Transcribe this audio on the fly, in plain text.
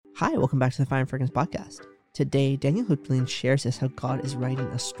Hi, welcome back to the Fire and Fragrance podcast. Today, Daniel Hoogteijling shares us how God is writing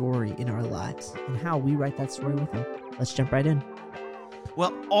a story in our lives and how we write that story with him. Let's jump right in.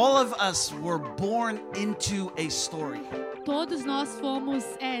 Well, all of us were born into a story. Todos nós fomos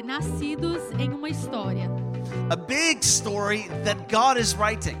nascidos em uma história. A big story that God is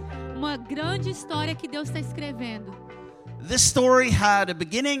writing. Uma grande história que Deus está escrevendo. This story had a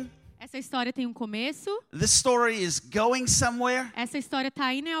beginning. Essa história tem um começo. This story is going somewhere. Essa história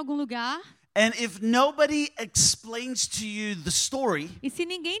está indo em algum lugar. And if nobody explains to you the story, E se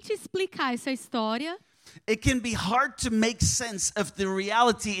ninguém te explicar essa história, it can be hard to make sense of the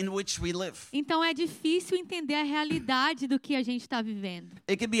reality in which we live. então é difícil entender a realidade do que a gente está vivendo.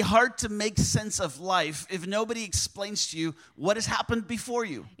 It can be hard to make sense of life if nobody explains to you what has happened before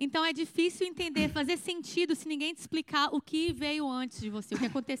you. Então é difícil entender, fazer sentido se ninguém te explicar o que veio antes de você, o que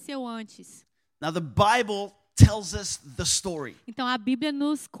aconteceu antes. Now the Bible tells us the story. Então a Bíblia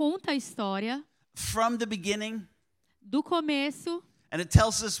nos conta a história From the beginning, do começo and it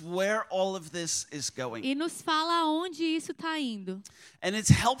tells us where all of this is going. e nos fala aonde isso está indo. And it's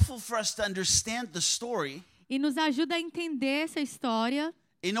helpful for us to understand the story E nos ajuda a entender essa história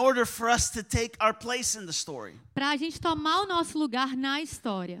in order for us to take our place in the story. para a gente tomar o nosso lugar na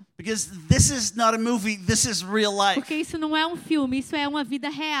história. Because this is not a movie, this is real life. Porque isso não é um filme, isso é uma vida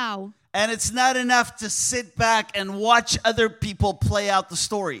real. And it's not enough to sit back and watch other people play out the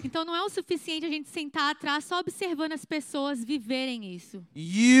story. Então não é o suficiente a gente sentar atrás só observando as pessoas viverem isso.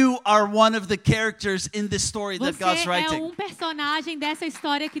 You are one of the characters in this story that Você God's é writing. um personagem dessa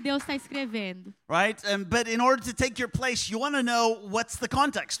história que Deus está escrevendo. Right? But in order to take your place, you want to know what's the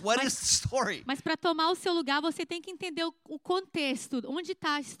context. What is the story? Mas para tomar o seu lugar, você tem que entender o contexto, onde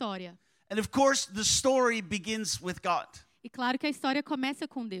está a história. And of course, the story begins with God. E claro que a história começa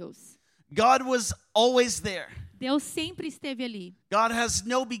com Deus. God was always there. Deus sempre esteve ali. God has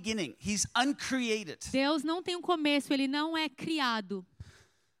no beginning. He's uncreated. Deus não tem um começo, ele não é criado.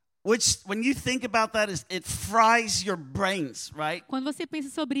 Which, when you think about that, it fries your brains, right? Quando você pensa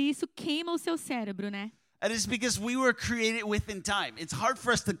sobre isso, queima o seu cérebro, né? And it's because we were created within time. It's hard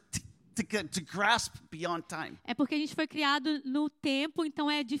for us to grasp beyond time. É porque a gente foi criado no tempo, então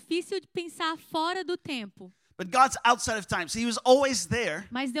é difícil de pensar fora do tempo. But God's outside of time, so He was always there.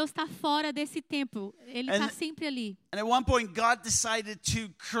 Mas Deus está fora desse tempo. Ele está sempre ali. And at one point, God decided to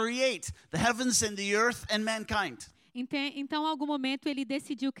create the heavens and the earth and mankind. Então, em algum momento, ele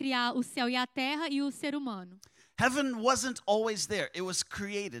decidiu criar o céu e a terra e o ser humano. Heaven wasn't always there. It was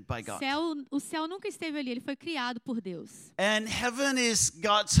created by God. O céu nunca esteve ali, ele foi criado por Deus. And heaven is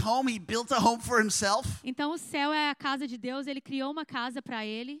God's home. He built a home for Himself. Então, o céu é a casa de Deus, ele criou uma casa para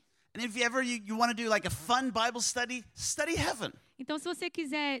ele. And if you want to do like a fun Bible study, study heaven. Então, se você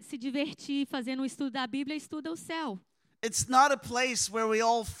quiser se divertir fazendo um estudo da Bíblia, estuda o céu. It's not a place where we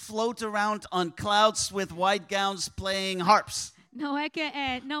all float around on clouds with white gowns playing harps.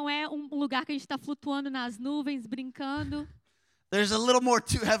 Não é um lugar que a gente está flutuando nas nuvens, brincando. There's a little more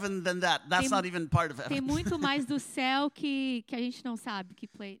to heaven than that. That's not even part of Tem heaven. muito mais do céu que a gente não sabe.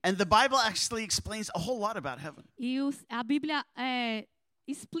 And the Bible actually explains a whole lot about heaven. E a Bíblia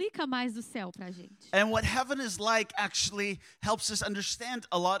explica mais do céu pra gente. And what heaven is like actually helps us understand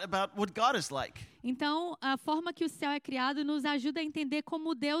a lot about what God is like. Então, a forma que o céu é criado nos ajuda a entender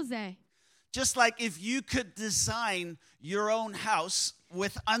como Deus é. Just like if you could design your own house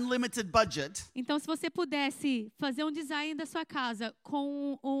with unlimited budget. Então, se você pudesse fazer um design da sua casa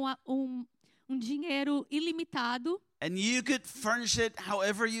com um dinheiro ilimitado, And you could furnish it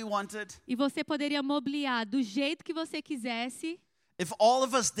however you wanted. E você poderia mobiliar do jeito que você quisesse. If all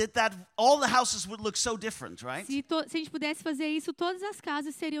of us did that, all the houses would look so different, right? Se a gente pudesse fazer isso, todas as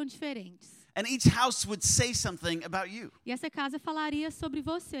casas seriam diferentes. And each house would say something about you. E essa casa falaria sobre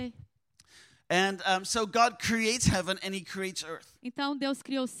você. And so God creates heaven and He creates earth. Então Deus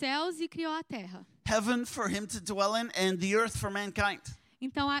criou os céus e criou a terra. Heaven for Him to dwell in and the earth for mankind.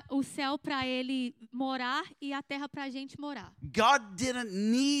 Então o céu para ele morar e a terra para a gente morar. God didn't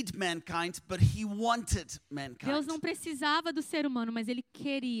need mankind, but He wanted Deus mankind. não precisava do ser humano, mas ele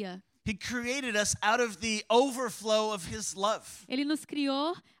queria. He created us out of the overflow of His love. Ele nos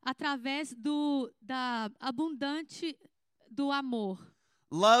criou através da abundante do amor.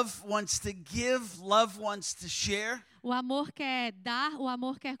 Love wants to give, love wants to share. O amor quer dar, o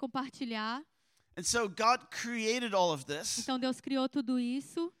amor quer compartilhar. And so God created all of this. Então Deus criou tudo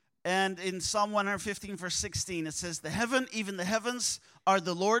isso. And in Psalm 115, verse 16, it says, even the heavens are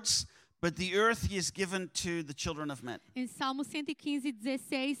the Lord's, but the earth He has given to the children of men. Em Salmo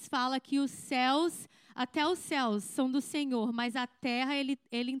 115:16 fala que os céus, até os céus, são do Senhor, mas a terra ele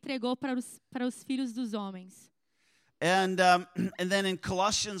entregou para os filhos dos homens. And then in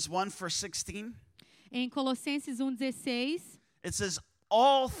Colossians 1, verse 16, Em Colossenses 1:16, it says,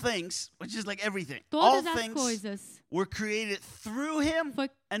 all things, which is like everything, all todas as things coisas were created through him foi,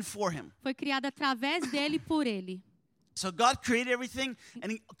 and for him. foi criada através dele e por ele. So God created everything,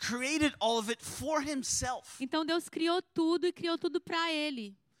 and he created all of it for himself. Então Deus criou tudo e criou tudo para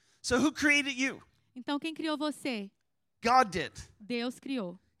ele. So who created you? Então quem criou você? God did. Deus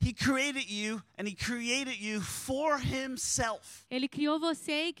criou. He created you, and he created you for himself. Ele criou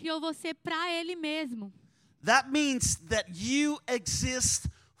você e criou você para ele mesmo. That means that you exist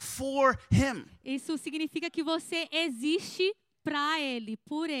for him. Isso significa que você existe para ele,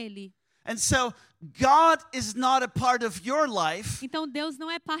 por ele. And so God is not a part of your life. Então Deus não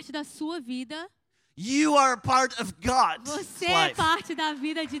é parte da sua vida. You are a part of God's Você é life. parte da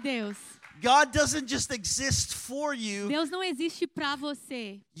vida de Deus. God doesn't just exist for you. Deus não existe para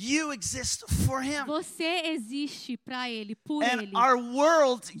você. You exist for him. Você existe para ele, por And ele. our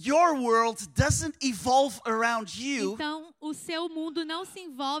world, your world, doesn't evolve around you. Então, o seu mundo não se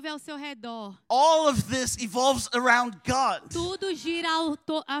envolve ao seu redor. All of this evolves around God. Tudo gira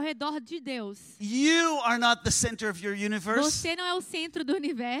ao redor de Deus. You are not the center of your universe. Você não é o centro do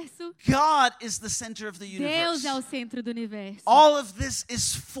universo. God is the center of the Deus universe. é o centro do universo. All of this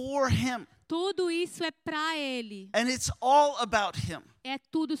is for him. Tudo isso é para ele. And it's all about him. É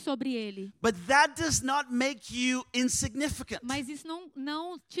tudo sobre ele. But that does not make you insignificant. Mas isso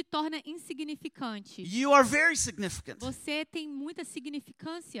não te torna insignificante. You are very significant. Você tem muita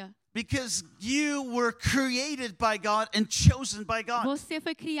significância. Because you were created by God and chosen by God. Você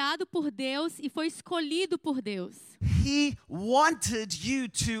foi criado por Deus e foi escolhido por Deus. He wanted you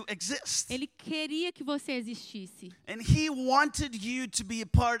to exist. Ele queria que você existisse. And he wanted you to be a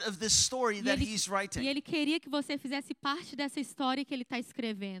part of this story E that ele, he's writing. e ele queria que você fizesse parte dessa história que ele está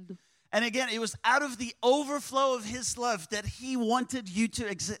escrevendo. And again, it was out of the overflow of his love that he wanted you to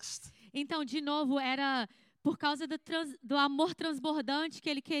exist. Então, de novo, era por causa do amor transbordante que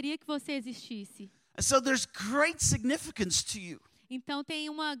ele queria que você existisse. And so there's great significance to you. Então, tem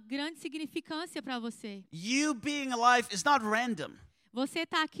uma grande significância para você. You being alive is not random. Você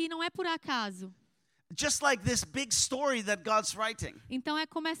está aqui não é por acaso. Just like this big story that God's writing. Então, é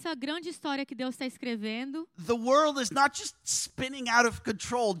como essa grande história que Deus está escrevendo. The world is not just spinning out of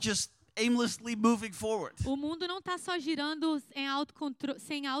control, just aimlessly moving forward. O mundo não está só girando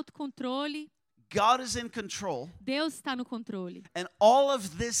sem autocontrole. God is in control, Deus está no controle. and all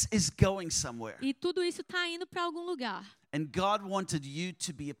of this is going somewhere. E tudo isso está indo para algum lugar. And God wanted you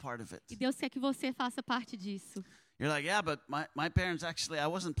to be a part of it. E Deus quer que você faça parte disso. You're like, yeah, but my parents actually, I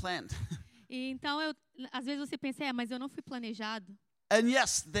wasn't planned. E então, às vezes você pensa, mas eu não fui planejado. And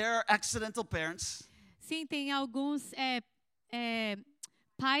yes, there are accidental parents. Sim, tem alguns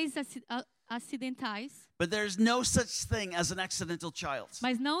pais acidentais, But there's no such thing as an accidental child.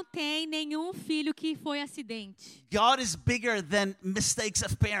 mas não tem nenhum filho que foi acidente. God is bigger than mistakes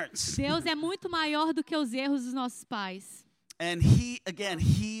of parents. Deus é muito maior do que os erros dos nossos pais. And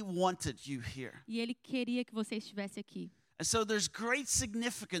he wanted you here. E Ele queria que você estivesse aqui. And so there's great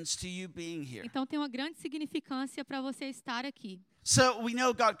significance to you being here. Então tem uma grande significância para você estar aqui. So we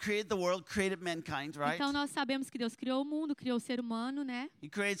know God created the world, created mankind, right? Então nós sabemos que Deus criou o mundo, criou o ser humano, né? He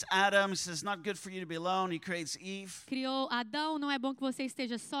creates Adam. He says, not good for you to be alone. He creates Eve. Criou Adão, não é bom que você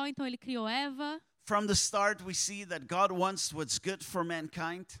esteja só, então Ele criou Eva. From the start, we see that God wants what's good for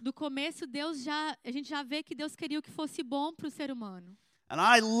mankind. Do começo, a gente já vê que Deus queria o que fosse bom para o ser humano. And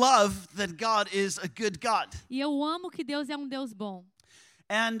I love that God is a good God. E eu amo que Deus é um Deus bom.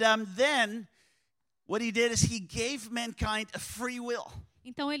 And then what he did is he gave mankind a free will,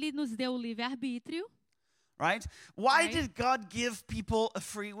 Então Ele nos deu o livre-arbítrio. right? Why Right. did God give people a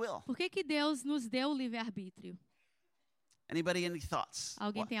free will? Por que Deus nos deu o livre-arbítrio? Anybody any thoughts?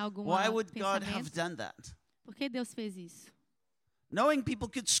 Alguém tem algum Why would God pensamento? have done that? Por que Deus fez isso? Knowing people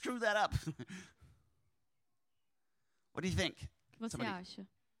could screw that up. What do you think? O que você Somebody. acha?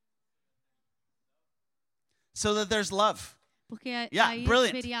 So that there's love. Porque Yeah, aí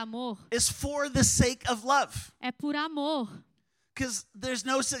brilliant. haveria amor. It's for the sake of love. É por amor. Because there's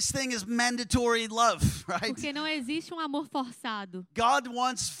no such thing as mandatory love, right? Porque não existe um amor forçado. God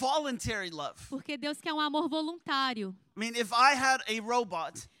wants voluntary love. Porque Deus quer um amor voluntário. I mean, if I had a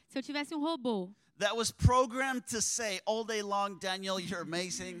robot Se eu tivesse um robô, that was programmed to say all day long, Daniel, you're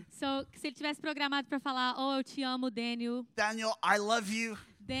amazing. se ele tivesse programado para falar, oh, eu te amo, Daniel. Daniel, I love you.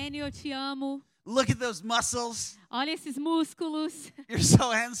 Daniel, eu te amo. Look at those muscles. Olha esses músculos. You're so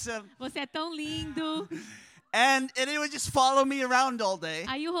handsome. Você é tão lindo. And it would just follow me around all day.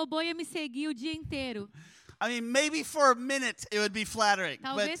 Aí o robô ia me seguir o dia inteiro. I mean, maybe for a minute it would be flattering.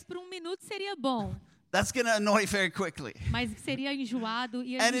 Talvez por um minuto seria bom. That's going to annoy very quickly. mas seria enjoado,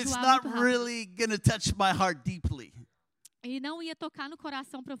 ia And it's enjoar not muito rápido. really going to touch my heart deeply. E não ia tocar no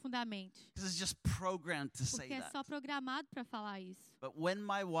coração profundamente. Because it's just programmed to say Porque é that. só programado para falar isso. But when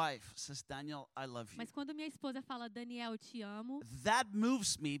my wife says, Daniel, I love you, Mas quando minha esposa fala, Daniel, eu te amo, that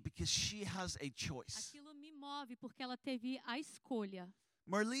moves me because she has a choice. aquilo me move porque ela teve a escolha.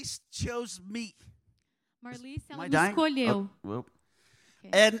 Marlise chose me. Marlice, Am ela I me dying? escolheu. Oh, whoop.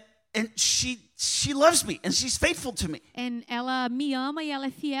 Okay. And she loves me and she's faithful to me. Ela me ama e ela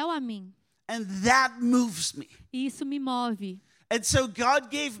é fiel a mim. And that moves me. E isso me move. And so God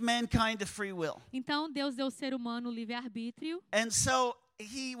gave mankind a free will. Então Deus deu ao ser humano o livre-arbítrio. And so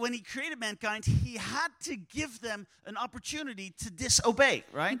when he created mankind, he had to give them an opportunity to disobey,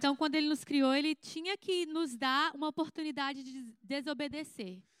 right? Então quando ele nos criou, ele tinha que nos dar uma oportunidade de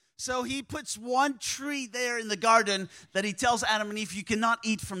desobedecer. So he puts one tree there in the garden that he tells Adam and Eve, you cannot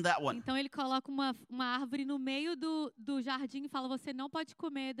eat from that one. Então ele coloca uma árvore no meio do jardim e fala, você não pode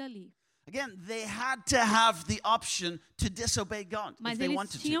comer dali. Again, they had to have the option to disobey God Mas if they eles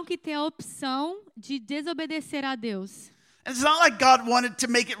wanted tinham to. que ter a opção de desobedecer a Deus. And it's not like God wanted to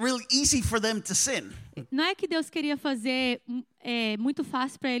make it really easy for them to sin. Não é que Deus queria fazer muito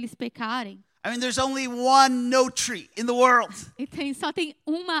fácil para eles pecarem. I mean, there's only one no tree in the world. E só tem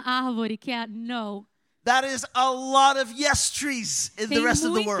uma árvore que é no. That is a lot of yes trees in the Tem rest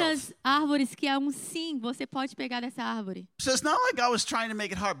of the world. muitas árvores que é um sim, você pode pegar dessa árvore. So it's not like God was trying to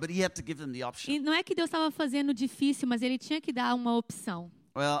make it hard, but he had to give them the option. E não é que Deus estava fazendo difícil, mas ele tinha que dar uma opção.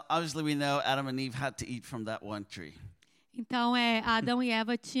 Well, obviously we know Adam and Eve had to eat from that one tree. Então, Adão e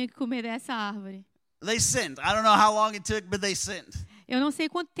Eva tinham que comer dessa árvore. They sinned. I don't know how long it took, but they sinned. Eu não sei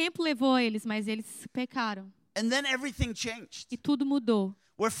quanto tempo levou eles, mas eles pecaram. And then everything changed. E tudo mudou.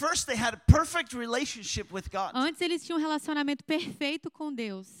 Where first they had a perfect relationship with God. Antes eles tinham um relacionamento perfeito com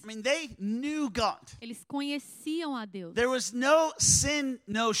Deus. I mean, they knew God. Eles conheciam a Deus. There was no sin,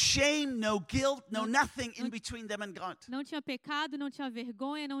 no shame, no guilt, no nothing in between them and God. Não tinha pecado, não tinha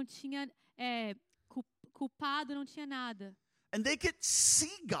vergonha, não tinha culpado, não tinha nada. And they could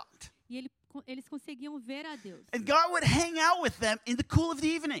see God. E eles conseguiam ver a Deus. And God would hang out with them in the cool of the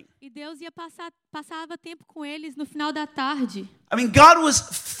evening. E Deus passava tempo com eles no final da tarde. I mean, God was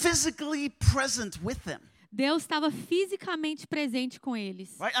physically present with them. Deus estava fisicamente presente com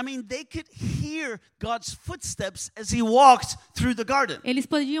eles. Right? I mean, they could hear God's footsteps as he walked through the garden. Eles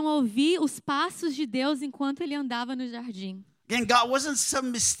podiam ouvir os passos de Deus enquanto ele andava no jardim. Again, God wasn't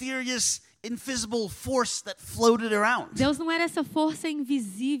some mysterious, invisible force that floated around. Deus não era essa força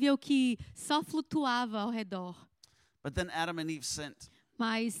invisível que só flutuava ao redor. But then Adam and Eve sinned.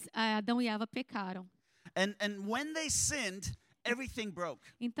 Mas Adão e Eva pecaram. And when they sinned, everything broke.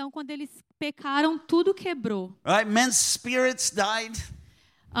 Então, quando eles pecaram, tudo quebrou. Right? Men's spirits died.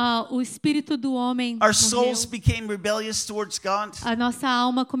 O espírito do homem Our morreu. souls became rebellious towards God. A nossa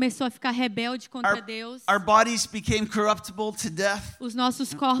alma começou a ficar rebelde contra Deus. Our bodies became corruptible to death. Os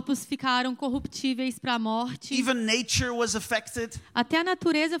nossos corpos ficaram corruptíveis para a morte. Even nature was affected. Até a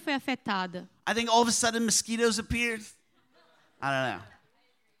natureza foi afetada. I think all of a sudden mosquitoes appeared. I don't know.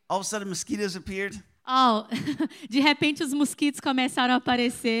 All of a sudden mosquitoes appeared. De repente os mosquitos começaram a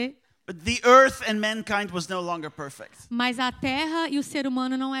aparecer. But the earth and mankind was no longer perfect. Mas a terra e o ser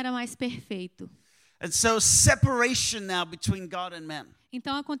humano não era mais perfeito. And so separation now between God and man.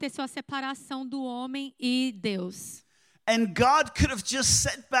 Então aconteceu a separação do homem e Deus. And God could have just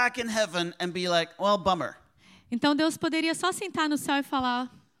sat back in heaven and be like, well, bummer. Então Deus poderia só sentar no céu e falar: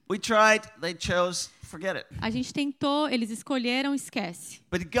 We tried, they chose, forget it. a gente tentou, eles escolheram, esquece.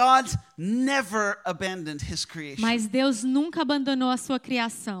 But God never abandoned his creation. Mas Deus nunca abandonou a sua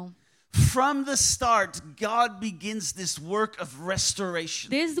criação. From the start, God begins this work of restoration.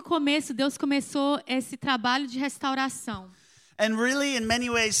 Desde o começo, Deus começou esse trabalho de restauração. And really, in many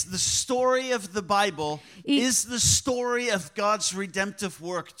ways, the story of the Bible is the story of God's redemptive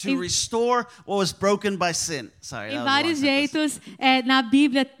work to restore what was broken by sin. Sorry, Em vários jeitos, na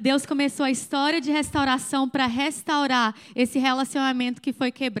Bíblia, Deus começou a história de restauração para restaurar esse relacionamento que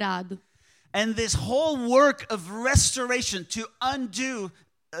foi quebrado. And this whole work of restoration to undo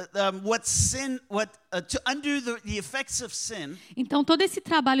to undo the effects of sin. Então todo esse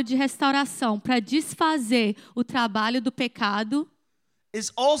trabalho de restauração para desfazer o trabalho do pecado is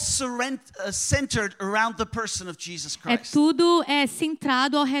all centered around the person of Jesus Christ. tudo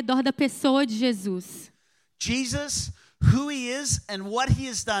centrado ao redor da pessoa de Jesus. Jesus, who he is and what he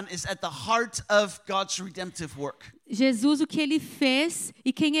has done is at the heart of God's redemptive work. Jesus, o que ele fez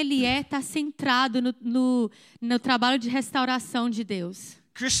e quem ele está centrado no trabalho de restauração de Deus.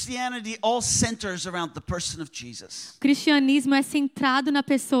 Christianity all centers around the person of Jesus. O cristianismo é centrado na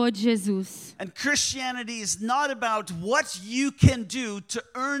pessoa de Jesus. And Christianity is not about what you can do to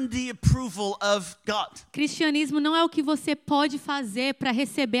earn the approval of God. Cristianismo não é o que você pode fazer para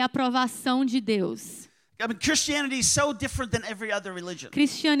receber a aprovação de Deus. I mean, Christianity is so different than every other religion.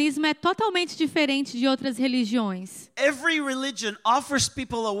 Cristianismo é totalmente diferente de outras religiões. Every religion offers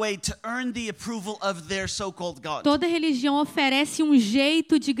people a way to earn the approval of their so-called God. Toda religião oferece um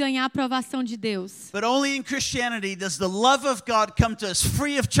jeito de ganhar a aprovação de Deus. But only in Christianity does the love of God come to us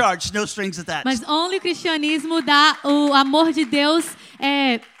free of charge, no strings attached. Mas only o cristianismo dá o amor de Deus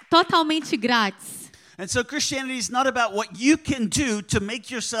totalmente grátis. And so Christianity is not about what you can do to make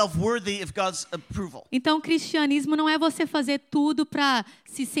yourself worthy of God's approval. Então, o cristianismo não é você fazer tudo para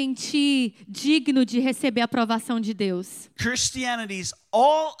se sentir digno de receber a aprovação de Deus. Christianity is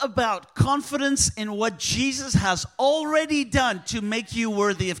all about confidence in what Jesus has already done to make you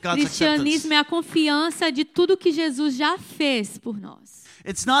worthy of God's acceptance. Cristianismo é a confiança de tudo que Jesus já fez por nós.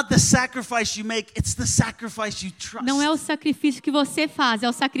 It's not the sacrifice you make, it's the sacrifice you trust. Não é o sacrifício que você faz, é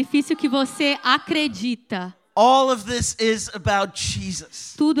o sacrifício que você acredita. All of this is about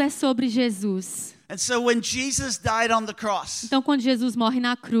Jesus. Tudo é sobre Jesus. And so when Jesus died on the cross, Então, quando Jesus morre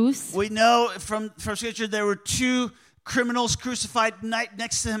na cruz, we know from Scripture there were two criminals crucified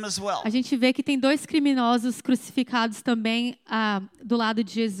next to him as well. a gente vê que tem dois criminosos crucificados também do lado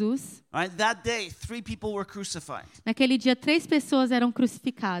de Jesus. Right? That day, 3 people were crucified. Naquele dia, 3 pessoas eram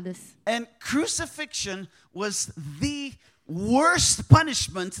crucificadas. And crucifixion was the worst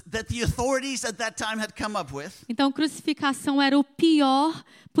punishment that the authorities at that time had come up with. Então, crucificação era a pior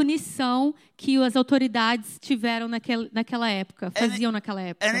punição que as autoridades tiveram naquela época, faziam naquela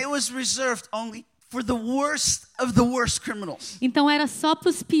época. And it was reserved only for the worst of the worst criminals. Então, era só para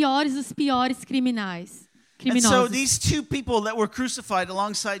os piores dos piores criminosos. And so these 2 people that were crucified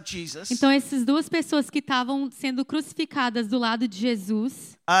alongside Jesus, Então, essas duas pessoas que estavam sendo crucificadas do lado de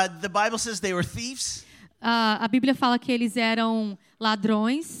Jesus, the Bible says they were thieves. a Bíblia fala que eles eram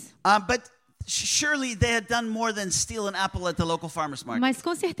ladrões, But surely they had done more than steal an apple at the local farmer's market. mas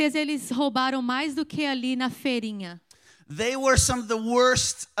com certeza eles roubaram mais do que ali na feirinha. They were some of the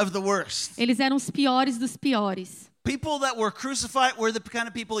worst of the worst. Eles eram os piores dos piores. People that were crucified were the kind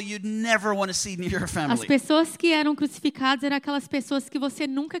of people you'd never want to see near your As family. pessoas que eram crucificadas eram aquelas pessoas que você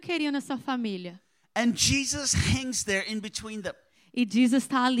nunca queria na sua família. And Jesus hangs there in between them, E Jesus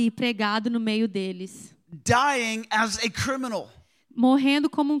está ali pregado no meio deles, dying as a criminal. morrendo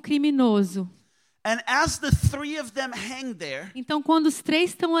como um criminoso. And as the 3 of them hang there, Então, quando os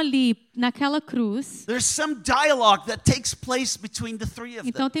 3 estão ali naquela cruz, there's some dialogue that takes place between the 3 of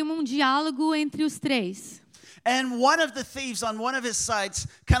então them. tem um diálogo entre os 3. And one of the thieves on one of his sides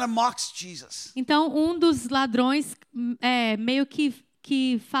kind of mocks Jesus. Então, um dos ladrões meio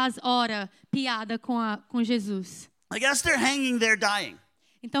que faz piada com Jesus. Like as they're hanging there dying.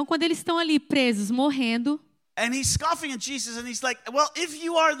 Então, quando eles estão ali presos, morrendo, And he's scoffing at Jesus and he's like, well, if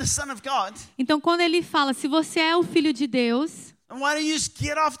you are the Son of God, então quando ele fala, se você é o Filho de Deus, then why don't you just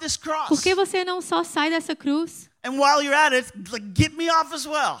get off this cross? por que você não só sai dessa cruz? And while you're at it, like, get me off as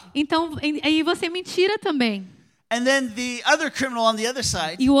well. Então, aí você me tira também. And then the other criminal on the other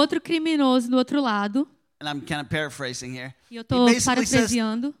side, E o outro criminoso do outro lado, and I'm kind of paraphrasing here, e eu he estou basically says,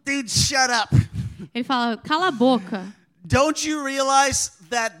 parafraseando, dude, shut up. ele fala, cala a boca. Don't you realize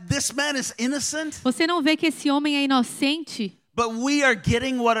that this man is innocent, Você não vê que esse homem é inocente? but we are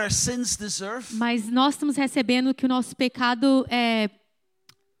getting what our sins deserve? Mas nós estamos recebendo o que o nosso pecado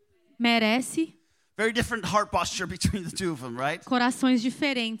merece. Very different heart posture between the 2 of them, right? Corações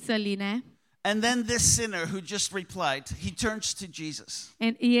diferentes ali, né? And then this sinner who just replied, he turns to Jesus.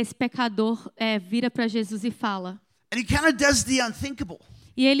 E esse pecador vira para Jesus e fala. And he kind of does the unthinkable.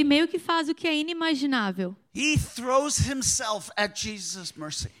 E ele meio que faz o que é inimaginável. He throws himself at Jesus'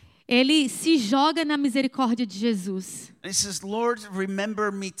 mercy. Ele se joga na misericórdia de Jesus. And he says, Lord,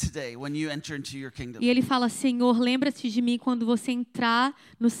 remember me today when you enter into your kingdom. E ele fala, Senhor, lembra-te de mim quando você entrar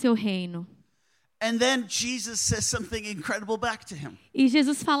no seu reino. And then Jesus says something incredible back to him. E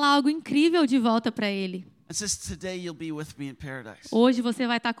Jesus fala algo incrível de volta para ele. And says, today you'll be with me in paradise. Hoje você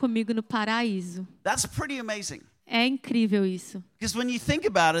vai estar comigo no paraíso. That's pretty amazing. É incrível isso. Because when you think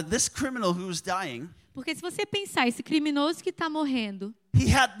about it, this criminal who was dying, Porque se você pensar, esse criminoso que está morrendo,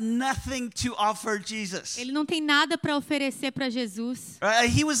 he had nothing to offer Jesus. ele não tem nada para oferecer para Jesus.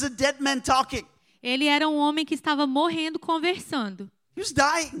 He was a dead man talking. Ele era um homem que estava morrendo conversando. He was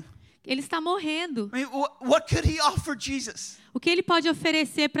dying. Ele está morrendo. I mean, what could he offer Jesus? O que ele pode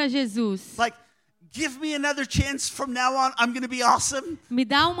oferecer para Jesus? Like, Give me another chance from now on. I'm going to be awesome. Me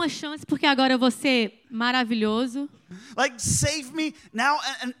dá uma chance porque agora eu vou ser maravilhoso. Like, save me now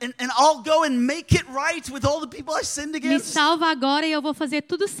and I'll go and make it right with all the people I sinned Me against. salva agora e eu vou fazer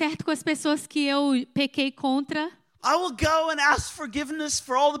tudo certo com as pessoas que eu pequei contra. I will go and ask forgiveness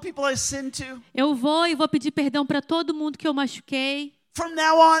for all the people I sinned to. Eu vou e vou pedir perdão para todo mundo que eu machuquei. From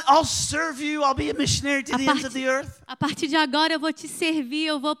now on, I'll serve you. I'll be a missionary to the ends of the earth. A partir de agora eu vou te servir,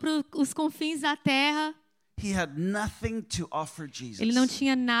 eu vou para os confins da terra. He had nothing to offer Jesus. Ele não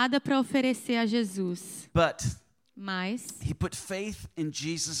tinha nada para oferecer a Jesus. Mas he put faith in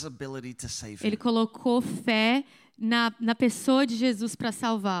Jesus' ability to save ele him. colocou fé na pessoa de Jesus para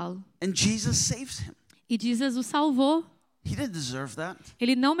salvá-lo. And Jesus saves him. E Jesus o salvou. He didn't deserve that.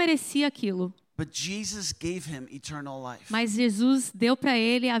 Ele não merecia aquilo. But Jesus gave him eternal life. Mas Jesus deu para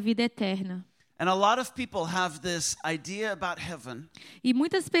ele a vida eterna. And a lot of people have this idea about heaven. E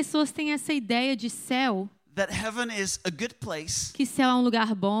muitas pessoas têm essa ideia de céu. That heaven is a good place. Que céu é um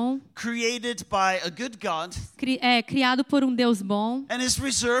lugar bom. Created by a good God. Criado por um Deus bom. And is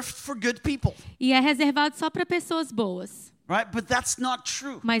reserved for good people. E é reservado só para pessoas boas. Right? But that's not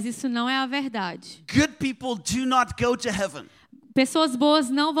true. Mas isso não é a verdade. Good people do not go to heaven. Pessoas boas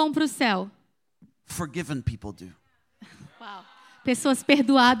não vão para o céu. Forgiven people do. Uau. Pessoas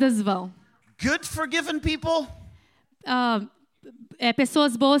perdoadas vão. Good forgiven people.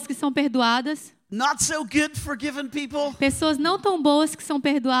 Pessoas boas que são perdoadas. Not so good forgiven people. Pessoas não tão boas que são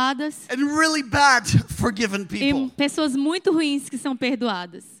perdoadas. And really bad forgiven people. E pessoas muito ruins que são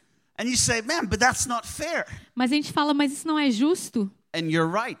perdoadas. And you say, man, but that's not fair. Mas a gente fala, mas isso não é justo. And you're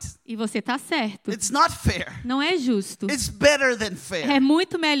right. E você está certo. It's not fair. Não é justo. It's better than fair. É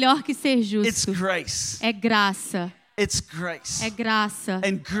muito melhor que ser justo. It's grace. É graça. It's grace. É graça.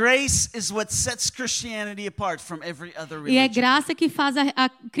 And grace is what sets Christianity apart from every other religion. E é graça que faz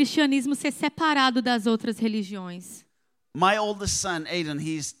o cristianismo ser separado das outras religiões. My oldest son, Aiden,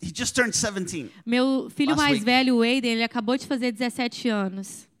 he just turned 17. Meu filho Last mais week. velho, o Aiden, ele acabou de fazer 17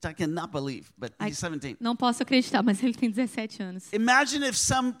 anos. I cannot believe, but he's 17. Não posso acreditar, mas ele tem 17 anos. Imagine if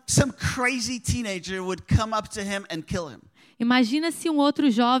some crazy teenager would come up to him and kill him. Imagina se um outro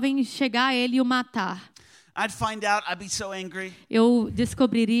jovem chegar a ele e o matar. I'd find out, I'd be so angry. Eu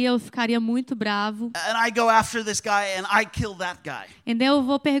descobriria, eu ficaria muito bravo. And I go after this guy and I kill that guy. Entendeu?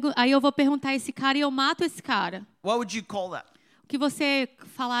 Aí eu vou perguntar a esse cara e eu mato esse cara. What would you call that? O que você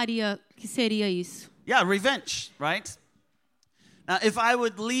falaria que seria isso? Yeah, revenge, right? Now, if I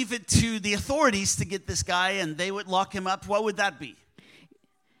would leave it to the authorities to get this guy and they would lock him up, what would that be?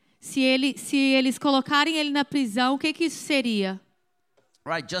 Se eles colocarem ele na prisão, o que isso seria?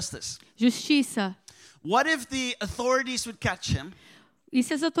 Right, justice. Justiça. What if the authorities would catch him? E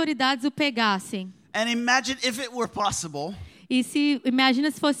se as autoridades o pegassem? And imagine if it were possible. E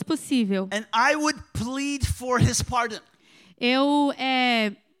imagina se fosse possível. And I would plead for his pardon.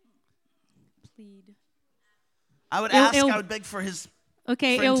 I would beg for his for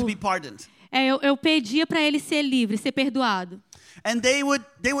him to be pardoned. Eu pedia para ele ser livre, ser perdoado. And they would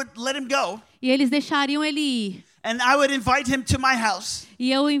let him go. E eles deixariam ele ir. And I would invite him to my house.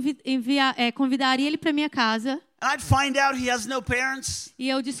 E eu convidaria ele para minha casa. And I'd find out he has no parents. E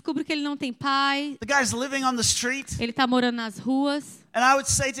eu descubro que ele não tem pai. The guy's living on the street. Ele está morando nas ruas. And I would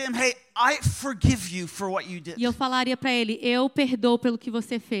say to him, "Hey, I forgive you for what you did." E eu falaria para ele, eu perdoo pelo que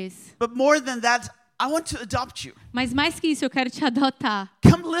você fez. But more than that, I want to adopt you. Mas mais que isso, eu quero te adotar.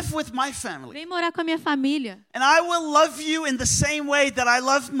 Come live with my family. Vem morar com a minha família. And I will love you in the same way that I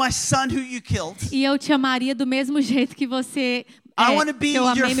love my son who you killed. E eu te amaria do mesmo jeito que você be eu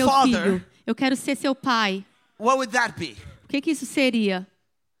amei your meu father. filho. Eu quero ser seu pai. What would that be? O que isso seria?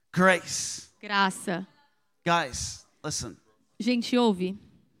 Grace. Graça. Guys, listen. Gente, ouve.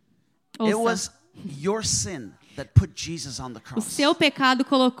 It Ouça. was your sin that put Jesus on the O cross. seu pecado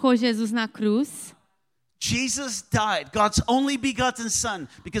colocou Jesus na cruz. Jesus died, God's only begotten son,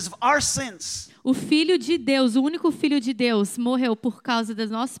 because of our sins. O Filho de Deus, o único Filho de Deus, morreu por causa dos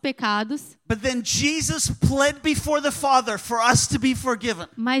nossos pecados. But then Jesus pled before the Father for us to be forgiven.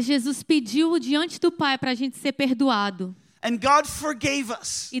 Mas Jesus pediu diante do Pai para a gente ser perdoado. And God forgave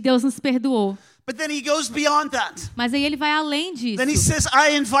us. E Deus nos perdoou. But then he goes beyond that. Mas aí ele vai além disso. Then he says,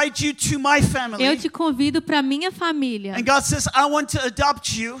 I invite you to my family. Eu te convido para minha família. And God says, I want to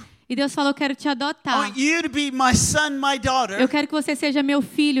adopt you. E Deus falou, eu quero te I adotar. want you to be my son, my daughter. Eu quero que você seja meu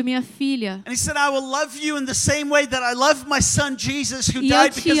filho, minha filha. And he said, I will love you in the same way that I love my son Jesus, who E eu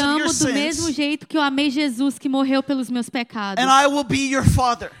died te because of amo your do mesmo sins. jeito que eu amei Jesus, que morreu pelos meus pecados. And I will be your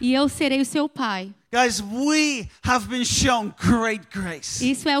father. E eu serei o seu pai. Guys, we have been shown great grace.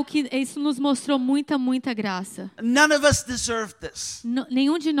 Isso nos mostrou muita graça. None of us deserve this.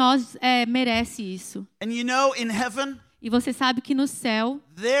 Nenhum de nós merece isso. And you know, in heaven, E você sabe que no céu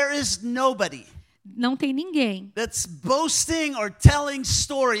there is nobody não tem ninguém that's boasting or telling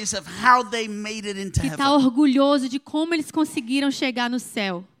stories of how they made it into que está heaven. orgulhoso de como eles conseguiram chegar no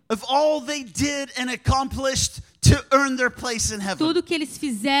céu. Of all they did and accomplished to earn their place in heaven. Tudo que eles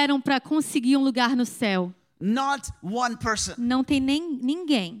fizeram para conseguir um lugar no céu. Not one person. Não tem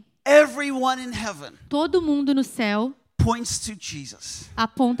ninguém. Everyone in heaven Todo mundo no céu points to Jesus.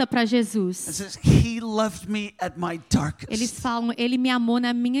 aponta para It Jesus. says, He loved me at my Eles darkest. falam, ele me amou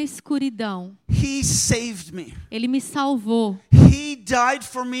na minha escuridão. He saved me. Ele me salvou. He died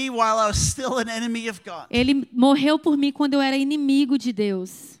for me while I was still an enemy of God. Ele morreu por mim quando eu era inimigo de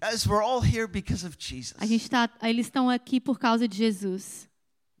Deus. Guys, we're all here because of Jesus. Eles estão aqui por causa de Jesus.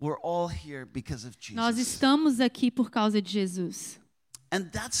 We're all here because of Nós Jesus. estamos aqui por causa de Jesus. And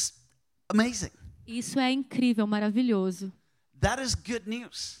that's amazing. Isso é incrível, maravilhoso. That is good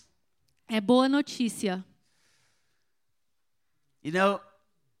news. É boa notícia. You know,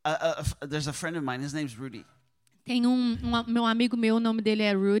 there's a friend of mine, his name's Rudy. Tem meu amigo meu, o nome dele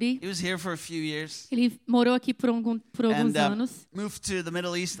é Rudy. He was here for a few years. Ele morou aqui por alguns And anos. moved to the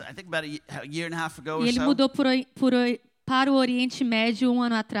Middle East, I think about a year and a half ago E or ele so. mudou para o Oriente Médio 1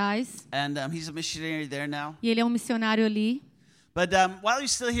 ano atrás. And he's a missionary there now. E ele é um missionário ali. But while he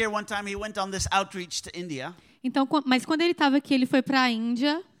was still here, one time he went on this outreach to India. Então, mas quando ele estava aqui, ele foi para a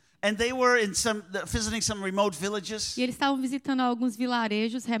Índia. And they were visiting some remote villages E eles estavam visitando alguns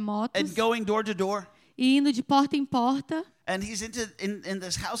vilarejos remotos. and going door to door. E indo de porta em porta. And he's in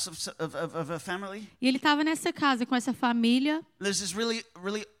this house of a family. E ele estava nessa casa com essa família. There's this really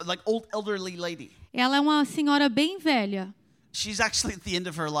like old elderly lady. Ela é uma senhora bem velha. She's actually at the end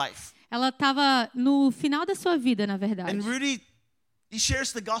of her life. Ela estava no final da sua vida, na verdade. And Rudy, he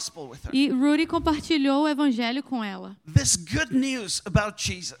shares the gospel with her. E Rudy compartilhou o evangelho com ela. This good news about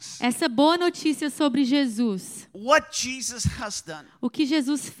Jesus. Essa boa notícia sobre Jesus. What Jesus has done. O que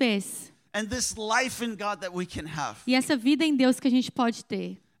Jesus fez. And this life in God that we can have. E essa vida em Deus que a gente pode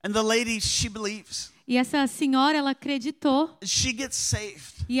ter. And the lady, she believes. E essa senhora, ela acreditou. She gets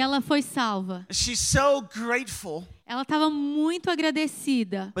saved. E ela foi salva. She's so grateful. Ela estava muito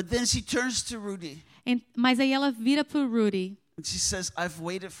agradecida. But then she turns to Rudy. Mas aí ela vira para o Rudy. And she says, I've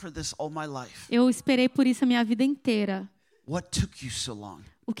waited for this all my life. Eu esperei por isso a minha vida inteira. What took you so long?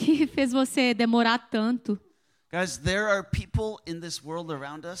 O que fez você demorar tanto? Guys, there are people in this world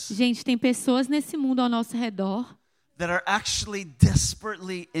around us Gente, tem pessoas nesse mundo ao nosso redor that are actually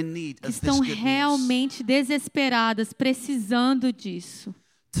desperately in need que of this estão good news. realmente desesperadas, precisando disso.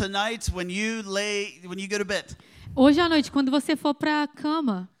 Tonight, when you go to bed, Hoje à noite, quando você for para a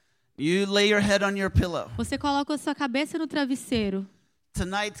cama, you lay your head on your pillow. você coloca a sua cabeça no travesseiro.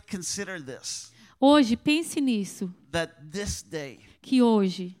 Tonight, consider this, Hoje, pense nisso, that this day, que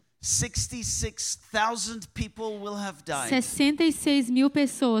hoje 66,000 people will have died, 66 mil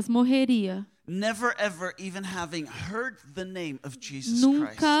pessoas morreriam. never ever even having heard the name of Jesus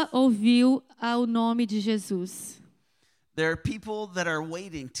Nunca Christ. ouviu o nome de Jesus. There are people that are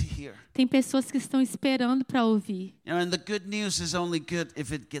waiting to hear. Tem pessoas que estão esperando para ouvir. And the good news is only good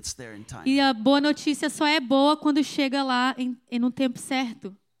if it gets there in time. E a boa notícia só é boa quando chega lá em um tempo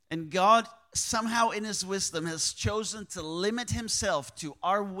certo. And God, somehow in His wisdom, has chosen to limit Himself to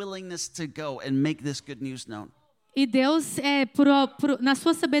our willingness to go and make this good news known. E Deus, na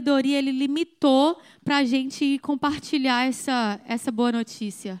sua sabedoria, Ele limitou para a gente compartilhar essa boa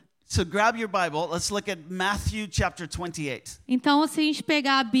notícia. So grab your Bible. Let's look at Matthew chapter 28. Então, se a gente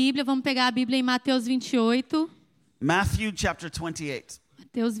pegar a Bíblia, vamos pegar a Bíblia em Mateus 28. Matthew chapter 28.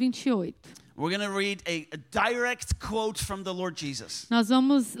 Mateus 28. We're going to read a direct quote from the Lord Jesus. Nós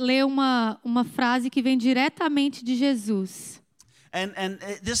vamos ler uma frase que vem diretamente de Jesus. And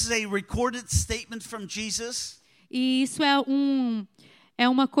this is a recorded statement from Jesus. E isso é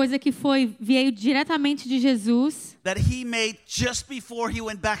uma coisa que veio diretamente de Jesus. That He made just before He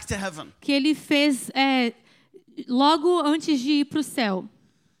went back to heaven. Que Ele fez logo antes de ir para o céu.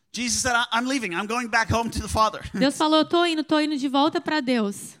 Jesus said, I'm leaving. I'm going back home to the Father. Deus falou, tô indo de volta para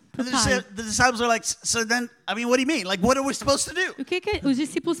Deus. Pro Pai. The disciples are like, so then, I mean, what do you mean? Like, what are we supposed to do? Os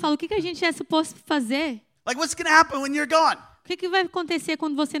discípulos falam, o que a gente é suposto fazer? Like, what's going to happen when you're gone? O que vai acontecer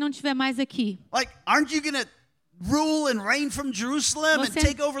quando você não estiver mais aqui? Like, aren't you going to rule and reign from Jerusalem and Você-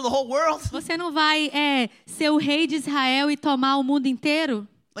 take over the whole world? Você não vai ser o rei de Israel e tomar o mundo inteiro?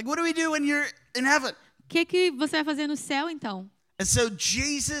 Like, what do we do when you're in heaven? O que você vai fazer no céu, então? And so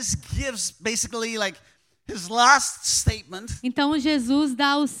Jesus gives basically like his last statement, Então, Jesus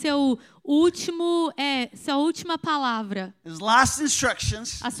dá o seu sua última palavra, his last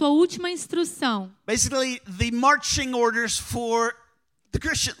instructions, a sua última instrução. basically the marching orders for the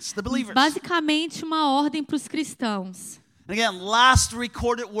Christians, the believers. Basicamente, uma ordem para os cristãos. And again, last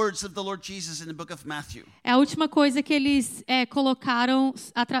recorded words of the Lord Jesus in the book of Matthew. É a última coisa que eles colocaram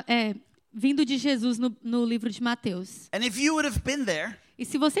vindo de Jesus no livro de Mateus. And if you would have been there, E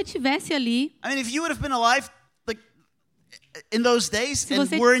se você tivesse ali, I mean, if you would have been alive like in those days Se and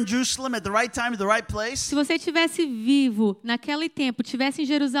você- were in Jerusalem at the right time, at the right place, se você tivesse vivo naquele tempo, tivesse em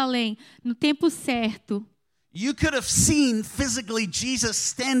Jerusalém no tempo certo, you could have seen physically Jesus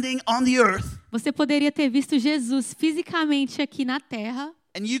standing on the earth, você poderia ter visto Jesus fisicamente aqui na terra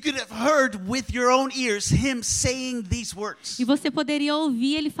and you could have heard with your own ears him saying these words. e você poderia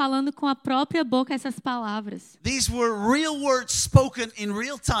ouvir ele falando com a própria boca essas palavras. These were real words spoken in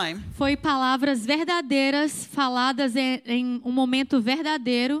real time Foi palavras verdadeiras faladas em um momento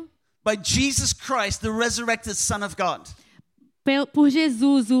verdadeiro by Jesus Christ, the resurrected Son of God. por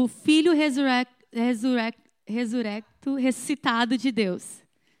Jesus, o Filho ressuscitado de Deus.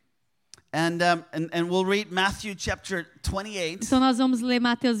 And we'll read Matthew chapter 28, Então nós vamos ler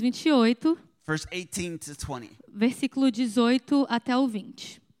Mateus 28, verse 18 to 20. versículo 18 até o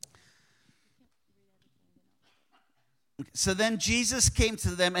 20. So then Jesus came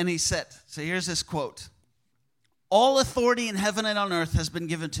to them and he said, so here's his quote, "All authority in heaven and on earth has been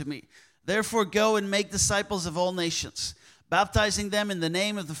given to me. Therefore go and make disciples of all nations, baptizing them in the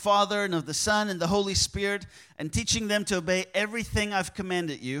name of the Father and of the Son and the Holy Spirit, and teaching them to obey everything I've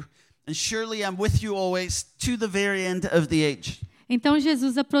commanded you. And surely I'm with you always to the very end of the age." Então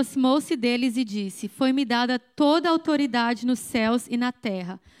Jesus aproximou-se deles e disse: Foi-me dada toda a autoridade nos céus e na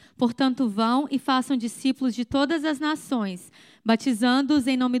terra. Portanto, vão e façam discípulos de todas as nações, batizando-os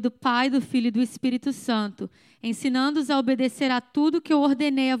em nome do Pai, do Filho e do Espírito Santo, ensinando-os a obedecer a tudo que eu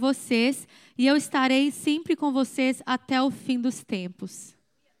ordenei a vocês, e eu estarei sempre com vocês até o fim dos tempos.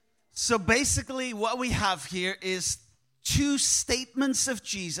 So basically what we have here is two statements of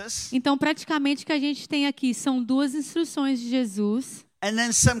Jesus Então, praticamente o que a gente tem aqui são duas instruções de Jesus and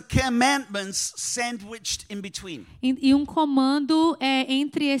then some commandments sandwiched in between. e um comando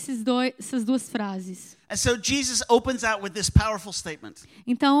entre essas duas frases. And so Jesus opens out with this powerful statement.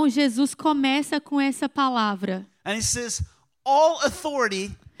 Então, Jesus começa com essa palavra. And he says, "All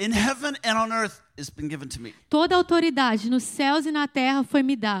authority in heaven and on earth has been given to me." Toda autoridade nos céus e na terra foi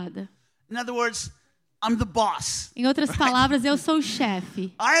me dada. In other words, I'm the boss. Em outras palavras, eu sou o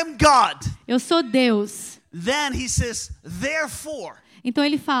chefe. I am God. Eu sou Deus. Then he says, "Therefore," Então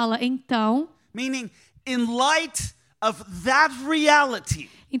ele fala, então, meaning in light of that reality,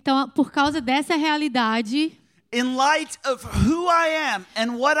 então por causa dessa realidade, in light of who I am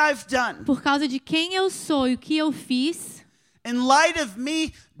and what I've done, por causa de quem eu sou e o que eu fiz, in light of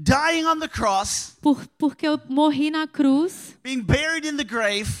me dying on the cross, porque eu morri na cruz, being buried in the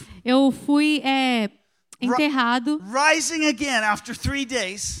grave, eu fui enterrado, rising again after 3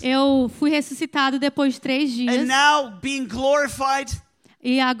 days, eu fui ressuscitado depois de 3 dias and now being glorified,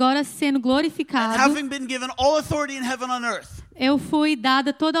 e agora sendo and glorificado, having been given all authority in heaven and on earth. eu fui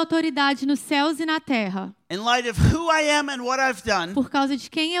dada toda a autoridade nos céus e na terra. In light of who I am and what I've done, Por causa de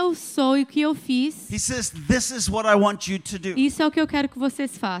quem eu sou e o que eu fiz, he says, "This is what I want you to do." isso é o que eu quero que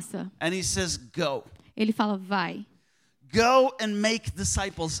vocês façam. And he says, "Go. Ele fala, vai. Go and make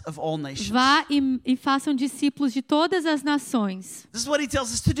disciples of all nations." Vá e façam discípulos de todas as nações. This is what he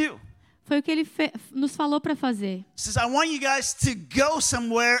tells us to do. Foi o que ele nos falou para fazer. He says, "I want you guys to go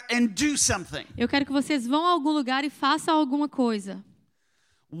somewhere and do something." Eu quero que vocês vão a algum lugar e façam alguma coisa.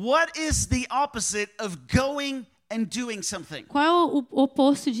 What is the opposite of going and doing something? Qual é o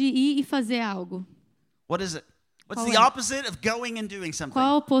oposto de ir e fazer algo? What is it? What's Qual the é? opposite of going and doing something? Qual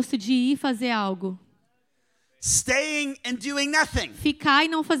é o oposto de ir e fazer algo? Staying and doing nothing. Ficar e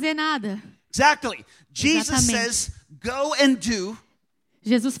não fazer nada. Exactly. Jesus Exatamente. says, "Go and do."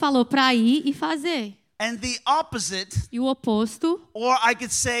 Jesus falou para ir e fazer. And the opposite, E o oposto, or I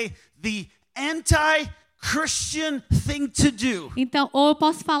could say the anti-Christian thing to do, então, ou eu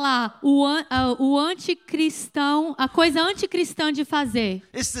posso falar o anticristão, a coisa anticristã de fazer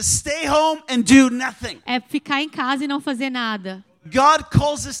is to stay home and do nothing. é ficar em casa e não fazer nada. God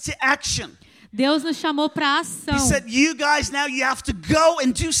calls us to action. Deus nos chamou para ação. He said, "You guys now you have to go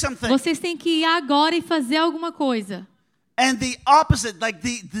and do something." Vocês têm que ir agora e fazer alguma coisa. And the opposite, like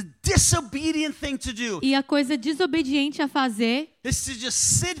the disobedient thing to do, E a coisa desobediente a fazer is to just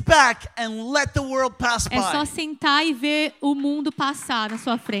sit back and let the world pass é só by. sentar e ver o mundo passar na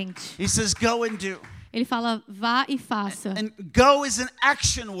sua frente. He says, go and do. Ele fala, vá e faça. And go is an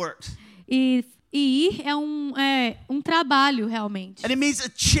action word. E ir é um trabalho, realmente. And it means a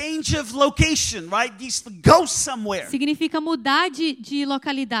change of location, right? He's to go somewhere. Significa mudar de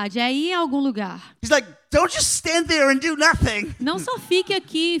localidade, é ir a algum lugar. He's like, don't just stand there and do nothing. Não só fique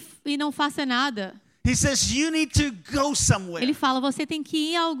aqui e não faça nada. He says, you need to go somewhere. Ele fala, você tem que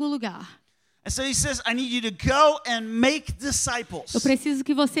ir a algum lugar. And so he says, I need you to go and make disciples. Eu preciso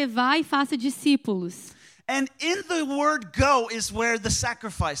que você vá e faça discípulos. And in the word go is where the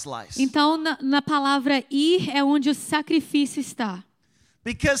sacrifice lies. Então, na palavra ir é onde o sacrifício está.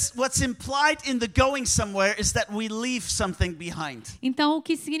 Because what's implied in the going somewhere is that we leave something behind. Então, o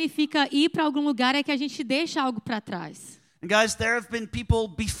que significa ir para algum lugar é que a gente deixa algo para trás. And guys, there have been people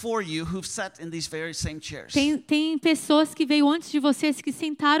before you who've sat in these very same chairs. Tem pessoas que veio antes de vocês que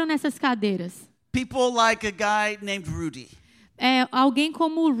sentaram nessas cadeiras. People like a guy named Rudy, Alguém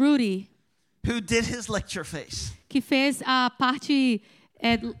como o Rudy, who did his lecture phase. que fez a parte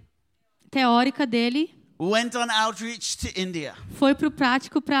teórica dele, Went on outreach to India. foi para o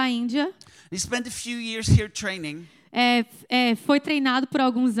prático para a Índia, He spent a few years here training. foi treinado por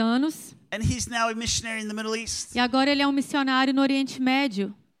alguns anos And he's now a missionary in the Middle East. e agora ele é um missionário no Oriente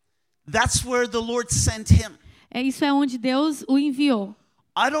Médio. That's where the Lord sent him. Isso é onde Deus o enviou.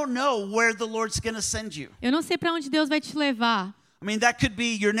 I don't know where the Lord's going to send you. Eu não sei para onde Deus vai te levar. I mean, that could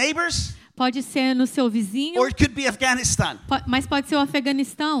be your neighbors, Pode ser no seu vizinho, or it could be Afghanistan, mas pode ser o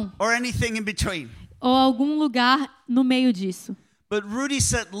Afeganistão or anything in between. ou algum lugar no meio disso. But Rudy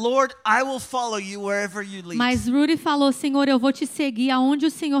said, Lord, I will follow you wherever you lead. Mas Rudy falou, Senhor, eu vou te seguir aonde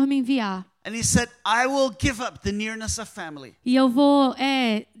o Senhor me enviar. And he said, I will give up the nearness of family. E eu vou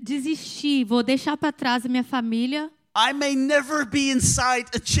desistir, vou deixar para trás a minha família. I may never be inside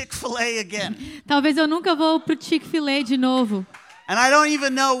a Chick-fil-A again. Talvez eu nunca vou pro Chick-fil-A de novo. And I don't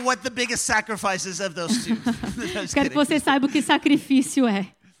even know what the biggest sacrifices of those two. Just Quero que kidding. você saiba o que sacrifício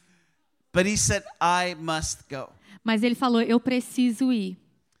é. But he said, I must go. Mas ele falou, eu preciso ir.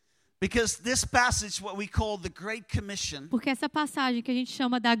 Because this passage, what we call the Great Commission, Porque essa passagem que a gente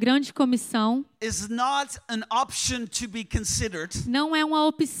chama da Grande Comissão is not an option to be considered. não é uma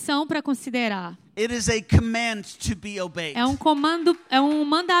opção para considerar. It is a command to be obeyed. É um comando, é um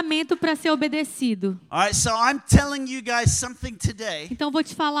mandamento para ser obedecido. All right, so I'm telling you guys something today Então eu vou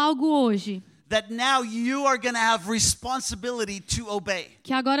te falar algo hoje, that now you are going to have responsibility to obey.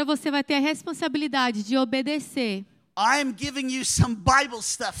 que agora você vai ter a responsabilidade de obedecer. I am giving you some Bible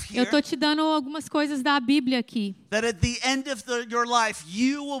stuff Eu here tô te dando algumas coisas da Bíblia aqui, that at the end of your life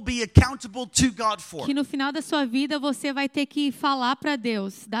you will be accountable to God for. que no final da sua vida você vai ter que falar para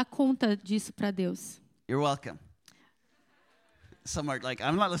Deus, dar conta disso para Deus. You're welcome. Some are like,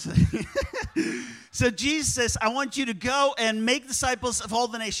 I'm not listening. So Jesus says, I want you to go and make disciples of all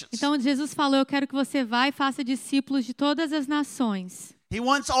the nations. Então Jesus falou, eu quero que você vá e faça discípulos de todas as nações. He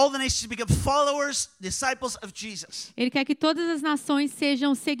wants all the nations to become followers, disciples of Jesus. Ele quer que todas as nações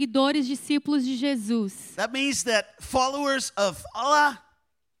sejam seguidores, discípulos de Jesus. That means that followers of Allah,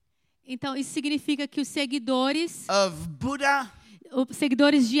 Então isso significa que os seguidores Buddha,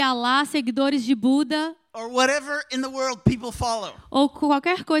 de Alá, seguidores de Buda, or whatever in the world people follow. ou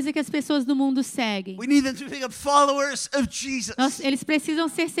qualquer coisa que as pessoas do mundo seguem. We need them to become followers of Jesus Eles precisam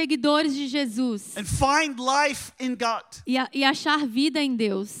ser seguidores de Jesus and find life in God. e achar vida em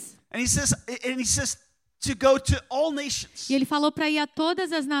Deus. And he says to go to all nations. E ele falou para ir a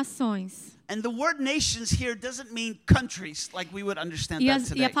todas as nações. And the word nations here doesn't mean countries like we would understand that E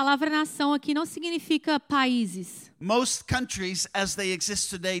today. a palavra nação aqui não significa países. Most countries as they exist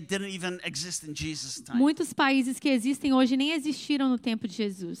today didn't even exist in Jesus' time. Muitos países que existem hoje nem existiram no tempo de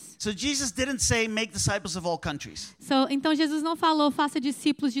Jesus. So Jesus didn't say make disciples of all countries. Então Jesus não falou faça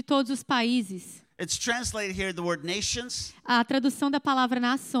discípulos de todos os países. It's translated here the word nations, A tradução da palavra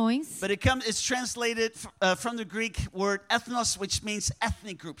nações, but it's translated from the Greek word ethnos, which means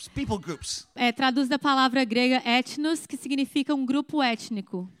ethnic groups, people groups. Traduz da palavra grega etnos, que significa um grupo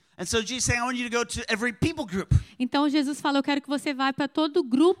étnico. And so Jesus is saying, I want you to go to every people group. Então Jesus falou, eu quero que você vá para todo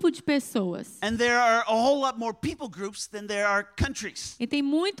grupo de pessoas. And there are a whole lot more people groups than there are countries. E tem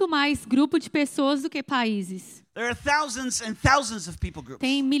muito mais grupo de pessoas do que países. There are thousands and thousands of people groups.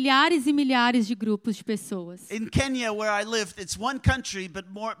 Tem milhares e milhares de grupos de pessoas. In Kenya, where I lived, it's one country, but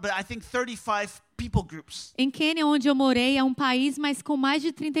I think 35 people groups. Em Quênia, onde eu morei, é um país, mas com mais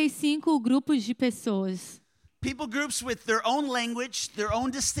de 35 grupos de pessoas. People groups with their own language, their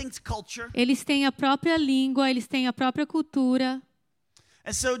own distinct culture. Eles têm a própria língua, eles têm a própria cultura.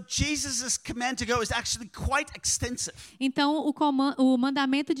 And so Jesus' command to go is actually quite extensive. Então, o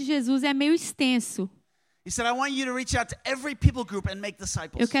mandamento de Jesus é meio extenso. He said, I want you to reach out to every people group and make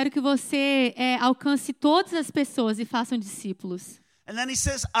disciples. Eu quero que você alcance todas as pessoas e façam discípulos. And then he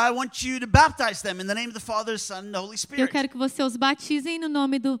says, I want you to baptize them in the name of the Father, Son, and the Holy Eu Spirit. quero que você os batizem no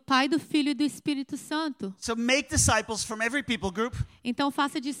nome do Pai, do Filho e do Espírito Santo. So make disciples from every people group. Então,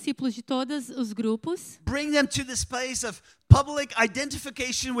 faça discípulos de todos os grupos. Bring them to this place of public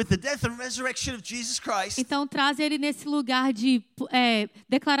identification with the death and resurrection of Jesus Christ. Então, traz ele nesse lugar de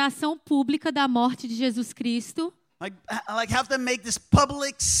declaração pública da morte de Jesus Cristo. Like have them make this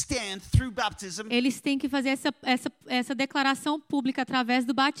public stand through baptism. Eles têm que fazer essa declaração pública através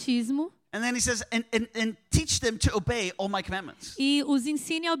do batismo. And then he says, and teach them to obey all my commandments. E os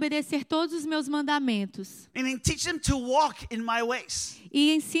ensine a obedecer todos os meus mandamentos. Meaning, teach them to walk in my ways.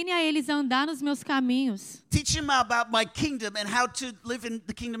 E ensine a eles a andar nos meus caminhos. Teach them about my kingdom and how to live in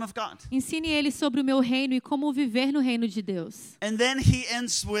the kingdom of God. Ensine eles sobre o meu reino e como viver no reino de Deus. And then he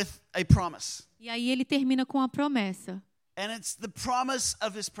ends with a promise. E aí ele termina com a promessa. And it's the promise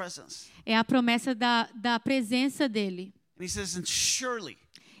of his presence. É a promessa da presença dele. And he says, and surely.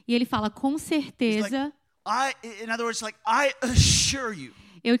 E ele fala, com certeza. In other words, like, I assure you.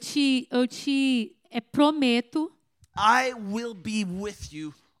 Eu te prometo. I will be with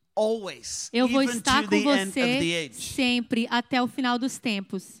you always. Eu vou even estar to com the end of the você age. sempre até o final dos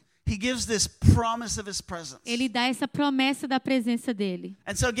tempos. He gives this promise of his presence. Ele dá essa promessa da presença dele.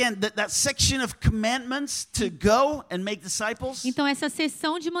 And so again, that section of commandments to go and make disciples Então essa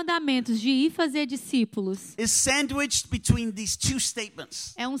seção de mandamentos de ir fazer discípulos is sandwiched between these two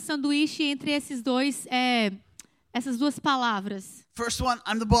statements. é um sanduíche entre essas duas palavras. First one,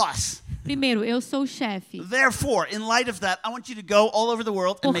 I'm the boss. Primeiro, eu sou o chefe. Therefore, in light of that, I want you to go all over the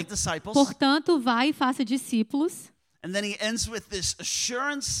world and make disciples. Portanto, vai e faça discípulos. And then he ends with this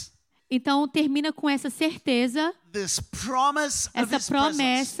assurance. Então termina com essa certeza, This promise of essa his presence.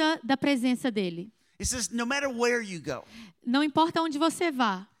 promessa da presença dele. He says, no matter where you go, Não importa onde você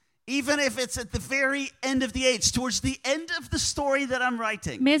vá, even if it's at the very end of the age, towards the end of the story that I'm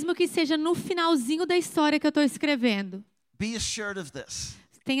writing, mesmo que seja no finalzinho da história que eu estou escrevendo, be assured of this.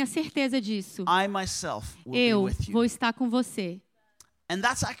 tenha certeza disso. I myself will be Eu with you. vou estar com você. And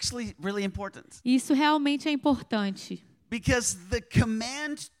that's actually really important. Isso realmente é importante. Because the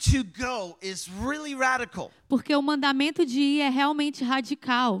command to go is really radical. Porque o mandamento de ir é realmente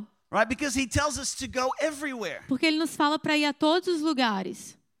radical. Right? Because he tells us to go everywhere. Porque ele nos fala para ir a todos os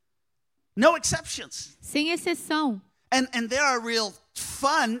lugares. No exceptions. Sem exceção. And there are real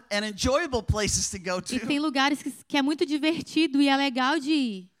fun and enjoyable places to go E to. tem lugares que é muito divertido e é legal de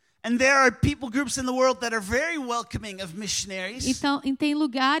ir. And there are people groups in the world that are very welcoming of missionaries. Então, e tem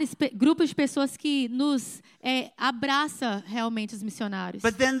lugares, grupos de pessoas que nos abraça realmente os missionários.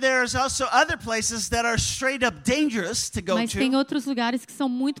 But then there's also other places that are straight up dangerous to go Mas tem to. outros lugares que são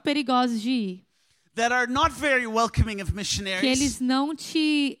muito perigosos de ir. That are not very welcoming of Que missionaries. eles não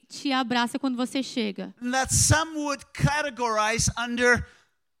te abraçam quando você chega. And that some would categorize under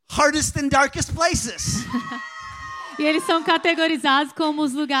hardest and darkest places. E eles são categorizados como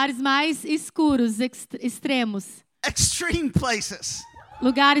os lugares mais escuros, extremos. Extreme places.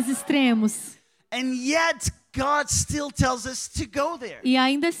 Lugares extremos. And yet God still tells us to go there. E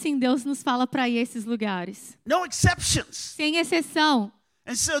ainda assim Deus nos fala para ir a esses lugares. No exceptions. Sem exceção.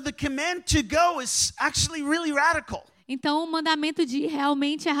 And so the command to go is actually really radical. Então o mandamento de ir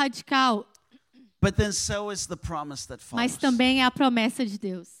realmente é radical. But then so is the promise that follows. Mas também é a promessa de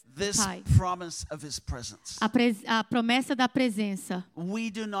Deus. This Pai. promise of his presence. A promessa da presença. We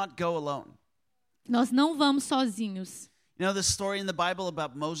do not go alone. Nós não vamos sozinhos. You know the story in the Bible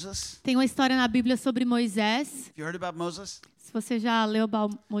about Moses? Tem uma história na Bíblia sobre Moisés. Have you heard about Moses? Se você já leu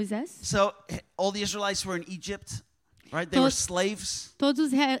about Moisés? So all the Israelites were in Egypt, right? They were slaves.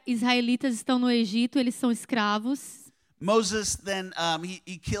 Todos os israelitas estão no Egito, eles são escravos. Moses then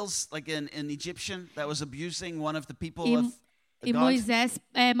he kills like an Egyptian that was abusing one of the people of E God. Moisés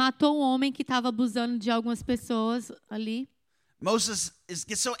matou um homem que estava abusando de algumas pessoas ali. Moses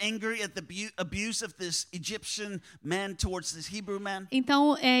gets so angry at the abuse of this Egyptian man towards this Hebrew man.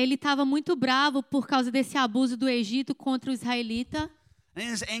 Então ele estava muito bravo por causa desse abuso do Egito contra o israelita. And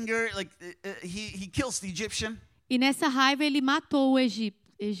in his anger, like he kills the Egyptian. E nessa raiva ele matou o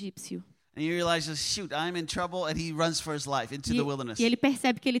egípcio. And he realizes, shoot, I'm in trouble, and he runs for his life into the wilderness. E ele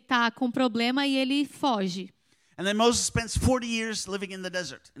percebe que ele está com problema e ele foge. And then Moses spends 40 years living in the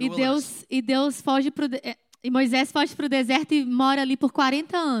desert, in the wilderness. Deus foge E Moisés foge para o deserto e mora ali por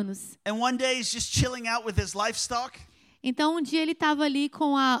 40 anos. And one day he's just chilling out with his livestock. Então um dia ele estava ali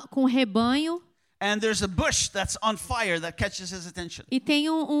com o rebanho. And there's a bush that's on fire that catches his attention. E tem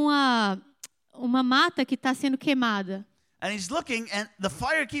uma mata que está sendo queimada. And he's looking, and the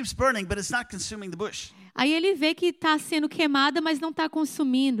fire keeps burning, but it's not consuming the bush. Aí ele vê que está sendo queimada, mas não está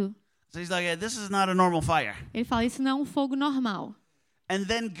consumindo. So he's like, this is not a normal fire. Ele fala, isso não é um fogo normal. And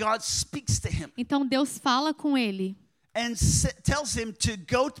then God speaks to him Então Deus fala com ele. and tells him to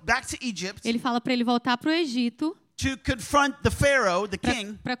go back to Egypt Ele fala para ele voltar para o Egito. to confront the Pharaoh, the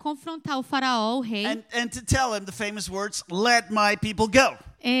king, Para confrontar o faraó, o rei. and to tell him the famous words, let my people go,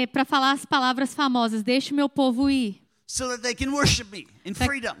 Para falar as palavras famosas, deixe o meu povo ir. so that they can worship me in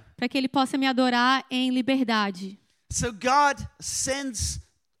freedom. Para que ele possa me adorar em liberdade. So God sends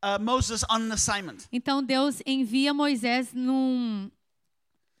Moses on an assignment. Então Deus envia Moisés numa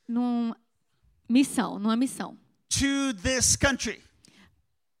missão. To this country.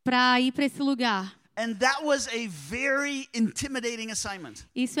 Para ir para esse lugar. And that was a very intimidating assignment.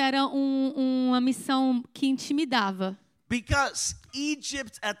 Isso era uma missão que intimidava. Because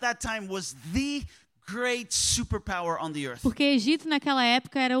Egypt at that time was the great superpower on the earth. Porque Egito naquela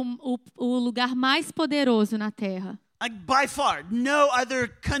época era o lugar mais poderoso na terra. Like by far, no other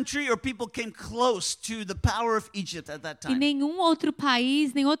country or people came close to the power of Egypt at that E time. nenhum outro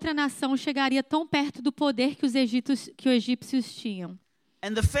país, nem outra nação chegaria tão perto do poder que os egípcios tinham.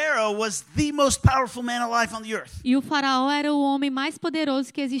 And the Pharaoh was the most powerful man alive on the earth. E o faraó era o homem mais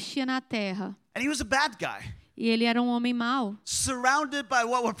poderoso que existia na terra. And he was a bad guy, E ele era um homem mau. surrounded by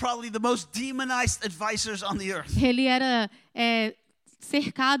what were probably the most demonized advisors on the earth. Ele era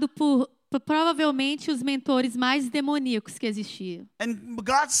cercado por provavelmente os mentores mais demoníacos que existiam. And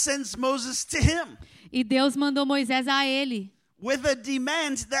God sends Moses to him E Deus mandou Moisés a ele with a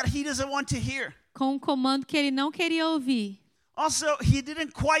demand that he doesn't want to hear. com um comando que ele não queria ouvir. Also, he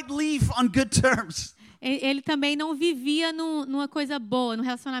didn't quite leave on good terms. Ele também não vivia numa coisa boa, num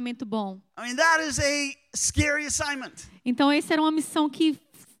relacionamento bom. I mean, that is a scary assignment. Então, essa era uma missão que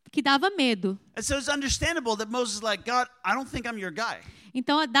dava medo. And so it's understandable that Moses is like, God, I don't think I'm your guy.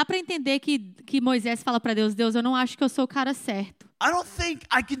 Então, dá para entender que Moisés fala para Deus, eu não acho que eu sou o cara certo. I don't think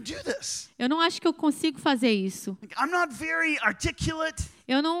I can do this. Eu não acho que eu consigo fazer isso. I'm not very articulate.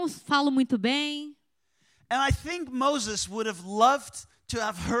 Eu não falo muito bem. And I think Moses would have loved to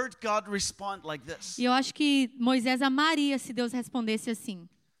have heard God respond like this. E eu acho que Moisés amaria se Deus respondesse assim.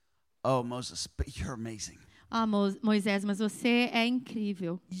 Oh, Moses, but you're amazing. Ah, Moisés, mas você é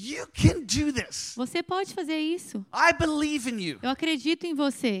incrível. You can do this. Você pode fazer isso. I believe in you. Eu acredito em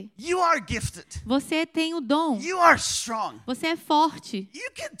você. You are gifted. Você tem o dom. You are strong. Você é forte.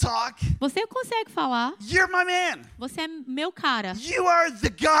 You can talk. Você consegue falar. You're my man. Você é meu cara. You are the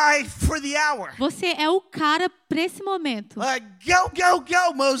guy for the hour. Você é o cara para esse momento. Go, go,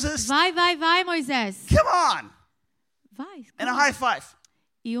 go, Moses. Vai, Moisés. Come on. Vai. And a high five.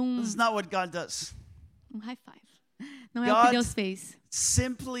 E This is not what God does. high five. Não é o que Deus fez.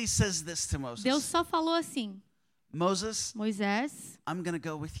 Simply says this to Deus Moses. só falou assim. Moses, Moisés, I'm going to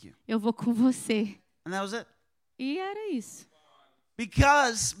go with you. eu vou com você. And that was it. E era isso.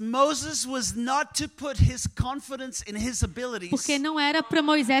 Because Moses was not to put his confidence in his abilities, Porque não era para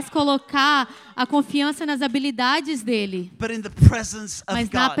Moisés colocar a confiança nas habilidades dele, but in the presence of mas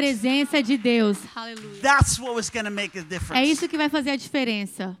na God. presença de Deus. Aleluia. That's what was going to make a É difference. isso que vai fazer a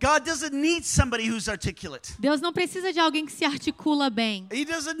diferença. God doesn't need somebody who's articulate. Deus não precisa de alguém que se articula bem. He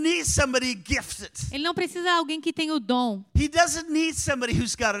doesn't need somebody gifted. Ele não precisa de alguém que tem o dom. He doesn't need somebody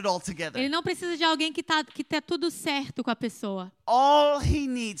who's got it all together. Ele não precisa de alguém que tá tudo certo com a pessoa. All he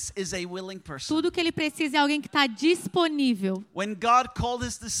needs is a willing person. Tudo que ele precisa é alguém que está disponível. When God called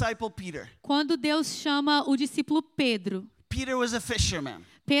his disciple Peter, Quando Deus chama o discípulo Pedro, Peter was a fisherman.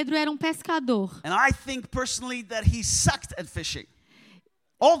 Pedro era um pescador. And I think personally that he sucked at fishing.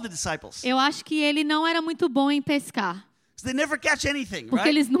 All the disciples. Eu acho que ele não era muito bom em pescar, They never catch anything, porque right?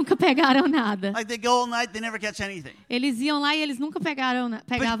 eles nunca pegaram nada. Like they go all night, they never catch anything. Eles iam lá e eles nunca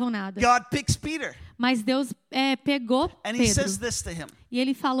pegavam nada. God picks Peter. Mas Deus pegou And he says Pedro this to him. e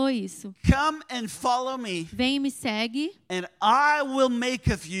ele falou isso. Come and follow me, Vem e me segue and I will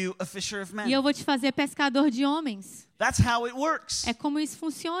make of you a fisher of men. e eu vou te fazer pescador de homens. That's how it works. É como isso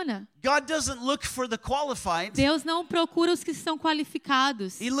funciona. God doesn't look for the qualified. Deus não procura os que são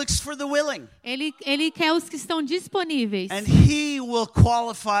qualificados. He looks for the willing. Ele quer os que estão disponíveis. And he will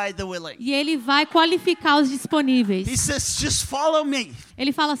qualify the willing. E ele vai qualificar os disponíveis. He says, just follow me.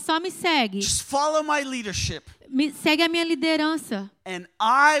 Ele fala, só me segue. Just follow my leadership. Segue a minha liderança. And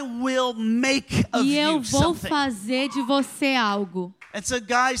I will make of E eu you vou something. fazer de você algo. And so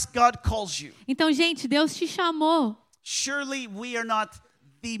guys, God calls you. Então, gente, Deus te chamou. Surely we are not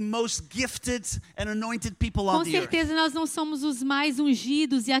the most gifted and anointed people on Com the earth. certeza nós não somos os mais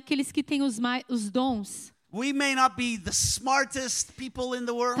ungidos e aqueles que têm os dons. We may not be the smartest people in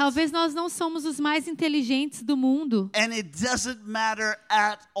the world. Talvez nós não somos os mais inteligentes do mundo. And it doesn't matter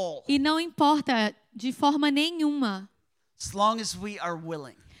at all. E não importa de forma nenhuma, As long as we are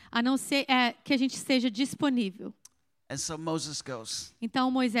willing. a não ser que a gente esteja disponível. And so Moses goes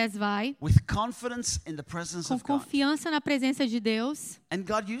Então Moisés vai with confidence in the presence com of God. confiança na presença de Deus And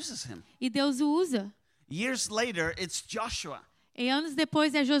God uses him. e Deus o usa. Years later, it's Joshua E anos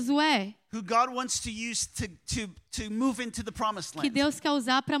depois é Josué, who God wants to use to move into the promised que land. Deus quer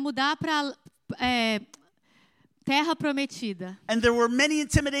usar para mudar para terra prometida. And there were many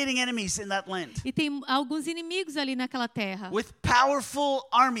intimidating enemies in that land E tem alguns inimigos ali naquela terra, with powerful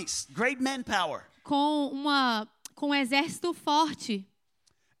armies, great manpower. com um exército forte.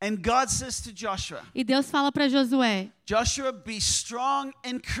 And God says to Joshua, E Deus fala para Josué, Joshua, be strong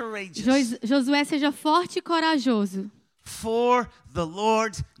and courageous, Josué, seja forte e corajoso, for the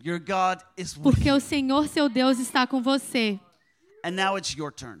Lord your God is with porque you. o Senhor seu Deus está com você. And now it's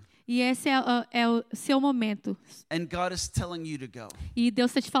your turn. E esse é o seu momento. And God is telling you to go. E Deus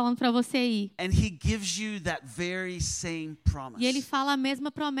está te falando para você ir. And he gives you that very same promise. E Ele fala a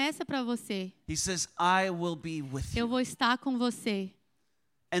mesma promessa para você. He says, I will be with Eu you. vou estar com você.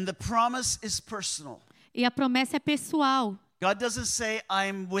 And the promise is personal. E a promessa é pessoal. God doesn't say,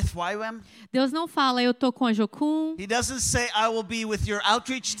 I'm with YWAM. Deus não fala, eu tô com a Jocum. He doesn't say, I will be with your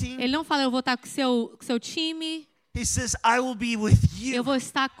outreach team. Ele não fala, eu vou estar com o seu time. He says, I will be with Eu you. vou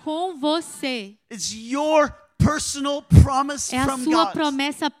estar com você. It's your personal promise É a from sua God.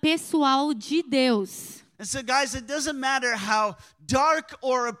 promessa pessoal de Deus. And so guys, it doesn't matter how dark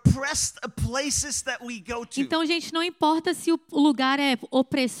or oppressed a places that we go to. Então, gente, não importa se o lugar é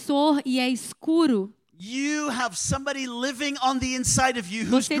opressor e é escuro. You have somebody living on the inside of you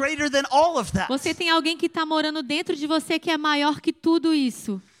who's Você- greater than all of that. Você tem alguém que está morando dentro de você que é maior que tudo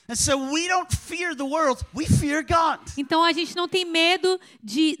isso. And so we don't fear the world, we fear God. Então a gente não tem medo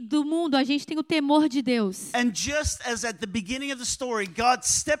do mundo, a gente tem o temor de Deus. And just as at the beginning of the story, God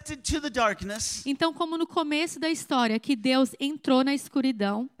stepped into the darkness Então, como no começo da história, que Deus entrou na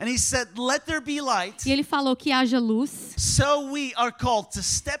escuridão and he said, let there be light. e Ele falou que haja luz, So we are called to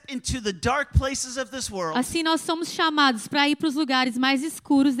step into the dark places of this world assim nós somos chamados para ir para os lugares mais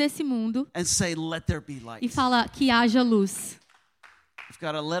escuros desse mundo and say, let there be light. e falar que haja luz. We've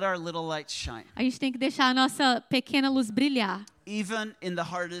got to let our little light shine, A gente tem que deixar a nossa pequena luz brilhar, even in the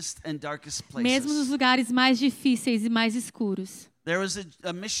hardest and darkest mesmo nos places. lugares mais difíceis e mais escuros. There was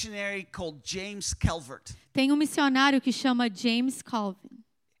a missionary called James Calvert. Tem um missionário que chama James Calvin.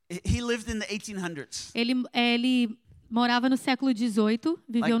 He lived in the 1800s, Ele morava no século XVIII,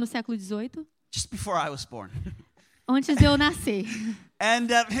 viveu no século XVIII, just before I was born. antes de eu nascer. And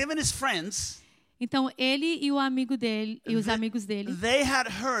him and his friends, Então ele e o amigo dele e os amigos dele. they had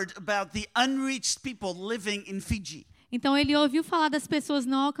heard about the unreached people living in Fiji. Então ele ouviu falar das pessoas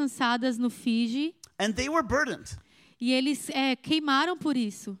não alcançadas no Fiji And they were burdened. e eles queimaram por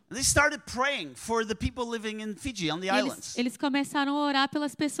isso. They started praying for the people living in Fiji, on the islands, Eles começaram a orar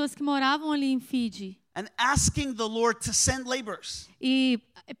pelas pessoas que moravam ali em Fiji and asking the Lord to send laborers. e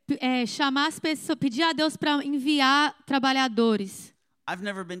chamar as pessoas, pedir a Deus para enviar trabalhadores. I've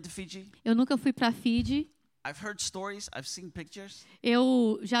never been to Fiji. Eu nunca fui para Fiji. I've heard stories, I've seen pictures.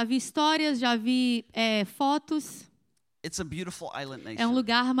 Eu já vi histórias, já vi fotos. It's a beautiful island É um nation.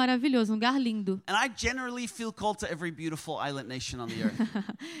 lugar maravilhoso, um lugar lindo. And I generally feel called to every beautiful island nation on the earth.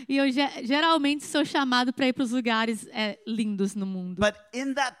 E eu geralmente sou chamado para ir para os lugares lindos no mundo. But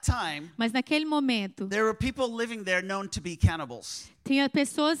in that time, Mas naquele momento, there were people living there known to be cannibals, tinha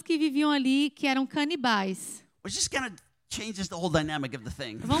pessoas que viviam ali que eram canibais. which just kind of changes the whole dynamic of the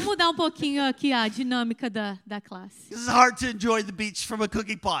thing. Vamos mudar um pouquinho aqui a dinâmica da classe. It's hard to enjoy the beach from a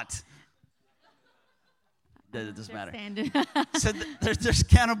cooking pot. It doesn't matter. So there's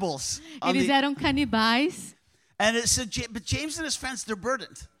cannibals. Eles eram canibais But James and his friends, they're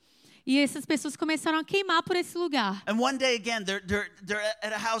burdened. e essas pessoas começaram a queimar por esse lugar. And one day again, they're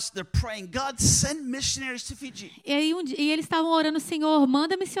at a house, they're praying, God, send missionaries to Fiji. E aí e eles estavam orando, Senhor,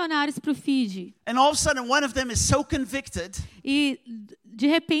 manda missionários para o Fiji. And all of a sudden, one of them is so convicted E de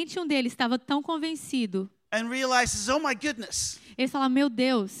repente um deles estava tão convencido. and realizes, oh my goodness, Ele fala, meu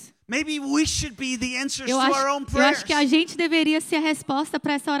Deus, maybe we should be the answers eu to our own acho prayers. que a gente deveria ser a resposta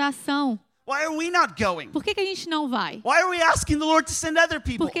para essa oração. Why are we not going? Por que a gente não vai? Why are we asking the Lord to send other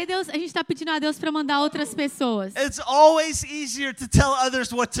people? Porque a gente está pedindo a Deus para mandar outras pessoas. It's always easier to tell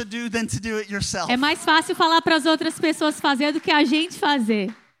others what to do than to do it yourself. É mais fácil falar para as outras pessoas fazer do que a gente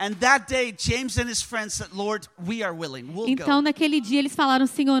fazer. And that day, James and his friends said, Lord, we are willing. We'll Então, go. naquele dia, eles falaram,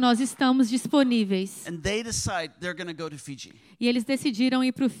 Senhor, nós estamos disponíveis. And they decide they're going to go to Fiji. E eles decidiram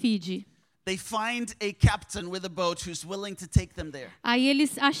ir para o Fiji. They find a captain with a boat who's willing to take them there. Aí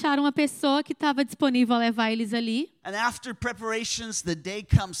eles acharam uma pessoa que estava disponível a levar eles ali. And after preparations, the day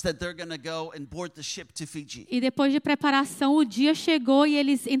comes that they're going to go and board the ship to Fiji. E depois de preparação, o dia chegou e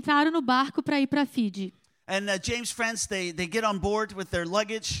eles entraram no barco para ir para Fiji. And James' friends, they get on board with their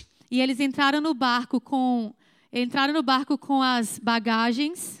luggage. E eles entraram no barco com as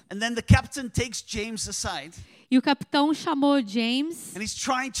bagagens. And then the captain takes James aside. E o capitão chamou James. And he's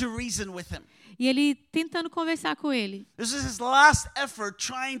trying to reason with him. E ele tentando conversar com ele. This is his last effort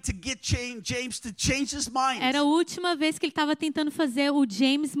trying to get James to change his mind. Era a última vez que ele estava tentando fazer o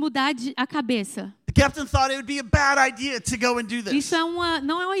James mudar a cabeça. The captain thought it would be a bad idea to go and do this. Isso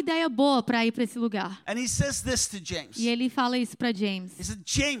não é uma ideia boa para ir para esse lugar. And he says this to James. E ele fala isso para James. He said,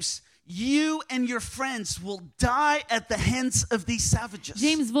 James, you and your friends will die at the hands of these savages.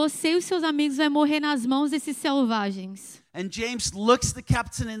 James, você e os seus amigos vão morrer nas mãos desses selvagens. And James looks the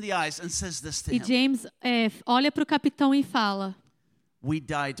captain in the eyes and says this to E him. James olha para o capitão e fala: We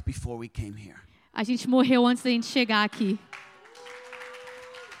died before we came here. a gente morreu antes da gente chegar aqui.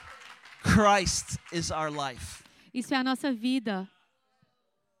 Christ is our life. Isso é a nossa vida.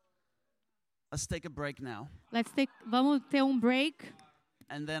 Let's take a break now. Vamos ter um break.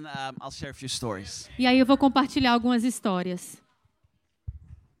 And then I'll share a few stories. E aí eu vou compartilhar algumas histórias.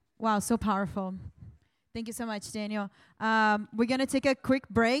 Wow, so powerful. Thank you so much, Daniel. We're going to take a quick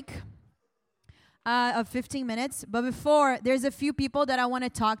break of 15 minutes. But before, there's a few people that I want to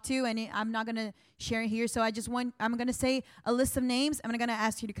talk to, and I'm not going to share here. So I'm going to say a list of names. I'm going to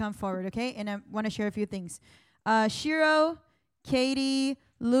ask you to come forward, okay? And I want to share a few things. Shiro, Katie,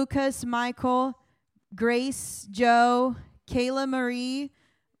 Lucas, Michael, Grace, Joe, Kayla Marie,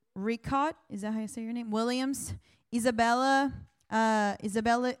 Ricott, is that how you say your name? Williams, Isabella,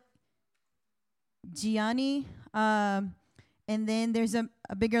 Gianni, and then there's a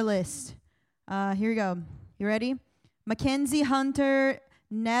bigger list. Here we go. You ready? Mackenzie, Hunter,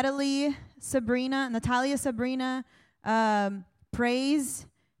 Natalia, Sabrina, Praise,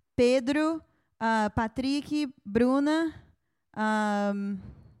 Pedro, Patrick, Bruna,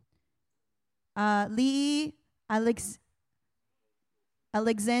 Lee,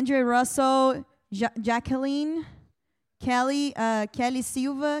 Alexandra, Russell, Jacqueline, Kelly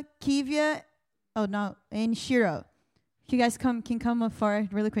Silva, Kivia, and Shiro. You guys can come up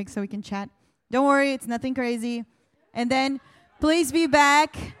forward really quick so we can chat. Don't worry, it's nothing crazy. And then please be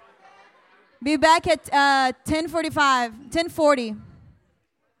back at 10:40.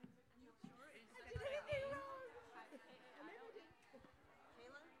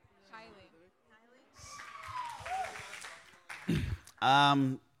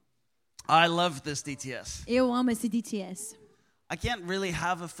 I love this DTS. Eu amo esse DTS. I can't really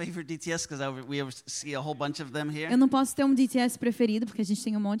have a favorite DTS because we see a whole bunch of them here. Eu não posso ter um DTS preferido porque a gente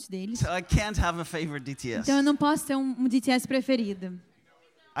tem um monte deles. So I can't have a favorite DTS. Então eu não posso ter um DTS preferido.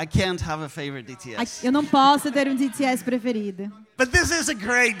 I can't have a favorite DTS. Eu não posso ter um DTS preferido. But this is a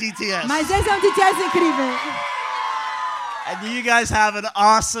great DTS. Mas esse é um DTS incrível. And you guys have an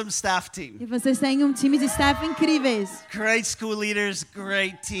awesome staff team. E vocês têm um time de staff incríveis. Great school leaders,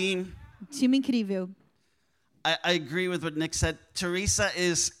 great team. Time incrível. I agree with what Nick said. Teresa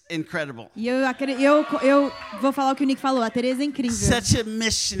is incredible. E eu vou falar o que o Nick falou. A Teresa é incrível. Such a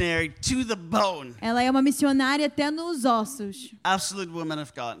missionary to the bone. Ela é uma missionária até nos ossos. Absolute woman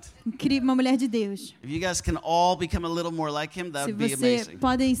of God. Incrível, uma mulher de Deus. If you guys can all become a little more like him, that Se would be você amazing.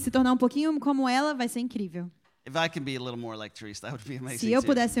 podem se tornar um pouquinho como ela, vai ser incrível. If I can be a little more like Teresa, that would be amazing. Se eu too.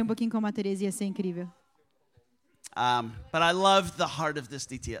 pudesse ser um pouquinho como a Teresa, ia ser incrível. But I love the heart of this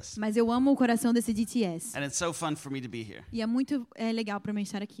DTS. Mas eu amo o coração desse DTS. And it's so fun for me to be here. E é muito legal para mim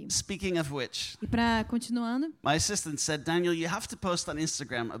estar aqui. Speaking of which, E para continuando, my assistant said, Daniel, you have to post on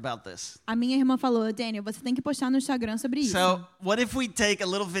Instagram about this. a minha irmã falou, Daniel, você tem que postar no Instagram sobre isso. So what if we take a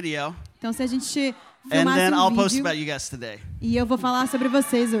little video Então se a gente and filmasse then I'll um post vídeo about you guys today? e eu vou falar sobre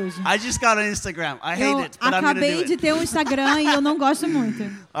vocês hoje. I just got on Instagram. I hate Eu it, but I'm going to do acabei de it. ter um Instagram e eu não gosto muito.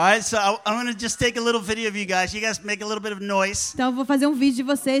 All right, so I'm going to just take a little video of you guys. You guys make a little bit of noise Então eu vou fazer um vídeo de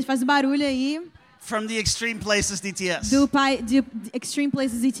vocês, faz barulho aí from the Extreme Places DTS. de Extreme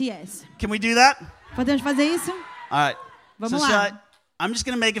Places ETS. Can we do that? Podemos fazer isso? All right. Vamos so lá. I'm just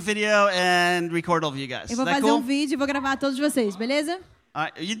going to make a video and record all of you guys. Eu Is vou that fazer cool? um vídeo e vou gravar todos vocês, beleza? All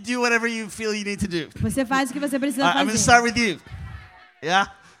right, you do whatever you feel you need to do. Você faz o que você precisa I'm going to fazer. start with you. Yeah?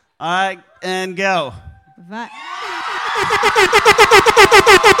 All right, and go. Vai.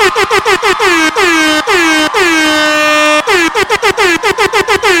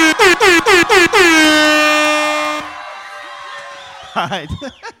 All right.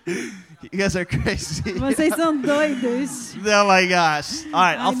 You guys are crazy. Vocês são doidos. Oh my gosh. All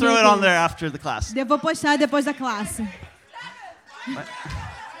right, I'll Ai, throw meu it on Deus. there after the class. Eu vou postar depois da classe.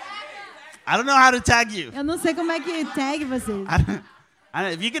 I don't know how to tag you. Eu não sei como é que tag vocês. I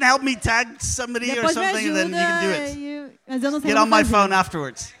don't, if you can help me tag somebody or Depois me something, then you can do ajuda. it. Mas eu não sei Get como on my fazer. phone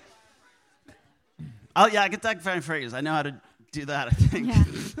afterwards. Oh yeah, I can tag Fran Fragrance. I know how to do that, I think. Yeah.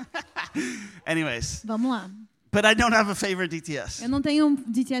 Anyways, Vamos lá. but I don't have a favorite DTS. Eu não tenho um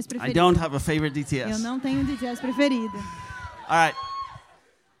DTS I preferido. don't have a favorite Eu DTS. não tenho um DTS preferido. All right.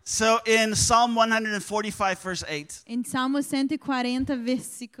 So in Psalm 145, verse 8, Em Salmo 140,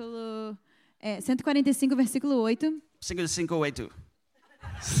 145, versículo 8. 5:8.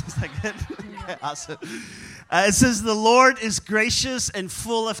 Is that good? Okay, awesome. It says, "The Lord is gracious and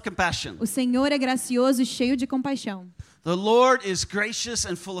full of compassion." O Senhor é gracioso e cheio de compaixão. The Lord is gracious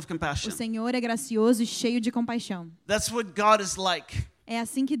and full of O compassion. Senhor é gracioso e cheio de compaixão. That's what God is like. É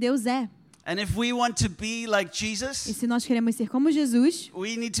assim que Deus é. And if we want to be like E Jesus, se nós queremos ser como Jesus,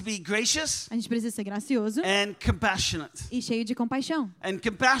 we need to be gracious a gente precisa ser gracioso and compassionate. e cheio de compaixão. And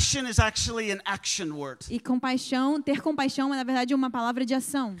compassion is actually an action word. E compaixão, ter compaixão é na verdade uma palavra de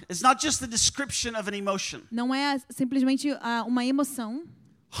ação. It's not just the description of an emotion. Não é simplesmente uma emoção.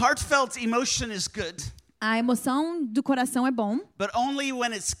 Heartfelt emotion is good, A emoção do coração é bom, but only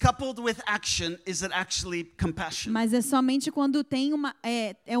when it's coupled with action is it actually compassion. mas é somente quando tem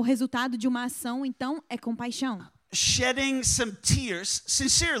é o resultado de uma ação, então é compaixão. Shedding some tears,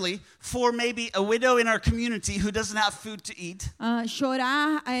 sincerely, for maybe a widow in our community who doesn't have food to eat.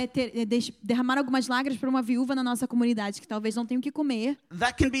 Chorar, derramar algumas lágrimas para uma viúva na nossa comunidade que talvez não tenha o que comer.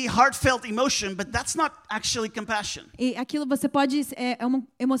 That can be heartfelt emotion, but that's not actually compassion. E aquilo você pode é uma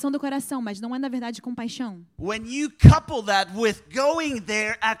emoção do coração, mas não é na verdade compaixão. When you couple that with going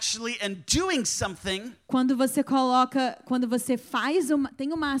there actually and doing something, Quando você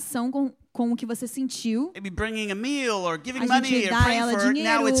tem uma ação com o que você sentiu, maybe bringing a meal or giving a money gente or dá a praying ela for her,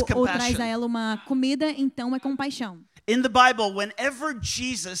 dinheiro now it's ou traz a compassion. ela uma comida, então é compaixão. In the Bible, whenever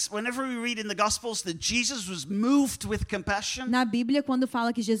we read in the Gospels that Jesus was moved with compassion, Na Bíblia, quando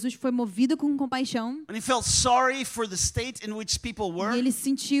fala que Jesus foi movido com compaixão, when he felt sorry for the state in which people were, e ele se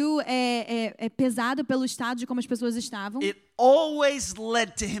sentiu pesado pelo estado de como as pessoas estavam, it always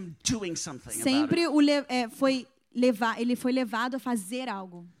led to him doing something about sempre it. ele foi levado a fazer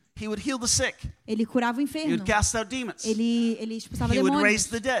algo. He would heal the sick. Ele curava o He enfermo. would cast out demons. Ele expulsava He would demônios. raise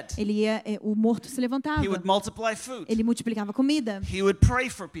the dead. O morto se levantava. He would multiply food. Ele multiplicava comida. He would pray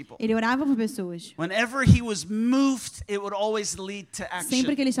for people. Ele orava por pessoas. Whenever he was moved, it would always lead to action.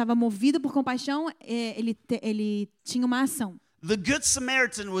 Sempre que ele estava movido por compaixão, ele tinha uma ação. The Good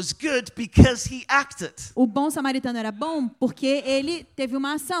Samaritan was good because he acted. O bom samaritano era bom porque ele teve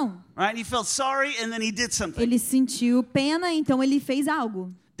uma ação. Right? He felt sorry and then he did something. Ele sentiu pena, então ele fez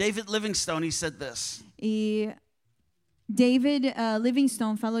algo. David Livingstone, he said this. E David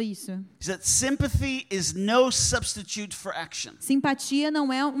Livingstone falou isso. He said, sympathy is no substitute for action. Simpatia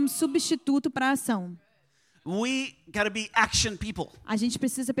não é um substituto para a ação. We got to be action people, A gente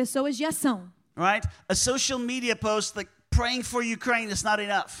precisa de pessoas de ação. right? A social media post like praying for Ukraine is not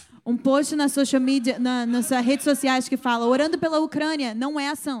enough. Um post na social media, nas redes sociais que fala orando pela Ucrânia não é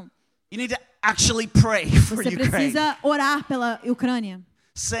ação. You need to actually pray for Você Ukraine. precisa orar pela Ucrânia.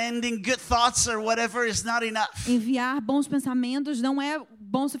 Sending good thoughts or whatever is not enough. Enviar bons pensamentos não é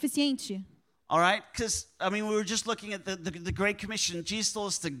bom o suficiente. All right? Because, I mean, we were just looking at the Great Commission. Jesus told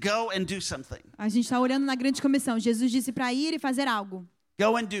us to go and do something. A gente está olhando na grande comissão. Jesus disse para ir e fazer algo.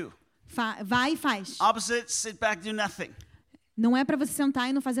 Go and do. Vai e faz. Opposite, sit back, do nothing. Não é para você sentar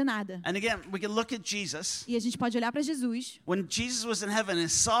e não fazer nada. And again, we can look at Jesus. E a gente pode olhar para Jesus. When Jesus was in heaven and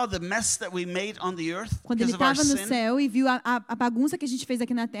saw the mess that we made on the earth Quando ele because of our estava no sin, céu e viu a bagunça que a gente fez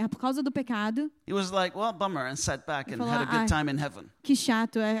aqui na terra por causa do pecado, he was like, well, bummer, and sat back and falou, had a good time in heaven. que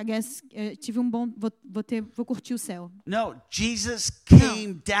chato, I guess, tive um bom, vou curtir o céu. No, Jesus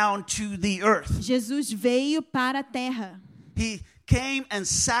came down to the earth. Jesus veio para a terra. He came and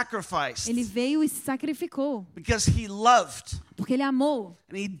sacrificed Ele veio e se sacrificou, because he loved porque ele amou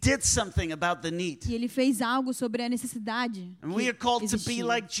and he did something about the need. e ele fez algo sobre a necessidade. And we are called to be existia.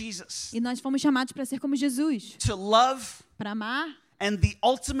 like Jesus, E nós fomos chamados para ser como Jesus, to love, para amar and the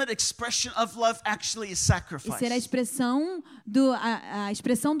ultimate expression of love actually is e ser a sacrifice. expressão a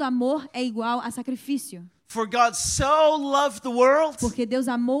expressão do amor é igual a sacrifício. For God so loved the world Porque Deus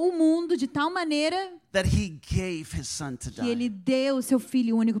amou o mundo de tal maneira that he gave his son to que ele die. deu o seu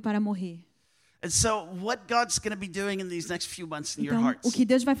filho único para morrer. And so what God's going to be doing in these next few months in your Então, o hearts que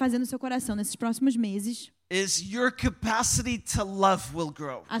Deus vai fazer no seu coração nesses próximos meses, is your capacity to love will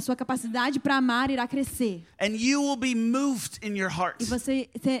grow. a sua capacidade para amar irá crescer. And you will be moved in your heart. E você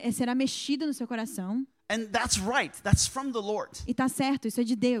será mexido no seu coração. And that's right. That's from the Lord. E tá certo, isso é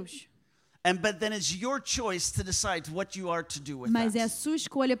de Deus. But then it's your choice to decide what you are to do with Mas é a that. sua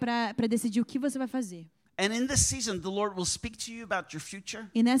escolha para decidir o que você vai fazer. And in this season, the Lord will speak to you about your future.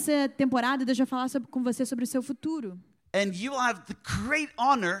 E nessa temporada, Deus vai falar com você sobre o seu futuro. And you will have the great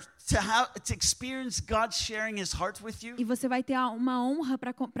honor to experience God sharing his heart with you. E você vai ter uma honra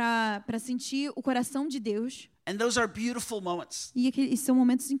para sentir o coração de Deus. And those are beautiful moments. E são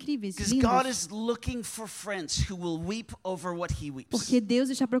momentos incríveis, Because God lindos. is looking for friends who will weep over what he weeps. Porque Deus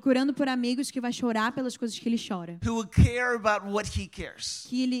está procurando por amigos que vai chorar pelas coisas que ele chora. Who will care about what he cares.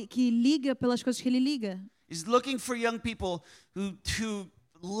 Que liga pelas coisas que ele liga. He's looking for young people who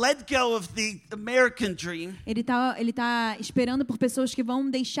let go of the American dream Ele tá esperando por pessoas que vão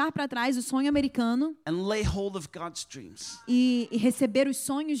deixar para trás o sonho americano and lay hold of God's dreams. e receber os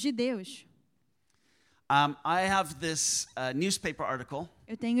sonhos de Deus. I have this newspaper article.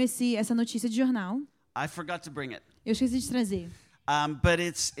 Eu tenho essa notícia de jornal. I forgot to bring it. Eu esqueci de trazer. But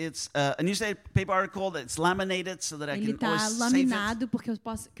it's a newspaper article that's laminated so that I Ele can always tá save it. laminado porque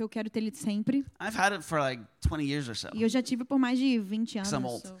eu quero ter ele sempre. I've had it for like 20 years or so. E eu já tive por mais de 20 anos. I'm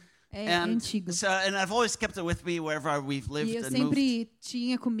old. É antigo. And I've always kept it with me wherever we've E lived eu and moved. sempre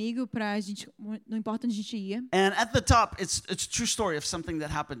tinha comigo pra gente, não importa onde a gente ia. And at the top, it's a true story of something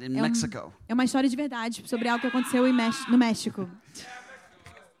that happened in Mexico. É uma história de verdade sobre algo que aconteceu no México.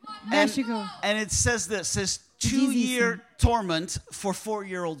 México. And it says this, says Diz isso. 2-year torment for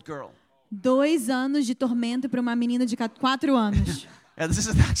 4-year-old girl. 2 anos de tormento para uma menina de 4 anos. Yeah, this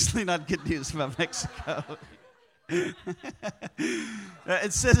is actually not good news about Mexico.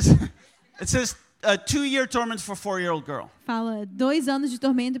 It says 2-year torment for 4-year-old girl. Fala 2 anos de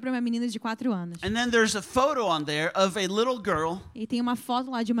tormento para uma menina de 4 anos. And then there's a photo on there of a little girl, E tem uma foto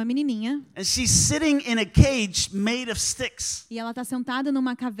lá de uma menininha and she's sitting in a cage made of sticks. e ela tá sentada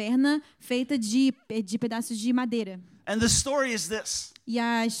numa caverna feita de pedaços de madeira. And the story is this. E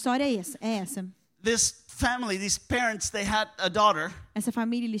a história é essa. This family, these parents, they had a daughter, Essa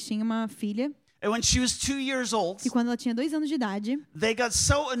família, eles tinham uma filha and when she was 2 years old, que quando ela tinha 2 anos de idade, they got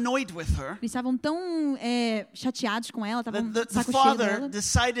so annoyed with her eles estavam tão chateados com ela, estavam that the saco cheio father dela,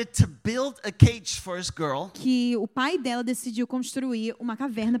 decided to build a cage for his girl que o pai dela decidiu construir uma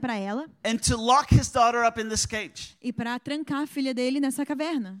caverna para ela and to lock his daughter up in this cage. e para trancar a filha dele nessa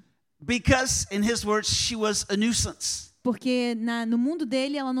caverna. Because, in his words, she was a nuisance. Porque no mundo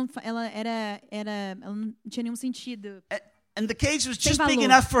dele ela não tinha nenhum sentido. And the cage was Sem just big valor.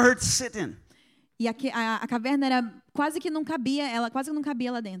 enough for her to sit in. E a caverna era quase que não cabia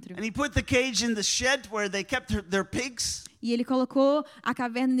lá dentro. And he put the cage in the shed where they kept their pigs. E ele colocou a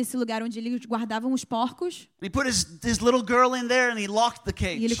caverna nesse lugar onde eles guardavam os porcos. And he put his little girl in there and he locked the E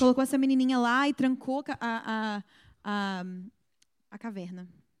ele cage. colocou essa menininha lá e trancou a caverna.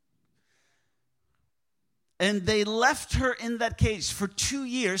 And they left her in that cage for 2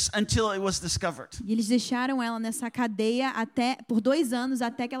 years until it was discovered. E eles deixaram ela nessa cadeia por 2 anos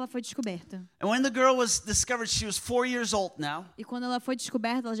até que ela foi descoberta. And when the girl was discovered, she was 4 years old now. E quando ela foi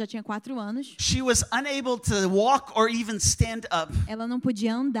descoberta, ela já tinha 4 anos. She was unable to walk or even stand up. Ela não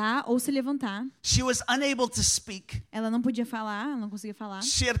podia andar ou se levantar. She was unable to speak. Ela não podia falar, ela não conseguia falar.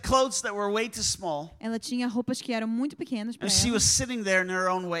 She had clothes that were way too small. Ela tinha roupas que eram muito pequenas para And she ela. was sitting there in her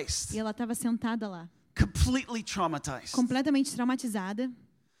own waist, E ela estava sentada lá, completely traumatized. completamente traumatizada.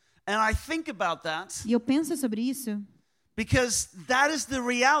 And I think about that E eu penso sobre isso because that is the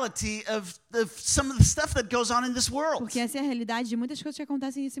reality of some of the stuff that goes on in this world. porque essa é a realidade de muitas coisas que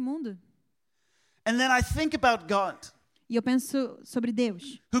acontecem nesse mundo. And then I think about God, E eu penso sobre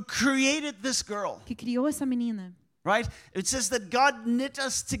Deus, who created this girl, que criou essa menina. right? It says that God knit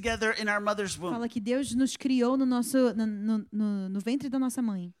us together in our mother's womb. Fala que Deus nos criou no ventre da nossa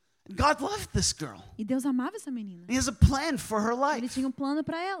mãe. God loved this girl. E Deus amava essa menina. He has a plan for her Ele life. tinha um plano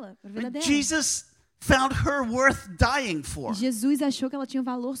para ela, para a vida dela. Jesus found her worth dying for. Jesus achou que ela tinha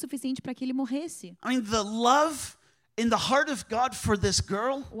valor suficiente para que ele morresse. I mean, the love in the heart of God for this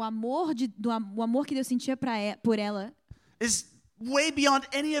girl O amor que Deus sentia por ela is way beyond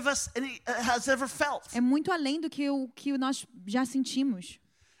any of us has ever felt. é muito além do que nós já sentimos.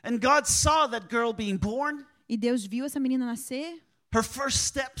 And God saw that girl being born, E Deus viu essa menina nascer, her first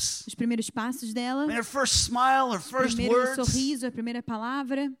steps, os primeiros passos dela, and her first smile, her o first primeiro words. sorriso, a primeira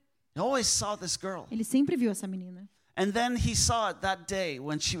palavra. He always saw this girl. Ele sempre viu essa menina. And then he saw it that day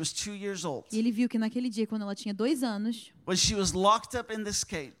when she was 2 years old. E ele viu que naquele dia, quando ela tinha 2 anos, When she was locked up in this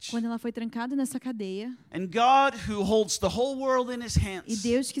cage. quando ela foi trancada nessa cadeia, And God, who holds the whole world in his e hands,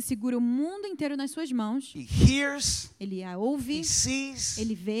 Deus que segura o mundo inteiro nas suas mãos, he hears, ele a he ouve, sees,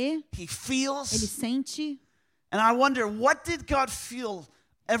 ele vê, he ele feels. sente. And I wonder, what did God feel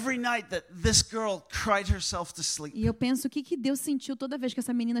every night that this girl cried herself to sleep? E eu penso, o que Deus sentiu toda vez que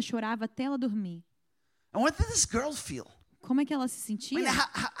essa menina chorava até ela dormir? And what did this girl feel? Como é que ela se I sentia? mean,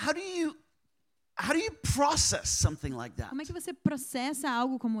 how do you process something like that? Como é que você processa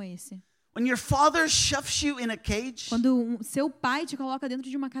algo como esse? When your father shoves you in a cage, Quando seu pai te coloca dentro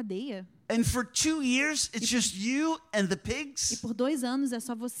de uma cadeia, and for 2 years it's just you and the e pigs, por 2 anos é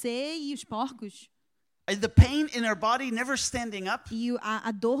só você e os porcos, and the pain in her body never standing up. e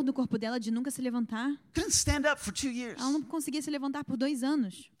a dor do corpo dela de nunca se levantar, Couldn't stand up for 2 years. ela não conseguia se levantar por 2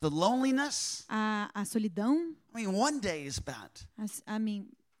 anos. The loneliness. A solidão, I mean, one day is bad.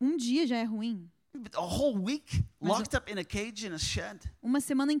 um dia já é ruim. But a whole week locked up in a cage in a shed. Uma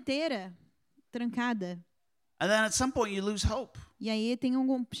semana inteira trancada. And then at some point you lose hope. E aí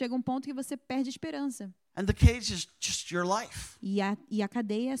chega um ponto que você perde a esperança. And the cage is just your life. E a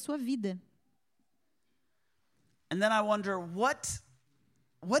cadeia é a sua vida. And then I wonder, what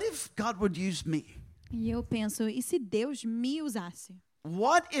if God would use me? E eu penso, e se Deus me usasse?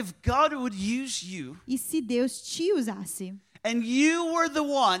 What if God would use you E se Deus te usasse? and you were the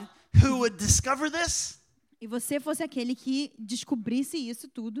one who would discover this? E você fosse aquele que descobrisse isso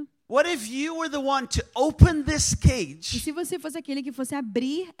tudo? What if you were the one to open this E cage? se você fosse aquele que fosse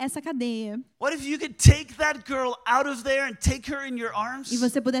abrir essa cadeia? What if you could take that girl out of there and take her in your arms? E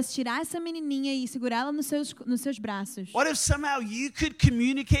você pudesse tirar essa menininha e segurá-la nos seus braços? What if somehow you could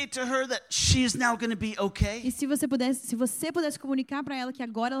communicate to her that she is now going to be okay? E se você pudesse comunicar para ela que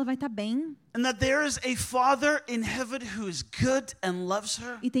agora ela vai estar bem? And that there is a Father in heaven who is good and loves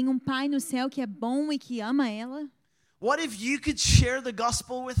her? E tem um pai no céu que é bom e que ama ela? What if you could share the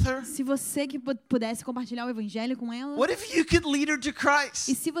gospel with her? Se você que pudesse compartilhar o evangelho com ela? What if you could lead her to E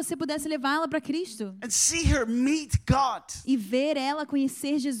Christ se você pudesse levá-la para Cristo? and see her meet God? E ver ela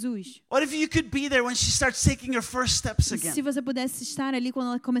conhecer Jesus? What if you could be there when she starts taking her first steps E se again? você pudesse estar ali quando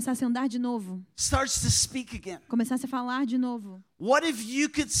ela começasse a andar de novo? Starts to speak again? Começasse a falar de novo? What if you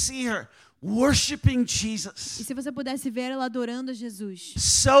could see her worshiping E Jesus? se você pudesse ver ela adorando a Jesus?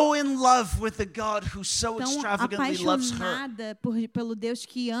 So in love with the God who so Tão extravagantly loves her. apaixonada pelo Deus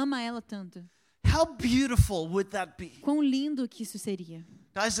que ama ela tanto. How beautiful would that be? Quão lindo que isso seria.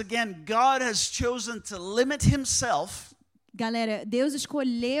 Guys, again, God has chosen to limit himself Galera, Deus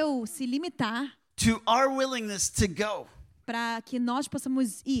escolheu se limitar to our willingness to go para que nós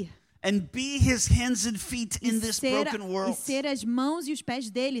possamos ir. and be his hands and feet in E this ser, broken e world. ser as mãos e os pés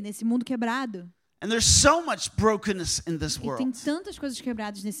dele nesse mundo quebrado. And there's so much brokenness in this E tem world. tantas coisas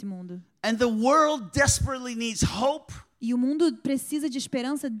quebradas nesse mundo. And the world desperately needs hope, E o mundo precisa de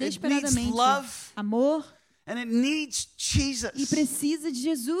esperança desesperadamente. love. Amor. and it needs E Jesus. precisa de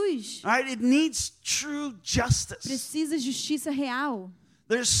Jesus. Right? It needs true justice. Precisa de justiça real.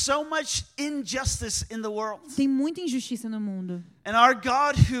 There's so much injustice in the world. Tem muita injustiça no mundo. And our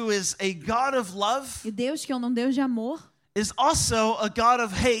God, who is a God of love, E Deus, que é um Deus de amor, is also a God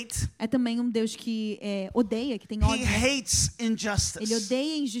of hate. é também um Deus que odeia, que tem He ódio. hates Ele injustice.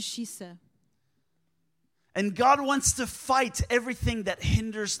 odeia a injustiça. And God wants to fight everything that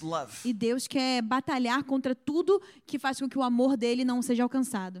hinders love. E Deus quer batalhar contra tudo que faz com que o amor dele não seja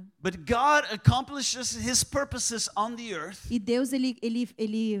alcançado. But God accomplishes his purposes on the earth E Deus, ele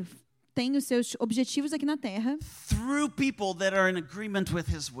tem os seus objetivos aqui na Terra through people that are in agreement with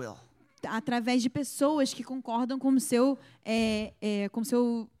his will. através de pessoas que concordam com o seu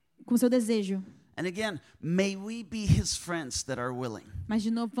desejo. And again, may we be his friends that are willing. Mas, de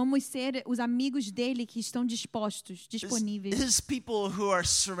novo, vamos ser os amigos dele que estão dispostos, disponíveis. His people who are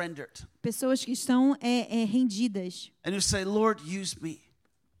surrendered Pessoas que estão rendidas, and who say, Lord, use me.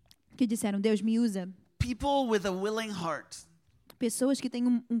 que disseram, Deus, me usa. People with a willing heart Pessoas que têm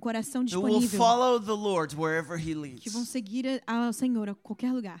um coração who will disponível, follow the Lord wherever he que vão leads. seguir ao Senhor a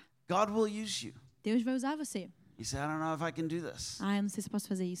qualquer lugar. God will use you. Deus vai usar você. You say, I don't know if I can do this. Ah, eu não sei se eu posso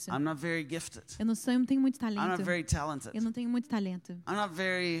fazer isso. I'm not very gifted. Eu não tenho muito I'm not talento. very talented. Eu não tenho muito talento. I'm not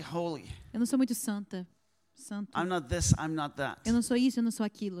very holy. Eu não sou muito santo. I'm not this, I'm not that. Eu não sou isso, eu não sou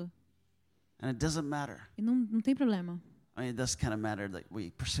aquilo. And it doesn't matter. E não tem problema. I mean, it does kind of matter that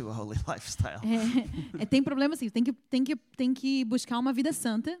we pursue a holy lifestyle. Tem problema sim. Tem que buscar uma vida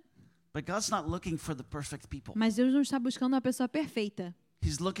santa. But God's not looking for the perfect people. Mas Deus não está buscando uma pessoa perfeita.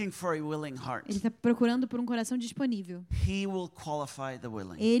 He's looking for a willing heart. Ele está procurando por um coração disponível. He will qualify the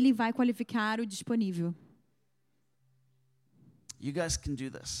willing. Ele vai qualificar o disponível. You guys can do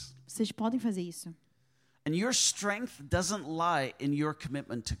this. Vocês podem fazer isso. And your strength doesn't lie in your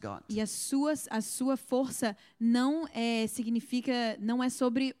commitment to God. E a sua força não não é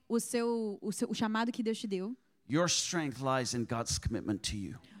sobre o chamado que Deus te deu. Your strength lies in God's commitment to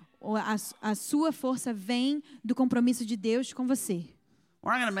you. A sua força vem do compromisso de Deus com você.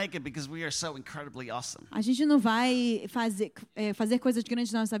 We're not going to make it because we are so incredibly awesome. A gente não vai fazer coisas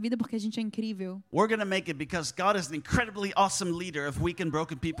grandes na nossa vida porque a gente é incrível. We're going to make it because God is an incredibly awesome leader of weak and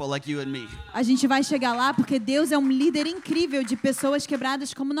broken people like you and me. A gente vai chegar lá porque Deus é um líder incrível de pessoas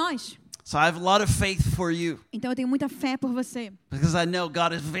quebradas como nós. So I have a lot of faith for you Então eu tenho muita fé por você, because I know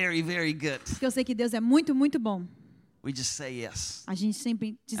God is very, very good. porque eu sei que Deus é muito, muito bom. We just say yes. A gente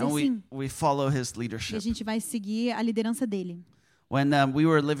sempre diz And sim. we follow His E a leadership. gente vai seguir a liderança dele. When we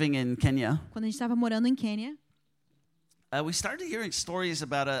were living in Kenya, Quando a gente estava morando em Quênia, we started hearing stories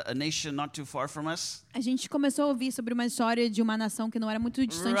about a nation not too far from us, a gente começou a ouvir sobre uma história de uma nação que não era muito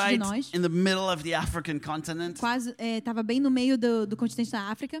distante de right nós. in the middle of the African continent, Quase estava bem no meio do continente da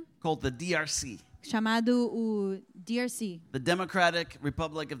África, called the DRC, chamado o DRC, the Democratic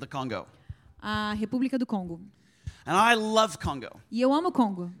Republic of the Congo. a República do Congo. And I love Congo. E eu amo o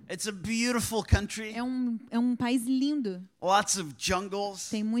Congo. It's a beautiful country, É um país lindo. lots of jungles,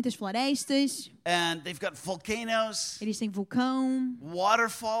 Tem muitas florestas, and they've got volcanoes, eles têm vulcão,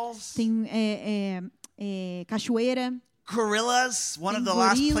 waterfalls, tem cachoeira. gorillas, one of Tem the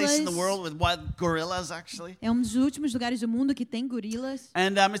last places in the gorillas. world with wild gorillas, actually. É um dos últimos lugares do mundo que tem gorilas.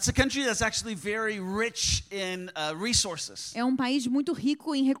 And it's a country that's actually very rich in resources. É um país muito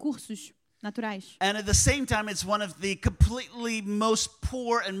rico em recursos naturais. And at the same time, it's one of the completely most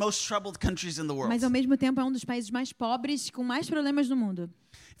poor and most troubled countries in the world. Mas ao mesmo tempo é um dos países mais pobres com mais problemas no mundo.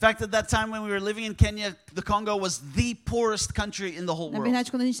 In fact, at that time when we were living in Kenya, the Congo was the poorest country in the whole Na world.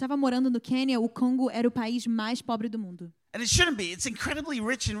 verdade, quando a gente estava morando no Quênia, o Congo era o país mais pobre do mundo. And it shouldn't be. It's incredibly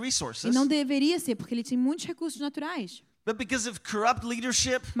rich in E resources. não deveria ser, porque ele tem muitos recursos naturais. But because of corrupt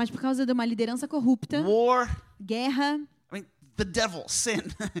leadership, Mas por causa de uma liderança corrupta, war, guerra, I mean, the devil, sin.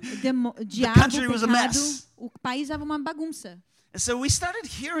 o diabo, country was a pecado, mess. o país estava uma bagunça. And so we started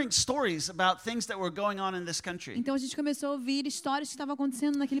hearing stories about things that were going on in this country. Então a gente começou a ouvir histórias que estavam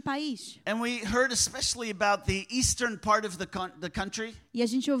acontecendo naquele país. And we heard especially about the eastern part of the country, E a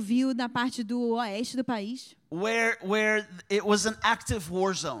gente ouviu na parte do oeste do país, where it was an active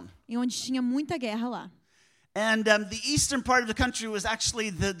war zone. em onde tinha muita guerra lá. And the eastern part of the country was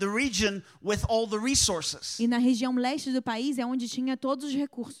actually the region with all the resources. E na região leste do país é onde tinha todos os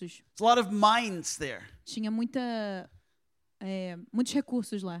recursos. There's a lot of mines there. Tinha muitos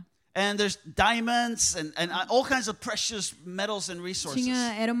recursos lá. And there's diamonds and all kinds of precious metals and resources.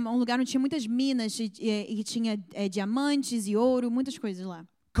 Era um lugar onde tinha muitas minas e tinha diamantes e ouro, muitas coisas lá.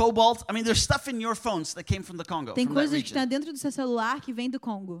 Cobalt. I mean, there's stuff in your phones that came from the Congo, Tem from that coisas que region. está dentro do seu celular que vem do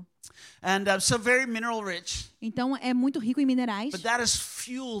Congo. And so very mineral rich. Então é muito rico em minerais, But that has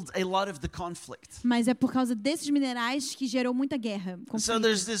fueled a lot of the conflict. mas é por causa desses minerais que gerou muita guerra, So conflito.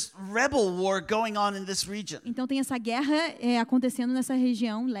 there's this rebel war going on in this region. Então tem essa guerra acontecendo nessa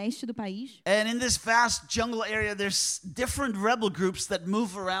região leste do país. And in this vast jungle area, there's different rebel groups that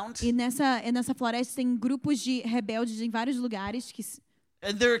move around. E nessa floresta tem grupos de rebeldes em vários lugares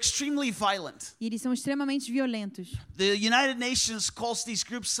And they're extremely violent. e eles são extremamente violentos. The United Nations calls these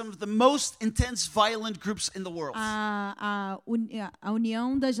groups some of the most intense violent groups in the world. A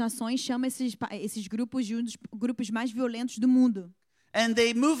União das Nações chama esses grupos de um dos grupos mais violentos do mundo. And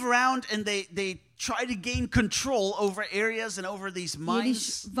they move around and they try to gain control over areas and over these E eles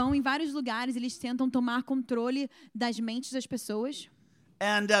mines. vão em vários lugares, eles tentam tomar controle das mentes das pessoas.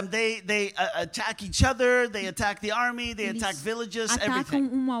 And they attack each other, they attack the army, they Eles attack villages, atacam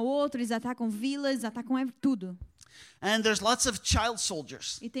everything. um ao outro, eles atacam vilas, atacam tudo. And there's lots of child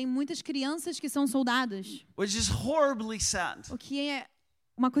soldiers, E tem muitas crianças que são soldados, which is horribly sad. o que é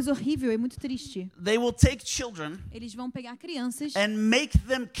uma coisa horrível e muito triste. They will take children Eles vão pegar crianças and make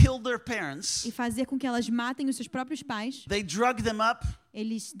them kill their parents. e fazer com que elas matem os seus próprios pais. They drug them up,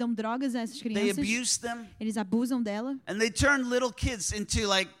 Eles dão drogas a essas they crianças, abuse them, eles abusam dela. and they turn little kids into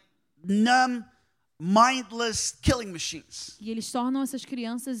like numb, mindless killing machines. E eles tornam essas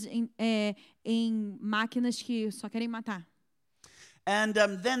crianças em máquinas que só querem matar. And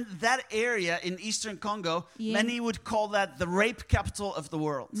then that area in Eastern Congo, Yeah. many would call that the rape capital of the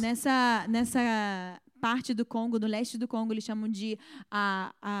world. Nessa parte do Congo, do leste do Congo, eles chamam de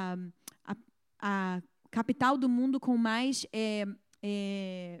a capital do mundo com mais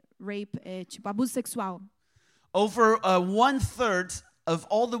rape, tipo abuso sexual. Over 1/3 of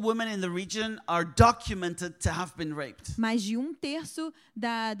all the women in the region are documented to have been raped. Mais de 1/3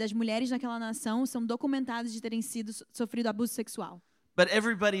 das mulheres naquela nação são documentadas de terem sofrido abuso sexual. But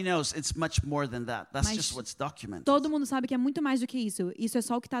everybody knows it's much more than that. That's Mas just what's documented. todo mundo sabe que é muito mais do que isso. Isso é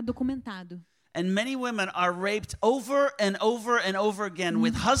só o que está documentado. And many women are raped over and over and over again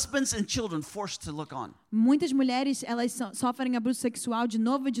with husbands and children forced to look on. Muitas mulheres, elas sofrem abuso sexual de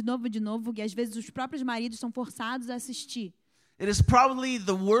novo, e às vezes os próprios maridos são forçados a assistir. It is probably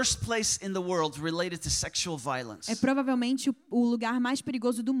the worst place in the world related to sexual violence. É provavelmente o lugar mais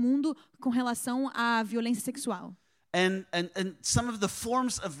perigoso do mundo com relação à violência sexual. And some of the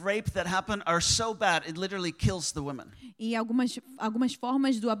forms of rape that happen are so bad, it literally kills the women. E algumas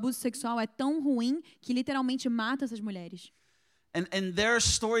formas do abuso sexual é tão ruim que literalmente mata essas mulheres. And there are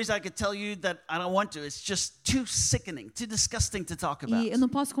stories I could tell you that I don't want to. It's just too sickening, too disgusting to talk about. E eu não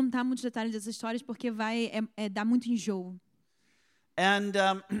posso contar muitos detalhes dessas histórias porque dá muito enjoo.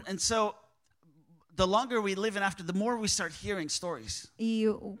 And so the longer we live in after, the more we start hearing stories. E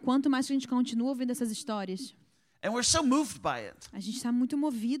o quanto mais que a gente continua ouvindo essas histórias, And we're so moved by it. a gente está muito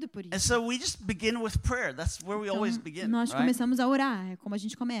movido por And isso. so we just begin with prayer. That's where we always Então, begin, nós right? começamos a orar, é como a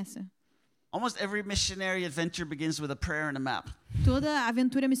gente começa. Almost every missionary adventure begins with a prayer and a map. Toda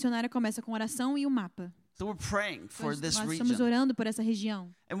aventura missionária começa com oração e um mapa. So we're praying for this Nós region. estamos orando por essa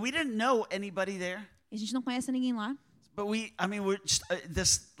região. And we didn't know anybody there. A gente não conhece ninguém lá, But we're just,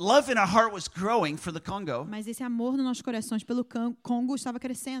 this love in our heart was growing for the Congo. mas esse amor nos nossos corações pelo Congo estava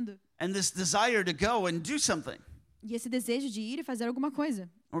crescendo. And this desire to go and do something. E esse desejo de ir e fazer alguma coisa.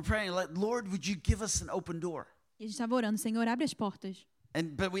 We're praying, like, Lord, would you give us an open door? E a gente estava orando, Senhor, abre as portas.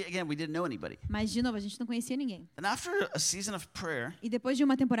 But we didn't know anybody. Mas, de novo, a gente não conhecia ninguém. And after a season of prayer, E depois de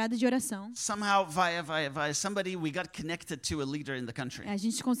uma temporada de oração, somehow via somebody, we got connected to a leader in the country. a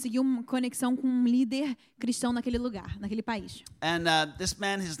gente conseguiu uma conexão com um líder cristão naquele lugar, naquele país. And this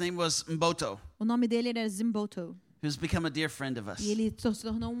man, his name was Mboto, O nome dele era Zimboto. who's become a dear friend of us. E ele se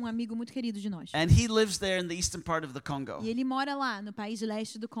tornou um amigo muito querido de nós. And he lives there in the eastern part of the Congo. E ele mora lá, no país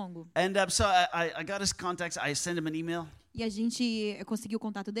leste do Congo. And so I got his contacts. I sent him an email. E a gente conseguiu o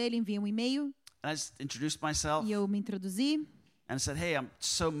contato dele, enviei um e-mail And I just introduced myself. e eu me introduzi. And I said, hey, I'm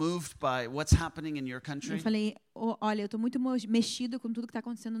so moved by what's happening in your E country. eu falei, olha, eu estou muito mexido com tudo que está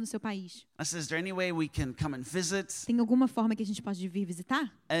acontecendo no seu país. I said, is there any way we can come and visit Tem alguma forma que a gente pode vir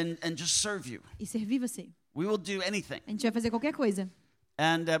visitar and just serve you? e servir você? We will do anything. A gente vai fazer qualquer coisa.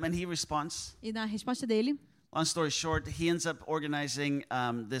 And he responds, E na resposta dele, long story short, he ends up organizing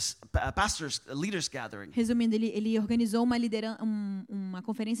this leaders gathering. resumindo, ele organizou uma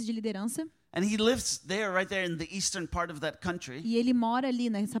conferência de liderança And he lives there, right there in the eastern part of that country, e ele mora ali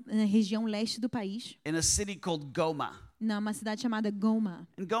na região leste do país, in a city called Goma. numa cidade chamada Goma.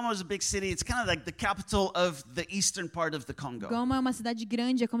 And Goma is a big city. It's kind of like the capital of the eastern part of the Congo. Goma é uma cidade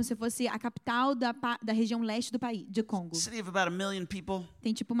grande, é como se fosse a capital da região leste do país, de Congo. City of about 1 million people.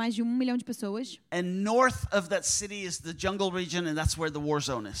 Tem tipo mais de 1 milhão de pessoas. And north of that city is the jungle region, and that's where the war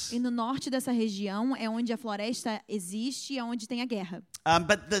zone is. E no norte dessa região é onde a floresta existe e é onde tem a guerra.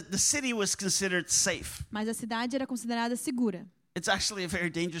 But the city was considered safe. Mas a cidade era considerada segura. It's actually a very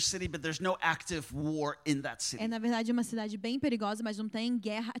dangerous city, but there's no active war in that city. É, na verdade, uma cidade bem perigosa, mas não tem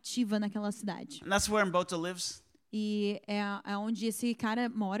guerra ativa naquela cidade. And that's where Mboto lives. E é onde esse cara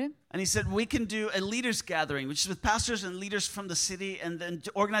mora. And he said, we can do a leaders gathering, which is with pastors and leaders from the city, and then to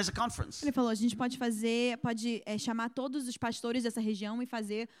organize a conference. Ele falou, a gente pode chamar todos os pastores dessa região e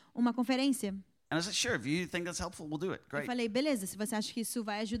fazer uma conferência. And I said, sure, if you think that's helpful, we'll do it. Eu Great. falei, beleza, se você acha que isso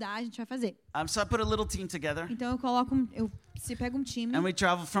vai ajudar, a gente vai fazer. So I put a little team together, Então se pega um time and we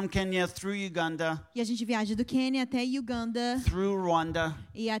travel from Kenya through Uganda, e a gente viaja do Quênia até Uganda through Rwanda,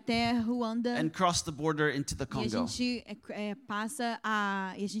 e até Ruanda and cross the border into the e a Congo. gente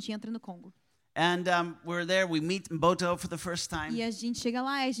e a gente entra no Congo. And we're there, we meet Mboto for the first time. E a gente chega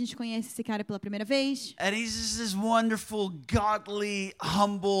lá e a gente conhece esse cara pela primeira vez. And he's just this wonderful, godly,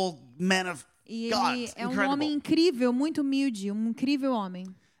 humble man of E God. ele é um Incredible. homem incrível, muito humilde, um incrível homem.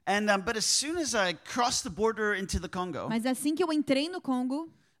 And but as soon as I crossed the border into the Congo, Mas assim que eu entrei no Congo,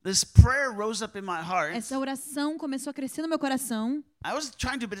 this prayer rose up in my heart. essa oração começou a crescer no meu coração. I was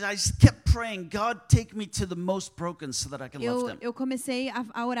trying to, but I just kept praying, God, take me to the most broken so that I can love them. Eu comecei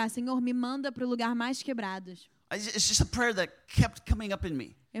a orar, Senhor, me manda para o lugar mais quebrados. It's just a prayer that kept coming up in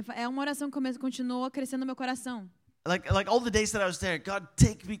me. É uma oração que continuou crescendo no meu coração. Like all the days that I was there, God,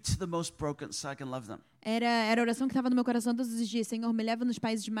 take me to the most broken so I can love them. Era a oração que estava no meu coração todos os dias. Senhor, me leva nos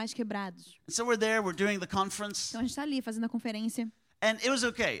países mais quebrados. And so we're there, we're doing the conference, Então a gente está ali fazendo a conferência. and it was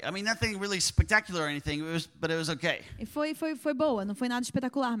okay. I mean, nothing really spectacular or anything, but it was okay. E foi boa. Não foi nada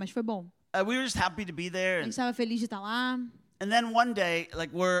espetacular, mas foi bom. We were just happy to be there, A gente estava feliz de estar lá. And then one day,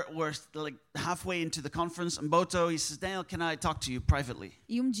 like we're like halfway into the conference, and Boto, he says, Daniel, can I talk to you privately?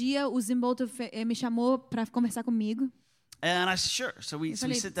 E dia o Zimboto me chamou para conversar comigo. And I said, sure. So we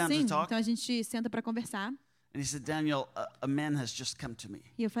falei, sit down sim. to talk. Então a gente senta para conversar. And he said, Daniel, a man has just come to me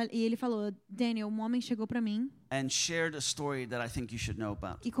E ele falou, Daniel, um homem chegou para mim and shared a story that I think you should know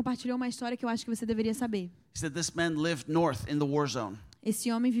about. e compartilhou uma história que eu acho que você deveria saber. He said this man lived north in the war zone.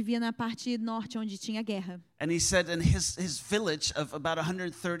 Esse homem vivia na parte norte, onde tinha guerra. And he said in his village of about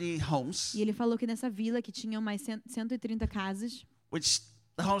 130 homes, E ele falou que nessa vila, que tinha mais 130 casas, which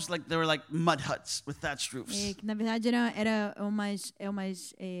the homes they were like mud huts with thatched roofs. que na verdade era umas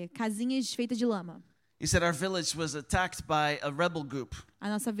casinhas feitas de lama. He said our village was attacked by a rebel group A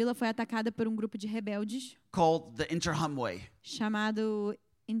nossa vila foi atacada por um grupo de rebeldes called the Interhumway. chamado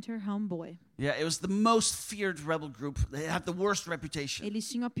Interhumboy. Yeah, it was the most feared rebel group. They had the worst reputation. Eles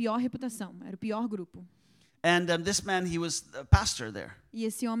tinham a pior reputação, era o pior grupo. And this man, he was a pastor there. E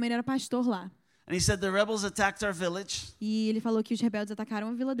esse homem era pastor lá. And he said the rebels attacked our village. E ele falou que os rebeldes atacaram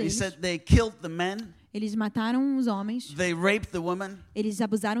a vila He deles. said they killed the men. Eles mataram os homens. They raped the women. Eles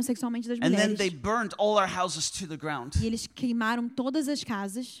abusaram sexualmente das And then mulheres. they burned all our houses to the ground. E eles queimaram todas as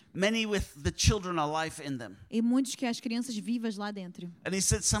casas. Many with the children alive in them. E muitos que as crianças vivas lá dentro. And he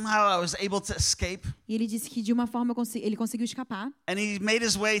said somehow I was able to escape. E ele disse que de uma forma ele conseguiu escapar. And he made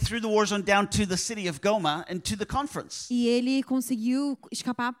his way through the war zone down to the city of Goma and to the conference. E ele conseguiu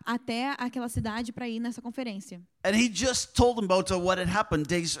escapar até aquela cidade para ir nessa conferência. And he just told Mboto what had happened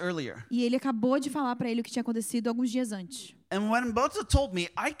days earlier. E ele acabou de falar para ele o que tinha acontecido alguns dias antes. And when Mboto told me,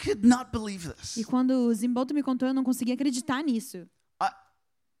 I could not believe this. E quando o Zimboto me contou, eu não conseguia acreditar nisso.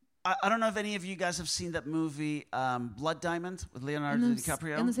 I don't know if any of you guys have seen that movie Blood Diamond with Eu Leonardo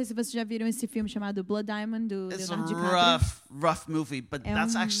DiCaprio. não sei se vocês já viram esse filme chamado Blood Diamond do It's a Leonardo DiCaprio. rough movie, but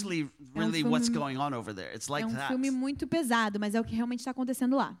that's actually really filme- what's going on over there. It's like É that. filme muito pesado, mas é o que realmente está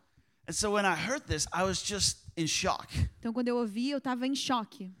acontecendo lá. And so when I heard this, I was just in shock. Então quando eu ouvi, eu estava em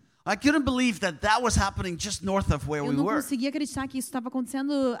choque. I couldn't believe that was happening just north of where Eu we não were. conseguia acreditar que isso estava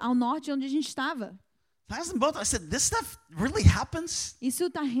acontecendo ao norte de onde a gente estava. I said, this stuff really happens? Isso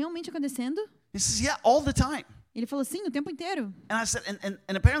está realmente acontecendo? He says, yeah, all the time. Ele falou sim, o tempo inteiro. And I said,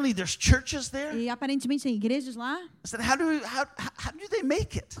 and apparently there's churches there. E aparentemente tem igrejas lá. I said, how do they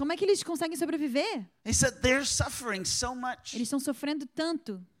make it? Como é que eles conseguem sobreviver? He said, they're suffering so much. Eles estão sofrendo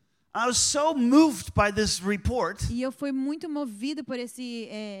tanto. I was so moved by this report. E eu fui muito movido por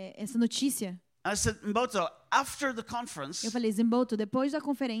essa notícia. I said, Mboto, after the conference, Eu falei, Zimboto, depois da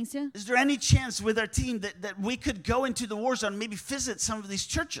conferência, is there any chance with our team that we could go into the war zone and maybe visit some of these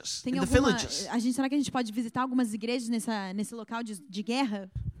churches tem in the alguma, villages? será que a gente pode visitar algumas igrejas nesse local de guerra?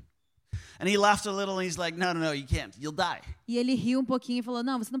 And he laughed a little and he's like, no, you can't. You'll die. E ele riu um pouquinho e falou,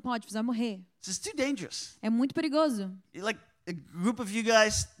 não, você não pode, você vai morrer. It's too dangerous. É muito perigoso. Like a group of you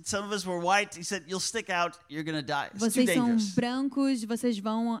guys, some of us were white. He said, you'll stick out, you're going to die. It's too Vocês são dangerous. brancos, vocês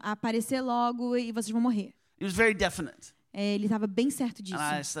vão aparecer logo e vocês vão morrer. He was very definite. Ele estava bem certo disso.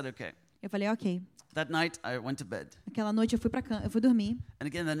 And I said, okay. Eu falei, ok. That night, I went to bed. Aquela noite eu fui dormir. And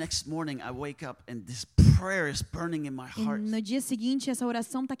again, the next morning, I wake up and this prayer is burning in my E heart. no dia seguinte, essa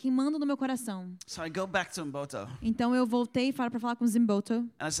oração está queimando no meu coração. So I go back to Mboto. Então eu voltei para falar com o Zimboto.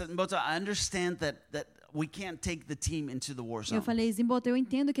 And I said, Mboto, I understand that we can't take the team into the war zone. Eu falei, Zimboto, eu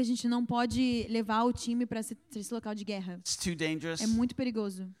entendo que a gente não pode levar o time para esse local de guerra. It's too dangerous. É muito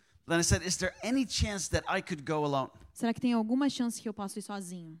perigoso. Then I said, is there any chance that I could go alone? Será que tem alguma chance que eu possa ir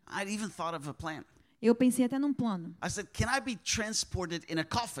sozinho? I'd even thought of a plan. Eu pensei até num plano. I said, can I be transported in a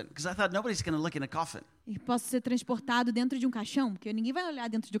coffin? Because I thought nobody's going to look in a coffin. E posso ser transportado dentro de um caixão, porque ninguém vai olhar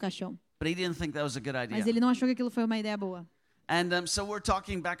dentro de um caixão. But he didn't think that was a good idea. Mas ele não achou que aquilo foi uma ideia boa. And so we're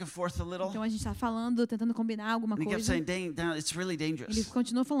talking back and forth a little. Então a gente está falando, tentando combinar alguma And he kept coisa. saying, Daniel, it's really Ele dangerous.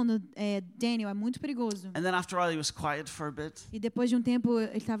 continuou falando, Daniel, é muito perigoso. And then after all, he was quiet for a bit. E depois de um tempo,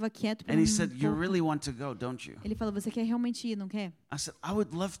 ele estava quieto por And he said, you pouco. really want to go, don't you? Ele falou, você quer realmente ir, não quer? I said, I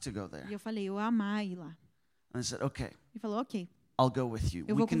would love to go there. E eu falei, eu amar ir lá. And I said, okay, Ele falou, ok, I'll go with you.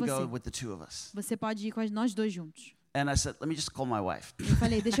 Eu We vou com can go você. with the two of us. você pode ir com nós dois juntos. And I said, let me just call my wife. Eu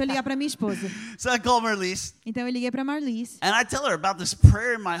falei, deixa eu ligar para minha esposa. So I called Marlise. Então eu liguei para Marlise. And I tell her about this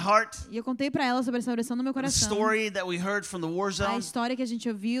prayer in my heart, E eu contei para ela sobre essa oração no meu the coração. story that we heard from the war A zone, história que a gente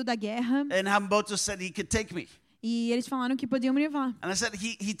ouviu da guerra. and how Mboto said he could take me. E eles falaram que podiam me levar. And I said,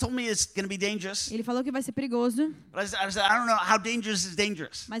 he told me it's going to be dangerous. Ele falou que vai ser perigoso, But I said, I don't know how dangerous is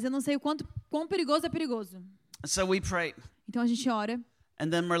dangerous. mas eu não sei quão perigoso é perigoso. And so we prayed. Então a gente ora. And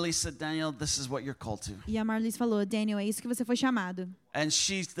then Marlise said, Daniel, this is what you're called to. E a Marlise falou, Daniel, é isso que você foi chamado. And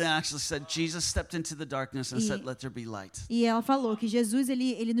she then actually said, Jesus stepped into the darkness and said, let there be light. E ela falou que Jesus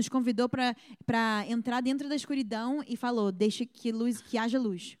ele nos convidou para entrar dentro da escuridão e falou, deixe que haja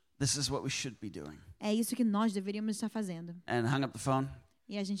luz. This is what we should be doing. É isso que nós deveríamos estar fazendo. And hung up the phone.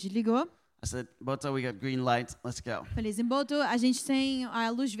 E a gente ligou. I said, Boto, we got green light. Let's go. Falei, Zimboto, a gente tem a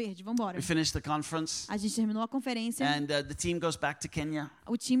luz verde, vamos embora. We finished the conference. A gente terminou a conferência. And the team goes back to Kenya.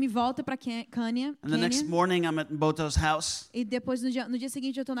 O time volta para Quênia. And the next morning, I'm at Boto's house. E depois, no dia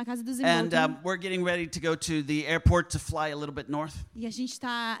seguinte, eu estou na casa do And Zimboto. we're getting ready to go to the airport to fly a little bit north. E a gente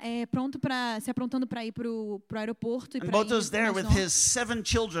está se aprontando para ir pro aeroporto. E And pra ir Boto's there mais with norte. his 7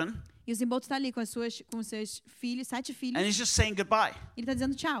 children. E o Zimboto está ali com seus filhos, 7 filhos. And he's just saying goodbye. Ele está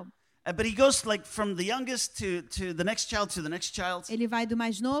dizendo tchau. But he goes like from the youngest to the next child to the next child. Ele vai do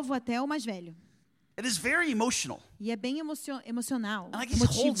mais novo até o mais velho. It is very emotional. E é bem emocional, And like he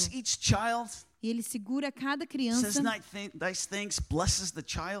emotivo. holds each child, E ele segura cada says criança. nice things, blesses the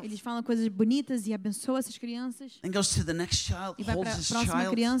child, Eles falam coisas bonitas e abençoa essas crianças. and goes to the next child, E vai para holds a his próxima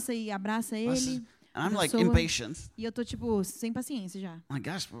child, criança e abraça blesses. ele. And I'm like abençoa. impatient. E eu tô tipo sem paciência já. I'm like,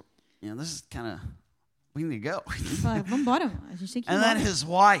 gosh, this is kind of, we need to go. Fala, vamos embora, a gente tem que ir And then embora. his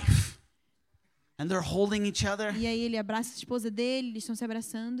wife, and they're holding each other. E aí ele abraça a esposa dele, eles estão se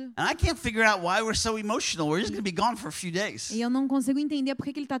abraçando. And I can't figure out why we're so emotional. We're just going to be gone for a few days. E eu não consigo entender por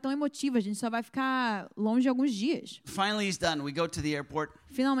que ele tá tão emotivo. A gente só vai ficar longe alguns dias. Finally, he's done. We go to the airport.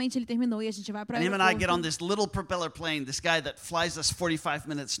 Finalmente ele terminou e a gente vai para o And him and I get on aeroporto. this little propeller plane, this guy that flies us 45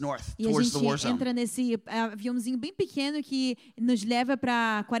 minutes north E a towards the war gente zone. entra nesse aviãozinho bem pequeno que nos leva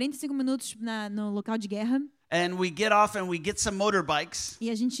para 45 minutos no local de guerra. And we get off and we get some motorbikes. E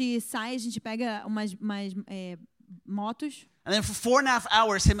a gente sai, a gente pega umas motos. And then for 4.5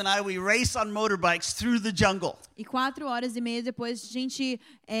 hours, him and I, we race on motorbikes through the jungle. E 4 horas e meia depois a gente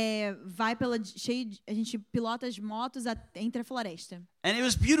vai a gente pilota as motos entre a floresta. And it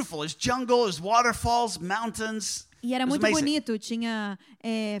was beautiful. It was jungle, it was waterfalls, mountains. E era It was muito amazing. bonito. Tinha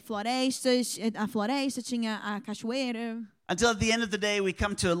florestas, a floresta, tinha a cachoeira. Until at the end of the day, we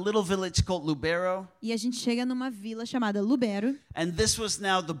come to a little village called Lubero. E a gente chega numa vila chamada Lubero. And this was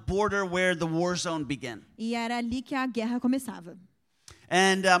now the border where the war zone began. E era ali que a guerra começava.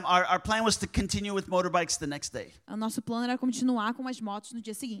 And our plan was to continue with motorbikes the next day. O nosso plano era continuar com as motos no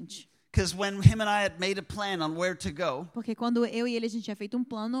dia seguinte. Because when him and I had made a plan on where to go, Porque quando eu e ele a gente tinha feito um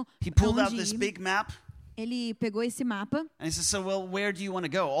plano he pra pulled out onde this ir, big map. ele pegou esse mapa. And he said, so, well, where do you want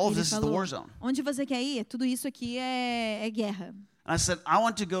to go? All of Ele this is the falou, war zone. onde você quer ir? Tudo isso aqui é guerra. And I said, I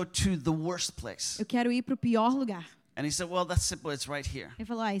want to go to the worst place. Eu quero ir para o pior lugar. And he said, well, that's simple. It's right here. Ele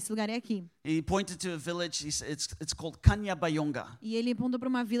falou, esse lugar é aqui. He pointed to a village. He said, it's called Kanyabayonga. E ele apontou para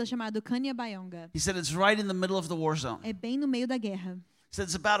uma vila chamada Kanyabayonga. He said, it's right in the middle of the war zone. É bem no meio da guerra. He said,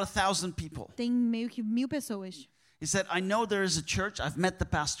 it's about 1,000 people. Tem meio que 1000 pessoas. He said, I know there is a church. I've met the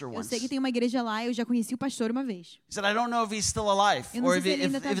pastor Eu once. sei que He tem uma igreja lá, eu já conheci o pastor uma vez. said, I don't know if he's still alive Eu não or sei if, se ele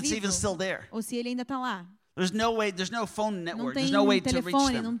ainda tá if it's vivo. even still there. Ou se ele ainda está lá. There's no way, there's no phone Não network. tem There's no way to reach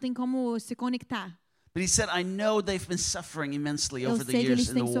telefone, them. não tem como se conectar. But he said, I know they've been suffering immensely Eu over the sei que years eles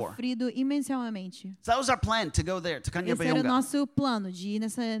in the têm war. sofrido imensamente. So that was our plan, to go there, to Esse era o Kanyabayonga. nosso plano de ir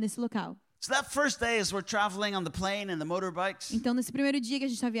nesse local. So that first day, as we're traveling on the plane and the motorbikes, Então, nesse primeiro dia que a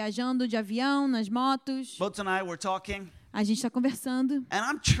gente está viajando de avião, nas motos, Boats and I were talking, a gente está conversando. and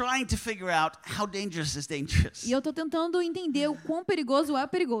I'm trying to figure out how dangerous is dangerous. E eu estou tentando entender o quão perigoso é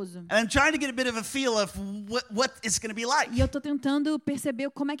perigoso. And I'm trying to get a bit of a feel of what it's going to be like. E eu estou tentando perceber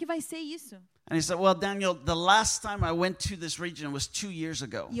como é que vai ser isso. And he said, well, Daniel, the last time I went to this region was 2 years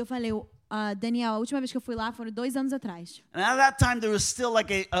ago. E eu falei, Daniel, a última vez que eu fui lá foram 2 anos atrás. And at that time, there was still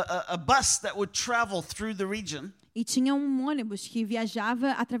like a bus that would travel through the region. E tinha um ônibus que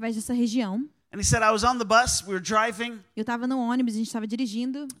viajava através dessa região. And he said, I was on the bus, we were driving, Eu estava no ônibus, a gente estava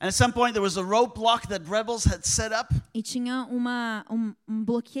dirigindo. and at some point there was a roadblock that rebels had set up. E tinha um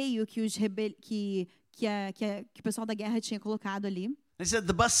bloqueio que o pessoal da guerra tinha colocado ali. He said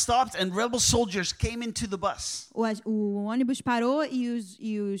the bus stopped and rebel soldiers came into the bus. O ônibus parou e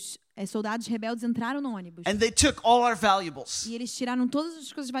os soldados rebeldes entraram no ônibus. And they took all our valuables. E eles tiraram todas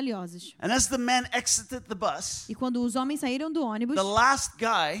as coisas valiosas. And as the men exited the bus, E quando os homens saíram do ônibus, the last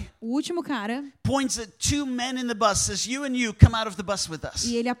guy o último cara, points at 2 men in the bus, says, you and you come out of the bus with us.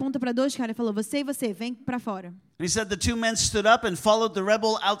 e ele aponta para 2 caras e falou, você e você, vem para fora. And he said the 2 men stood up and followed the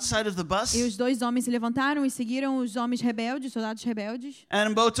rebel outside of the bus. E os 2 homens se levantaram e seguiram os homens rebeldes, soldados rebeldes.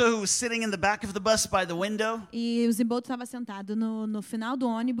 And Mboto, who was sitting in the back of the bus by the window, E o Zimboto estava sentado no final do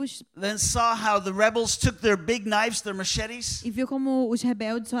ônibus then saw how the rebels took their big knives, their machetes, e viu como os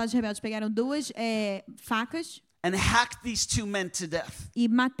soldados rebeldes pegaram 2 facas and hacked these two men to death. e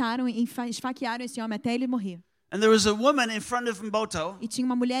mataram e esfaquearam esse homem até ele morrer. And there was a woman in front of Mboto E tinha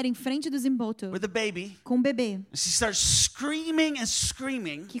uma mulher em frente do Zimboto with a baby. com um bebê She starts screaming and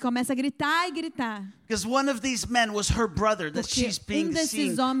screaming que começa a gritar e gritar because one of these men was her brother that porque she's being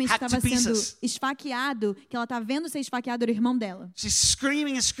seen desses homens hacked estava to sendo pieces. esfaqueado, que ela está vendo ser esfaqueado, era o irmão dela. She's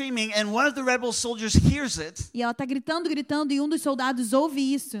screaming and screaming, and one of the rebel soldiers hears it, E ela está gritando, gritando, e um dos soldados ouve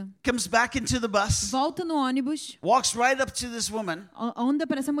isso, comes back into the bus, volta no ônibus, walks right up to this woman, anda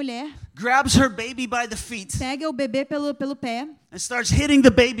para essa mulher, grabs her baby by the feet, pega o bebê pelo pé and starts hitting the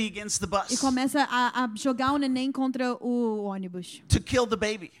baby against the e bus começa a jogar o neném contra o ônibus to kill the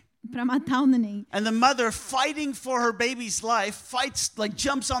baby. para matar o neném. And the mother, fighting for her baby's life, fights, like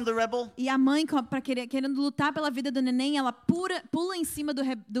jumps on the rebel, E a mãe, querendo lutar pela vida do neném, ela pula em cima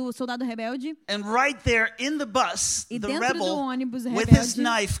do soldado rebelde. and right there in the bus, E the dentro do rebel, ônibus with his rebelde,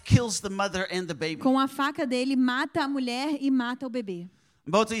 knife, kills the mother and the baby. com a faca dele, mata a mulher e mata o bebê.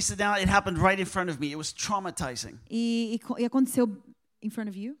 Mboto used to down, it happened right in front of me. It was traumatizing. E aconteceu in front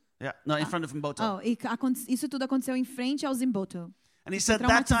of you? Yeah, no, in front of Mboto. Oh, e isso tudo aconteceu em frente ao Zimboto. And he said,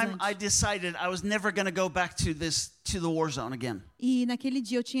 that time traumatizante. I decided I was never going to go back to the war zone again. E naquele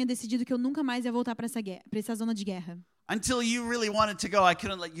dia eu tinha decidido que eu nunca mais ia voltar para essa zona de guerra. Until you really wanted to go, I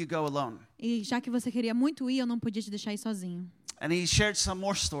couldn't let you go alone. E já que você queria muito ir, eu não podia te deixar ir sozinho. And he shared some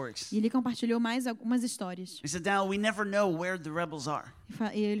more stories. E ele compartilhou mais algumas histórias. He said, now we never know where the rebels are.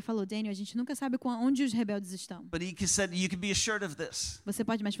 E ele falou, Daniel, a gente nunca sabe onde os rebeldes estão. But he said, you can be assured of this. Mas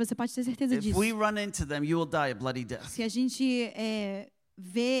você pode ter certeza If disso. we run into them, you will die a bloody death. Se a gente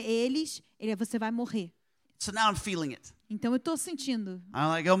vê eles, você vai morrer. So now I'm feeling it. Então eu tô sentindo. I'm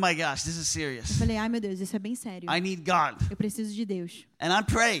like, oh my gosh, this is Eu serious. falei, ai meu Deus, isso é bem sério. I need God. Eu preciso de Deus. And I'm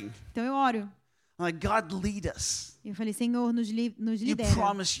praying. Então eu oro. I'm like, God, lead us. E eu falei, Senhor, nos You lidera.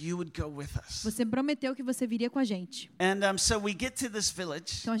 promised you would go with us. Você prometeu que você viria com a gente. And so we get to this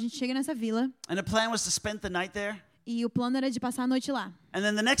village. Então a gente chega nessa vila And the plan was to spend the night there. e o plano era de passar a noite lá. And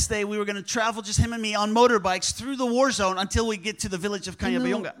then the next day we were going to travel, just him and me, on motorbikes through the war zone until we get to the village of E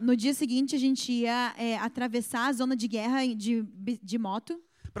Kanyabayonga. no dia seguinte a gente ia atravessar a zona de guerra de moto,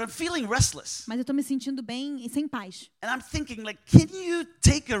 But I'm feeling restless. mas eu tô me sentindo bem e sem paz. And I'm thinking, like, can you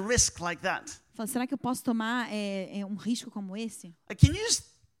take a risk like that? Eu falei, será que eu posso tomar um risco como esse? Like, can you just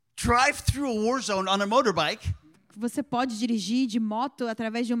drive through a war zone on a motorbike Você pode dirigir de moto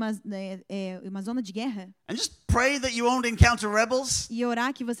através de uma zona de guerra and just pray that you won't encounter rebels e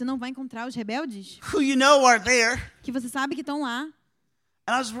orar que você não vai encontrar os rebeldes, who you know are there? que você sabe que estão lá.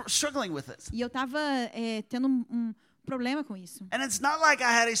 And I was struggling with it. E eu tava tendo um problema com isso. And it's not like I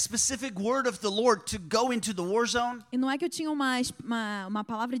had a specific word of the Lord to go into the war zone. E não é que eu tinha uma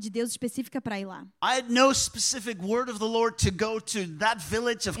palavra de Deus específica para ir lá. I had no specific word of the Lord to go to that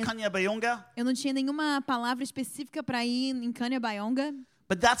village of Kanyabayonga. Eu não tinha nenhuma palavra específica para ir em Kanyabayonga,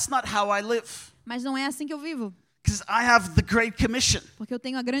 But that's not how I live. mas não é assim que eu vivo, Because I have the Great Commission, porque eu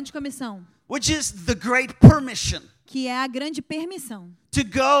tenho a grande comissão, which is the Great Permission que é a grande permissão to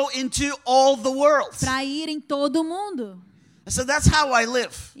go into all the world. para ir em todo o mundo. So that's how I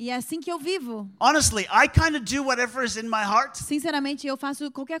live. E é assim que eu vivo. Honestly, I kind of do whatever is in my heart, Sinceramente, eu faço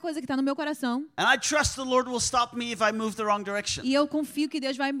qualquer coisa que está no meu coração. and I trust the Lord will stop me if I move the wrong direction. E eu confio que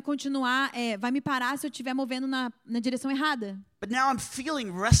Deus vai continuar, vai me parar se eu estiver movendo na direção errada. But now I'm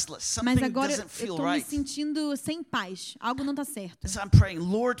feeling restless. Mas Something agora doesn't eu feel estou me right. sentindo sem paz. Algo não está certo. So I'm praying,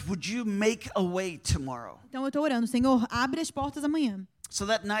 Lord, would you make a way tomorrow? Então eu estou orando, Senhor, abre as portas amanhã. So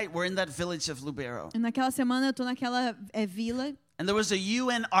that night, we're in that village of Lubero, E naquela semana eu estou naquela vila and there was a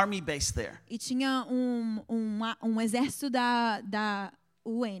UN army base there. e tinha um exército da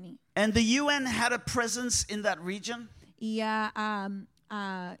UN. And the UN had a presence in that region, E a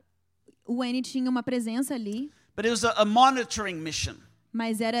UN tinha uma presença ali, but it was a monitoring mission.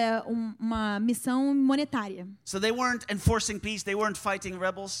 mas era uma missão monetária. So they weren't enforcing peace, they weren't fighting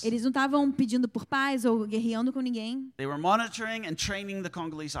rebels. Eles não estavam pedindo por paz ou guerreando com ninguém. They were monitoring and training the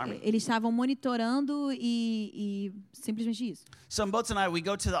Congolese army. Eles estavam monitorando e simplesmente isso. So Mboto and I, we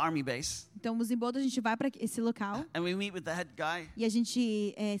go to the army base, Então, no Zimboto, a gente vai para esse local and we meet with the head guy. e a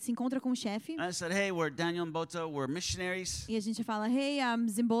gente se encontra com o chefe. And I said, hey, we're Daniel and Mboto, we're missionaries. E a gente fala, hey, I'm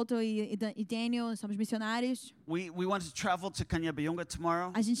Zimboto e Daniel, somos missionários. We want to travel to Kanyabayonga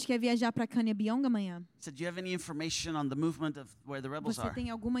tomorrow. A gente quer viajar para Kanyabayonga amanhã. I said, do you have any information on the movement of where the rebels Você are? tem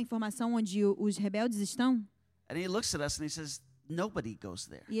alguma informação onde os rebeldes estão? And he looks at us and he says, nobody goes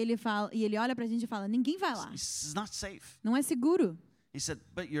there. E ele olha pra gente e fala, ninguém vai lá. It's not safe. Não é seguro. He said,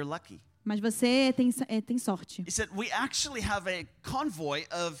 but you're lucky. Mas você tem sorte. He said, we actually have a convoy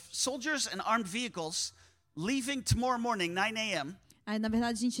of soldiers and armed vehicles leaving tomorrow morning, 9 a.m. Aí, na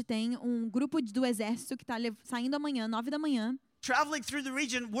verdade, a gente tem um grupo do exército que está saindo amanhã, 9 da manhã. Traveling through the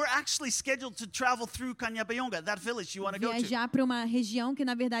region, we're actually scheduled to travel through Kanyabayonga, that village you want to go to. Viajar para uma região que,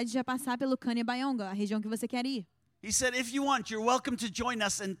 na verdade, já passar pelo Kanyabayonga, a região que você quer ir. He said, if you want, you're welcome to join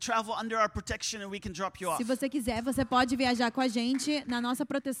us and travel under our protection and we can drop you off. Se você quiser, você pode viajar com a gente na nossa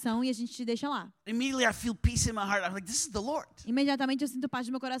proteção e a gente te deixa lá. Immediately I feel peace in my heart. I'm like, this is the Lord. Imediatamente eu sinto paz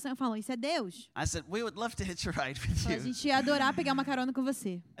no meu coração e falo, isso é Deus. I said, we would love to hitch a ride with A you. gente ia adorar pegar uma carona com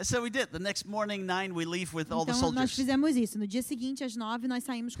você. And so we did. The next morning, 9, we leave with all the Então nós soldiers. fizemos isso. No dia seguinte, às 9, nós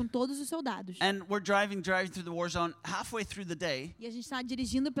saímos com todos os soldados. And we're driving through the war zone. Halfway through the day, E a gente está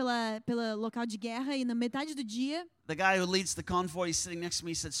dirigindo pelo local de guerra e na metade do dia, the guy who leads the convoy is sitting next to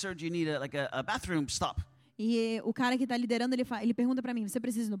me. He said, sir, do you need a bathroom stop? e o cara que está liderando, ele pergunta para mim, você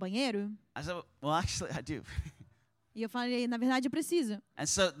precisa ir no banheiro? I said, well, actually, I do. E eu falei, na verdade, eu preciso. And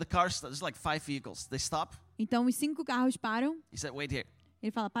so the car stops. There's like 5 vehicles. They stop. Então os 5 carros param. He said, wait here.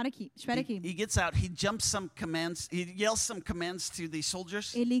 Ele fala, para aqui, espera aqui. He gets out. He jumps some commands. He yells some commands to the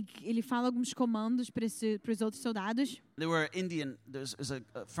soldiers. Ele fala alguns comandos para os outros soldados, They were Indian. There's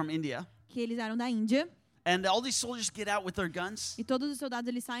from India. que eles eram da Índia. And all these soldiers get out with their guns. E todos os soldados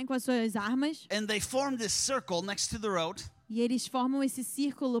eles saem com as suas armas. And they form this circle next to the road, E eles formam esse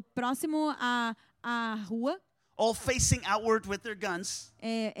círculo próximo à rua. all facing outward with their guns.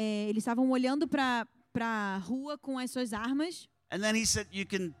 Eles estavam olhando para a rua com as suas armas. And then he said, you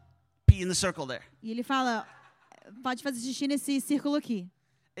can pee in the circle there. E ele fala, pode fazer xixi nesse círculo aqui.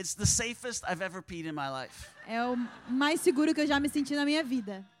 It's the safest I've ever peed in my life. É o mais seguro que eu já me senti na minha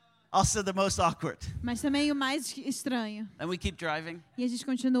vida. Also the most awkward. Mas também o mais estranho. And we keep driving. E a gente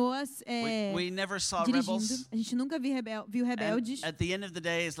continua We never saw dirigindo. rebels. A gente nunca viu rebeldes. And at the end of the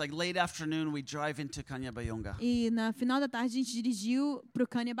day, it's like late afternoon, we drive into Kanyabayonga. E no final da tarde a gente dirigiu para o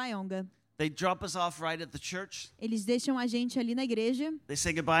Kanyabayonga. They drop us off right at the church. Eles deixam a gente ali na igreja. They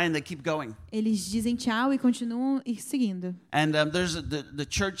say goodbye and they keep going. Eles dizem tchau e continuam seguindo. And there's the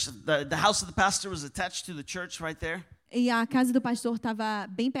church, the house of the pastor was attached to the church right there. E a casa do pastor estava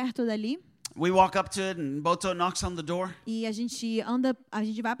bem perto dali. We walk up to it and Boto knocks on the door. E a gente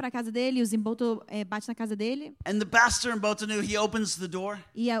vai para a casa dele, e o Zimboto bate na casa dele. And the pastor in Boto knew, he opens the door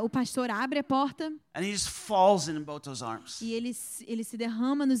E o pastor abre a porta and he just falls in Boto's arms. e ele se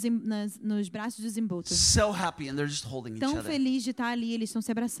derrama nos braços do Zimboto. So happy, and they're just holding each Tão other. feliz de estar ali, eles estão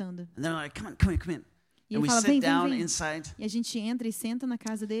se abraçando. And they're like, come on, come in, come in. E And ele we fala, sit vem, down vem, vem. inside. E a gente entra e senta na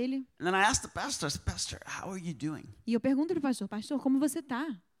casa dele. And then I asked the pastor, I said, Pastor, how are you doing? E eu pergunto pro pastor, como você tá?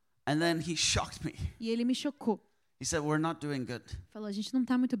 And then he shocked me. E ele me chocou. He said, we're not doing good. Falou, a gente não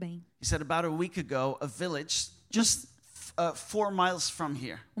tá muito bem. He said, about a week ago, a village just 4 miles from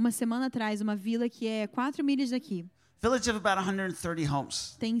here, Uma semana atrás, uma vila que é 4 milhas daqui, village of about 130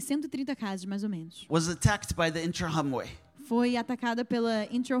 homes, tem 130 casas mais ou menos. was attacked by the Inter-Humway. Foi atacada pela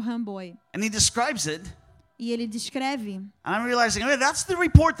Inter-Humboy. And he describes it, E ele descreve. and I'm realizing, hey, that's the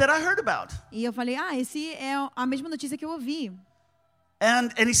report that I heard about. E eu falei, esse é a mesma notícia que eu ouvi.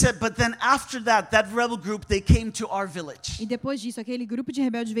 And he said, but then after that rebel group, they came to our village. E depois disso, aquele grupo de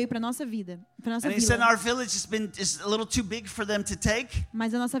rebeldes veio para nossa vida, para nossa And he said, vila. our village is a little too big for them to take.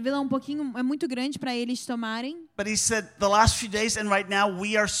 Mas a nossa vila é muito grande para eles tomarem. But he said, the last few days and right now,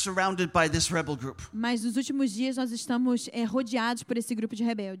 we are surrounded by this rebel group. Mas nos últimos dias nós estamos rodeados por esse grupo de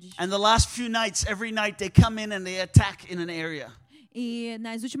rebeldes. And the last few nights, every night, they come in and they attack in an area. E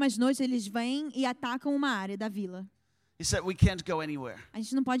nas últimas noites eles vêm e atacam uma área da vila. He said, we can't go anywhere. A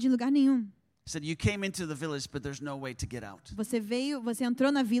gente não pode ir em lugar nenhum. He said, you came into the village, but there's no way to get out. Você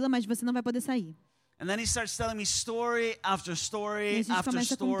entrou na vila, mas você não vai poder sair. And then he starts telling me story after E a story gente after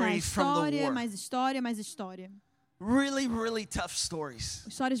começa a contar story from the história, war. mais história, mais história. Really, really tough stories.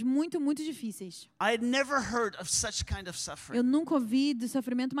 Histórias muito, muito difíceis. I had never heard of such kind of Eu suffering. nunca ouvi de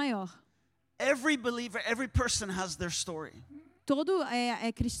sofrimento maior. Every believer, every person has their story. Todo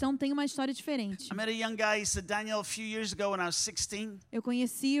cristão tem uma história diferente. I met a young guy, he said, Daniel, a few years ago when I was 16, Eu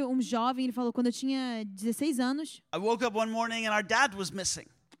conheci um jovem, ele falou, quando eu tinha 16 anos, I woke up one morning and our dad was missing.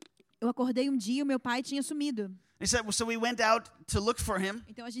 eu acordei um dia e o meu pai tinha sumido. He said, so we went out to look for him.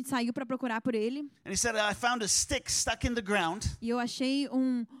 Então a gente saiu para procurar por ele. And he said, I found a stick stuck in the ground. E eu achei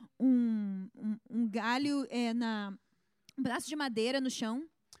um galho, um pedaço de madeira no chão,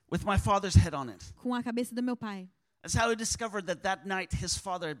 With my father's head on it. com a cabeça do meu pai. That's how he discovered that night his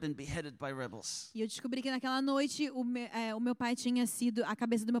father had been beheaded by rebels. E eu descobri que naquela noite o meu pai a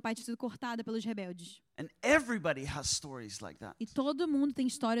cabeça do meu pai tinha sido cortada pelos rebeldes. And everybody has stories like that. E todo mundo tem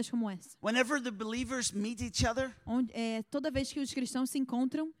histórias como essa. Whenever the believers meet each other, Toda vez que os cristãos se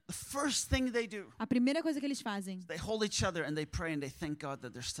encontram, the first thing they do, a primeira coisa que eles fazem, they hold each other and they pray and they thank God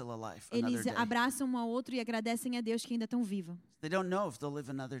that they're still alive another eles day. abraçam um ao outro e agradecem a Deus que ainda estão vivos. They don't know if they'll live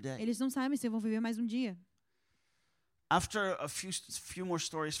another day. Eles não sabem se vão viver mais um dia. After a few more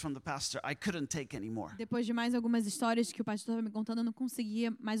stories from the pastor, I couldn't take anymore. Depois de mais algumas histórias que o pastor estava me contando, eu não conseguia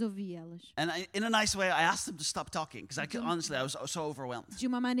mais ouvir elas. And in a nice way, I asked him to stop talking because honestly, I was so overwhelmed. De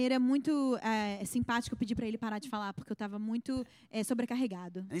uma maneira muito simpática, eu pedi para ele parar de falar porque eu estava muito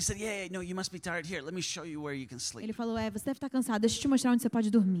sobrecarregado. And he said, "Yeah, no, you must be tired. Here, let me show you where you can sleep." Ele falou: você deve estar cansado. Deixa eu te mostrar onde você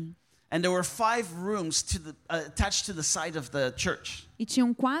pode dormir. And there were 5 rooms attached to the side of the church. E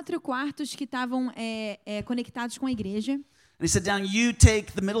tinham 4 quartos que estavam conectados com a igreja. And he said, "Down, you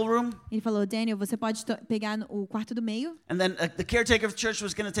take the middle room." Ele falou: Daniel, você pode pegar o quarto do meio. And then the caretaker of the church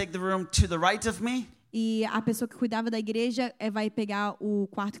was going to take the room to the right of me. E a pessoa que cuidava da igreja vai pegar o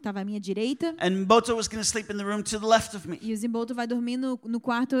quarto que estava à minha direita. And Boto was going to sleep in the room to the left of me. E o Zimboto vai dormir no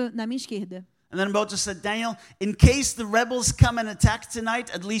quarto na minha esquerda. And then Boto said, "Daniel, in case the rebels come and attack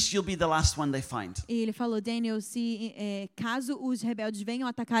tonight, at least you'll be the last one they find." E ele falou: Daniel, caso os rebeldes venham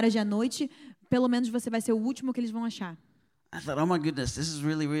atacar hoje à noite, pelo menos você vai ser o último que eles vão achar. I thought, "Oh my goodness, this is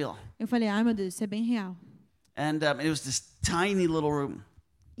really real." Eu falei: ai meu Deus, isso é bem real. And it was this tiny little room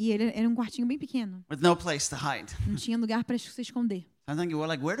E ele era um quartinho bem pequeno. with no place to hide. Não tinha lugar para se esconder. I'm thinking, well,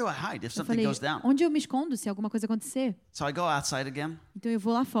 like, where do I hide if Eu something falei: goes down? onde eu me escondo se alguma coisa acontecer? So I go outside again, Então eu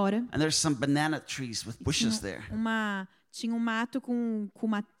vou lá fora. and there's some banana trees with bushes there. Tinha um mato com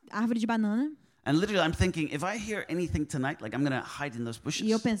uma árvore de banana. And literally, I'm thinking, if I hear anything tonight, like, I'm going to hide in those bushes.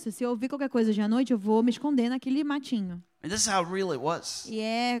 E eu penso, se eu ouvir qualquer coisa hoje à noite, eu vou me esconder naquele matinho. And this is how real it was. E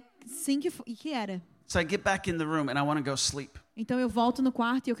é assim que era. So I get back in the room, and I want to go sleep. Então eu volto no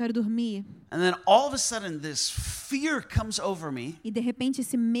quarto e eu quero dormir. And then all of a sudden, this fear comes over me. E de repente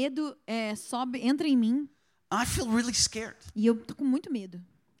esse medo entra em mim. I feel really scared. E eu tô com muito medo.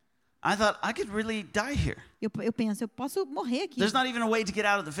 I thought I could really die here. Eu penso, eu posso morrer aqui. There's not even a way to get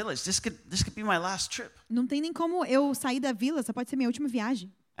out of the village. This could be my last trip. Não tem nem como eu sair da vila, essa pode ser minha última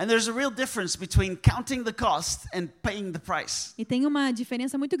viagem. And there's a real difference between counting the cost and paying the price. E tem uma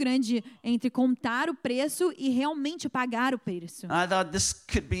diferença muito grande entre contar o preço e realmente pagar o preço. And I thought this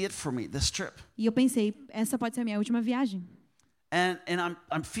could be it for me, this trip. E eu pensei, essa pode ser a minha última viagem. And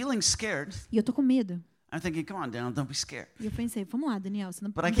I'm feeling scared. E eu tô com medo. I'm thinking, come on, Daniel, don't be scared. E eu pensei, vamos lá, Daniel, você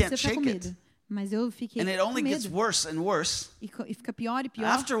não But I precisa can't ficar com shake medo. it. Mas eu fiquei And it com only gets medo. worse and worse. E fica pior e pior.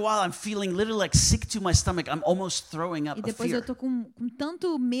 After a while, I'm feeling literally like sick to my stomach. I'm almost throwing up E of depois eu fear. tô com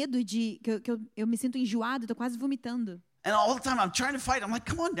tanto medo que eu me sinto enjoado, tô quase vomitando. And all the time, I'm trying to fight. I'm like,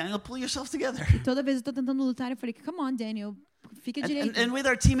 come on, Daniel, pull yourself together. E toda vez eu tô tentando lutar, eu falei, come on, Daniel, fica direito. And with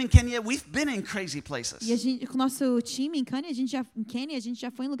our team in Kenya, we've been in crazy places. E com o nosso time em Kenya, a gente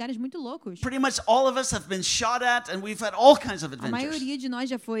já foi em lugares muito loucos. Pretty much all of us have been shot at, and we've had all kinds of A adventures. maioria de nós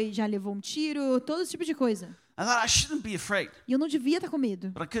já levou um tiro, todo esse tipo de coisa. I thought I shouldn't be afraid, E eu não devia estar com medo,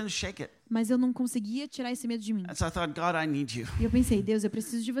 but I couldn't shake it. mas eu não conseguia tirar esse medo de mim. And so I thought, God, I need you. E eu pensei, Deus, eu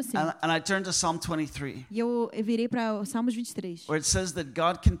preciso de você. And I turned to Psalm 23, E eu virei para o Salmos 23, where it says that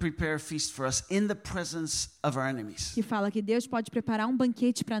God can prepare a feast for us in the presence of our enemies. que fala que Deus pode preparar um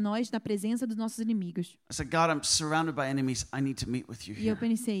banquete para nós na presença dos nossos inimigos. I said, God, I'm surrounded by enemies. I need to meet with you E eu here.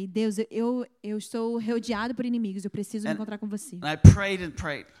 pensei, Deus, eu estou rodeado por inimigos, eu preciso me encontrar com você. And I prayed and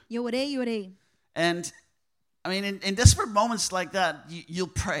prayed. E eu orei e orei. And I mean, in desperate moments like that, you'll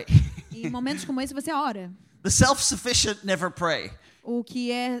pray. E em momentos como esse você ora. The self-sufficient never pray. O que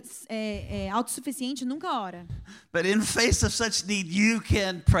é autossuficiente nunca ora. But in face of such need, you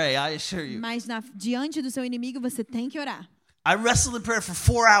can pray, I assure you. Mas diante do seu inimigo você tem que orar. I wrestled in prayer for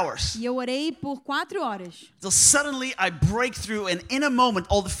 4 hours. E eu orei por 4 horas. Till suddenly I break through, and in a moment,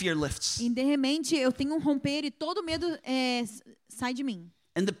 all the fear lifts. E de repente eu tenho um romper e todo o medo sai de mim.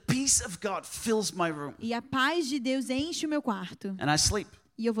 And the peace of God fills my room. E a paz de Deus enche o meu quarto. And I sleep.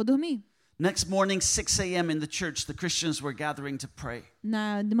 E eu vou dormir. Next morning, 6 a.m. in the church, the Christians were gathering to pray.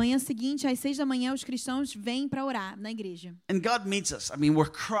 Na manhã seguinte, às 6 da manhã, os cristãos vêm para orar na igreja. And God meets us. I mean, we're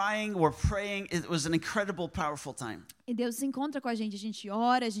crying, we're praying. It was an incredible, powerful time. E Deus se encontra com a gente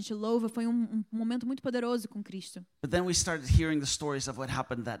ora, a gente louva. Foi um momento muito poderoso com Cristo. But then we started hearing the stories of what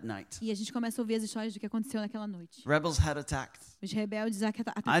happened that night. E a gente começa a ouvir as histórias do que aconteceu naquela noite. Rebels had attacked. Os rebeldes I'd heard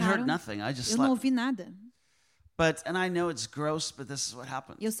atacaram. nothing. I just Eu não slept. ouvi nada. And I know it's gross, but this is what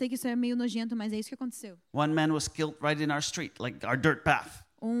happened. Eu sei que isso é meio nojento, mas é isso que aconteceu. One man was killed right in our street, like our dirt path.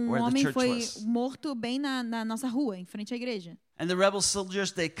 Um where the homem church foi was. morto bem na nossa rua, em frente à igreja. And the rebel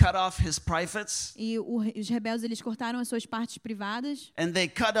soldiers, they cut off his privates, E os rebeldes, eles cortaram as suas partes privadas. and they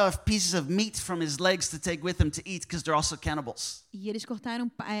cut off pieces of meat from his legs to take with him to eat, because they're also cannibals. E eles cortaram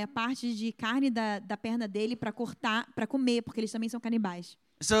partes de carne da perna dele para comer, porque eles também são canibais.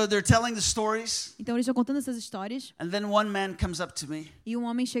 So they're telling the stories, Então eles estão contando essas histórias. and then one man comes up to me, E um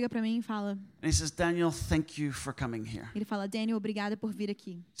homem chega para mim e fala, and he says, Daniel, thank you for coming here. ele fala, Daniel, obrigada por vir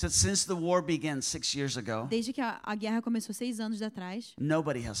aqui. He said, since the war began 6 years ago, Desde que a guerra começou 6 anos atrás,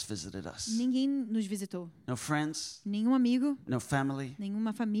 nobody has visited us. ninguém nos visitou. No friends, Nenhum amigo, no family,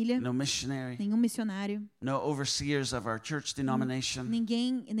 nenhuma família, no missionary, nenhum missionário, no overseers of our church denomination.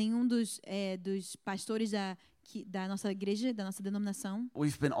 nenhum dos pastores da nossa igreja, da nossa denominação.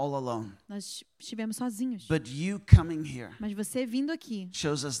 We've been all alone. Nós estivemos sozinhos. But you coming here Mas você vindo aqui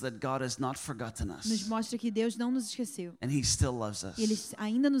shows us that God has not forgotten nos us, mostra que Deus não nos esqueceu. and He still loves us. E Ele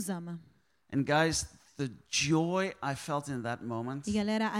ainda nos ama. And guys, the joy I felt in that moment E galera, a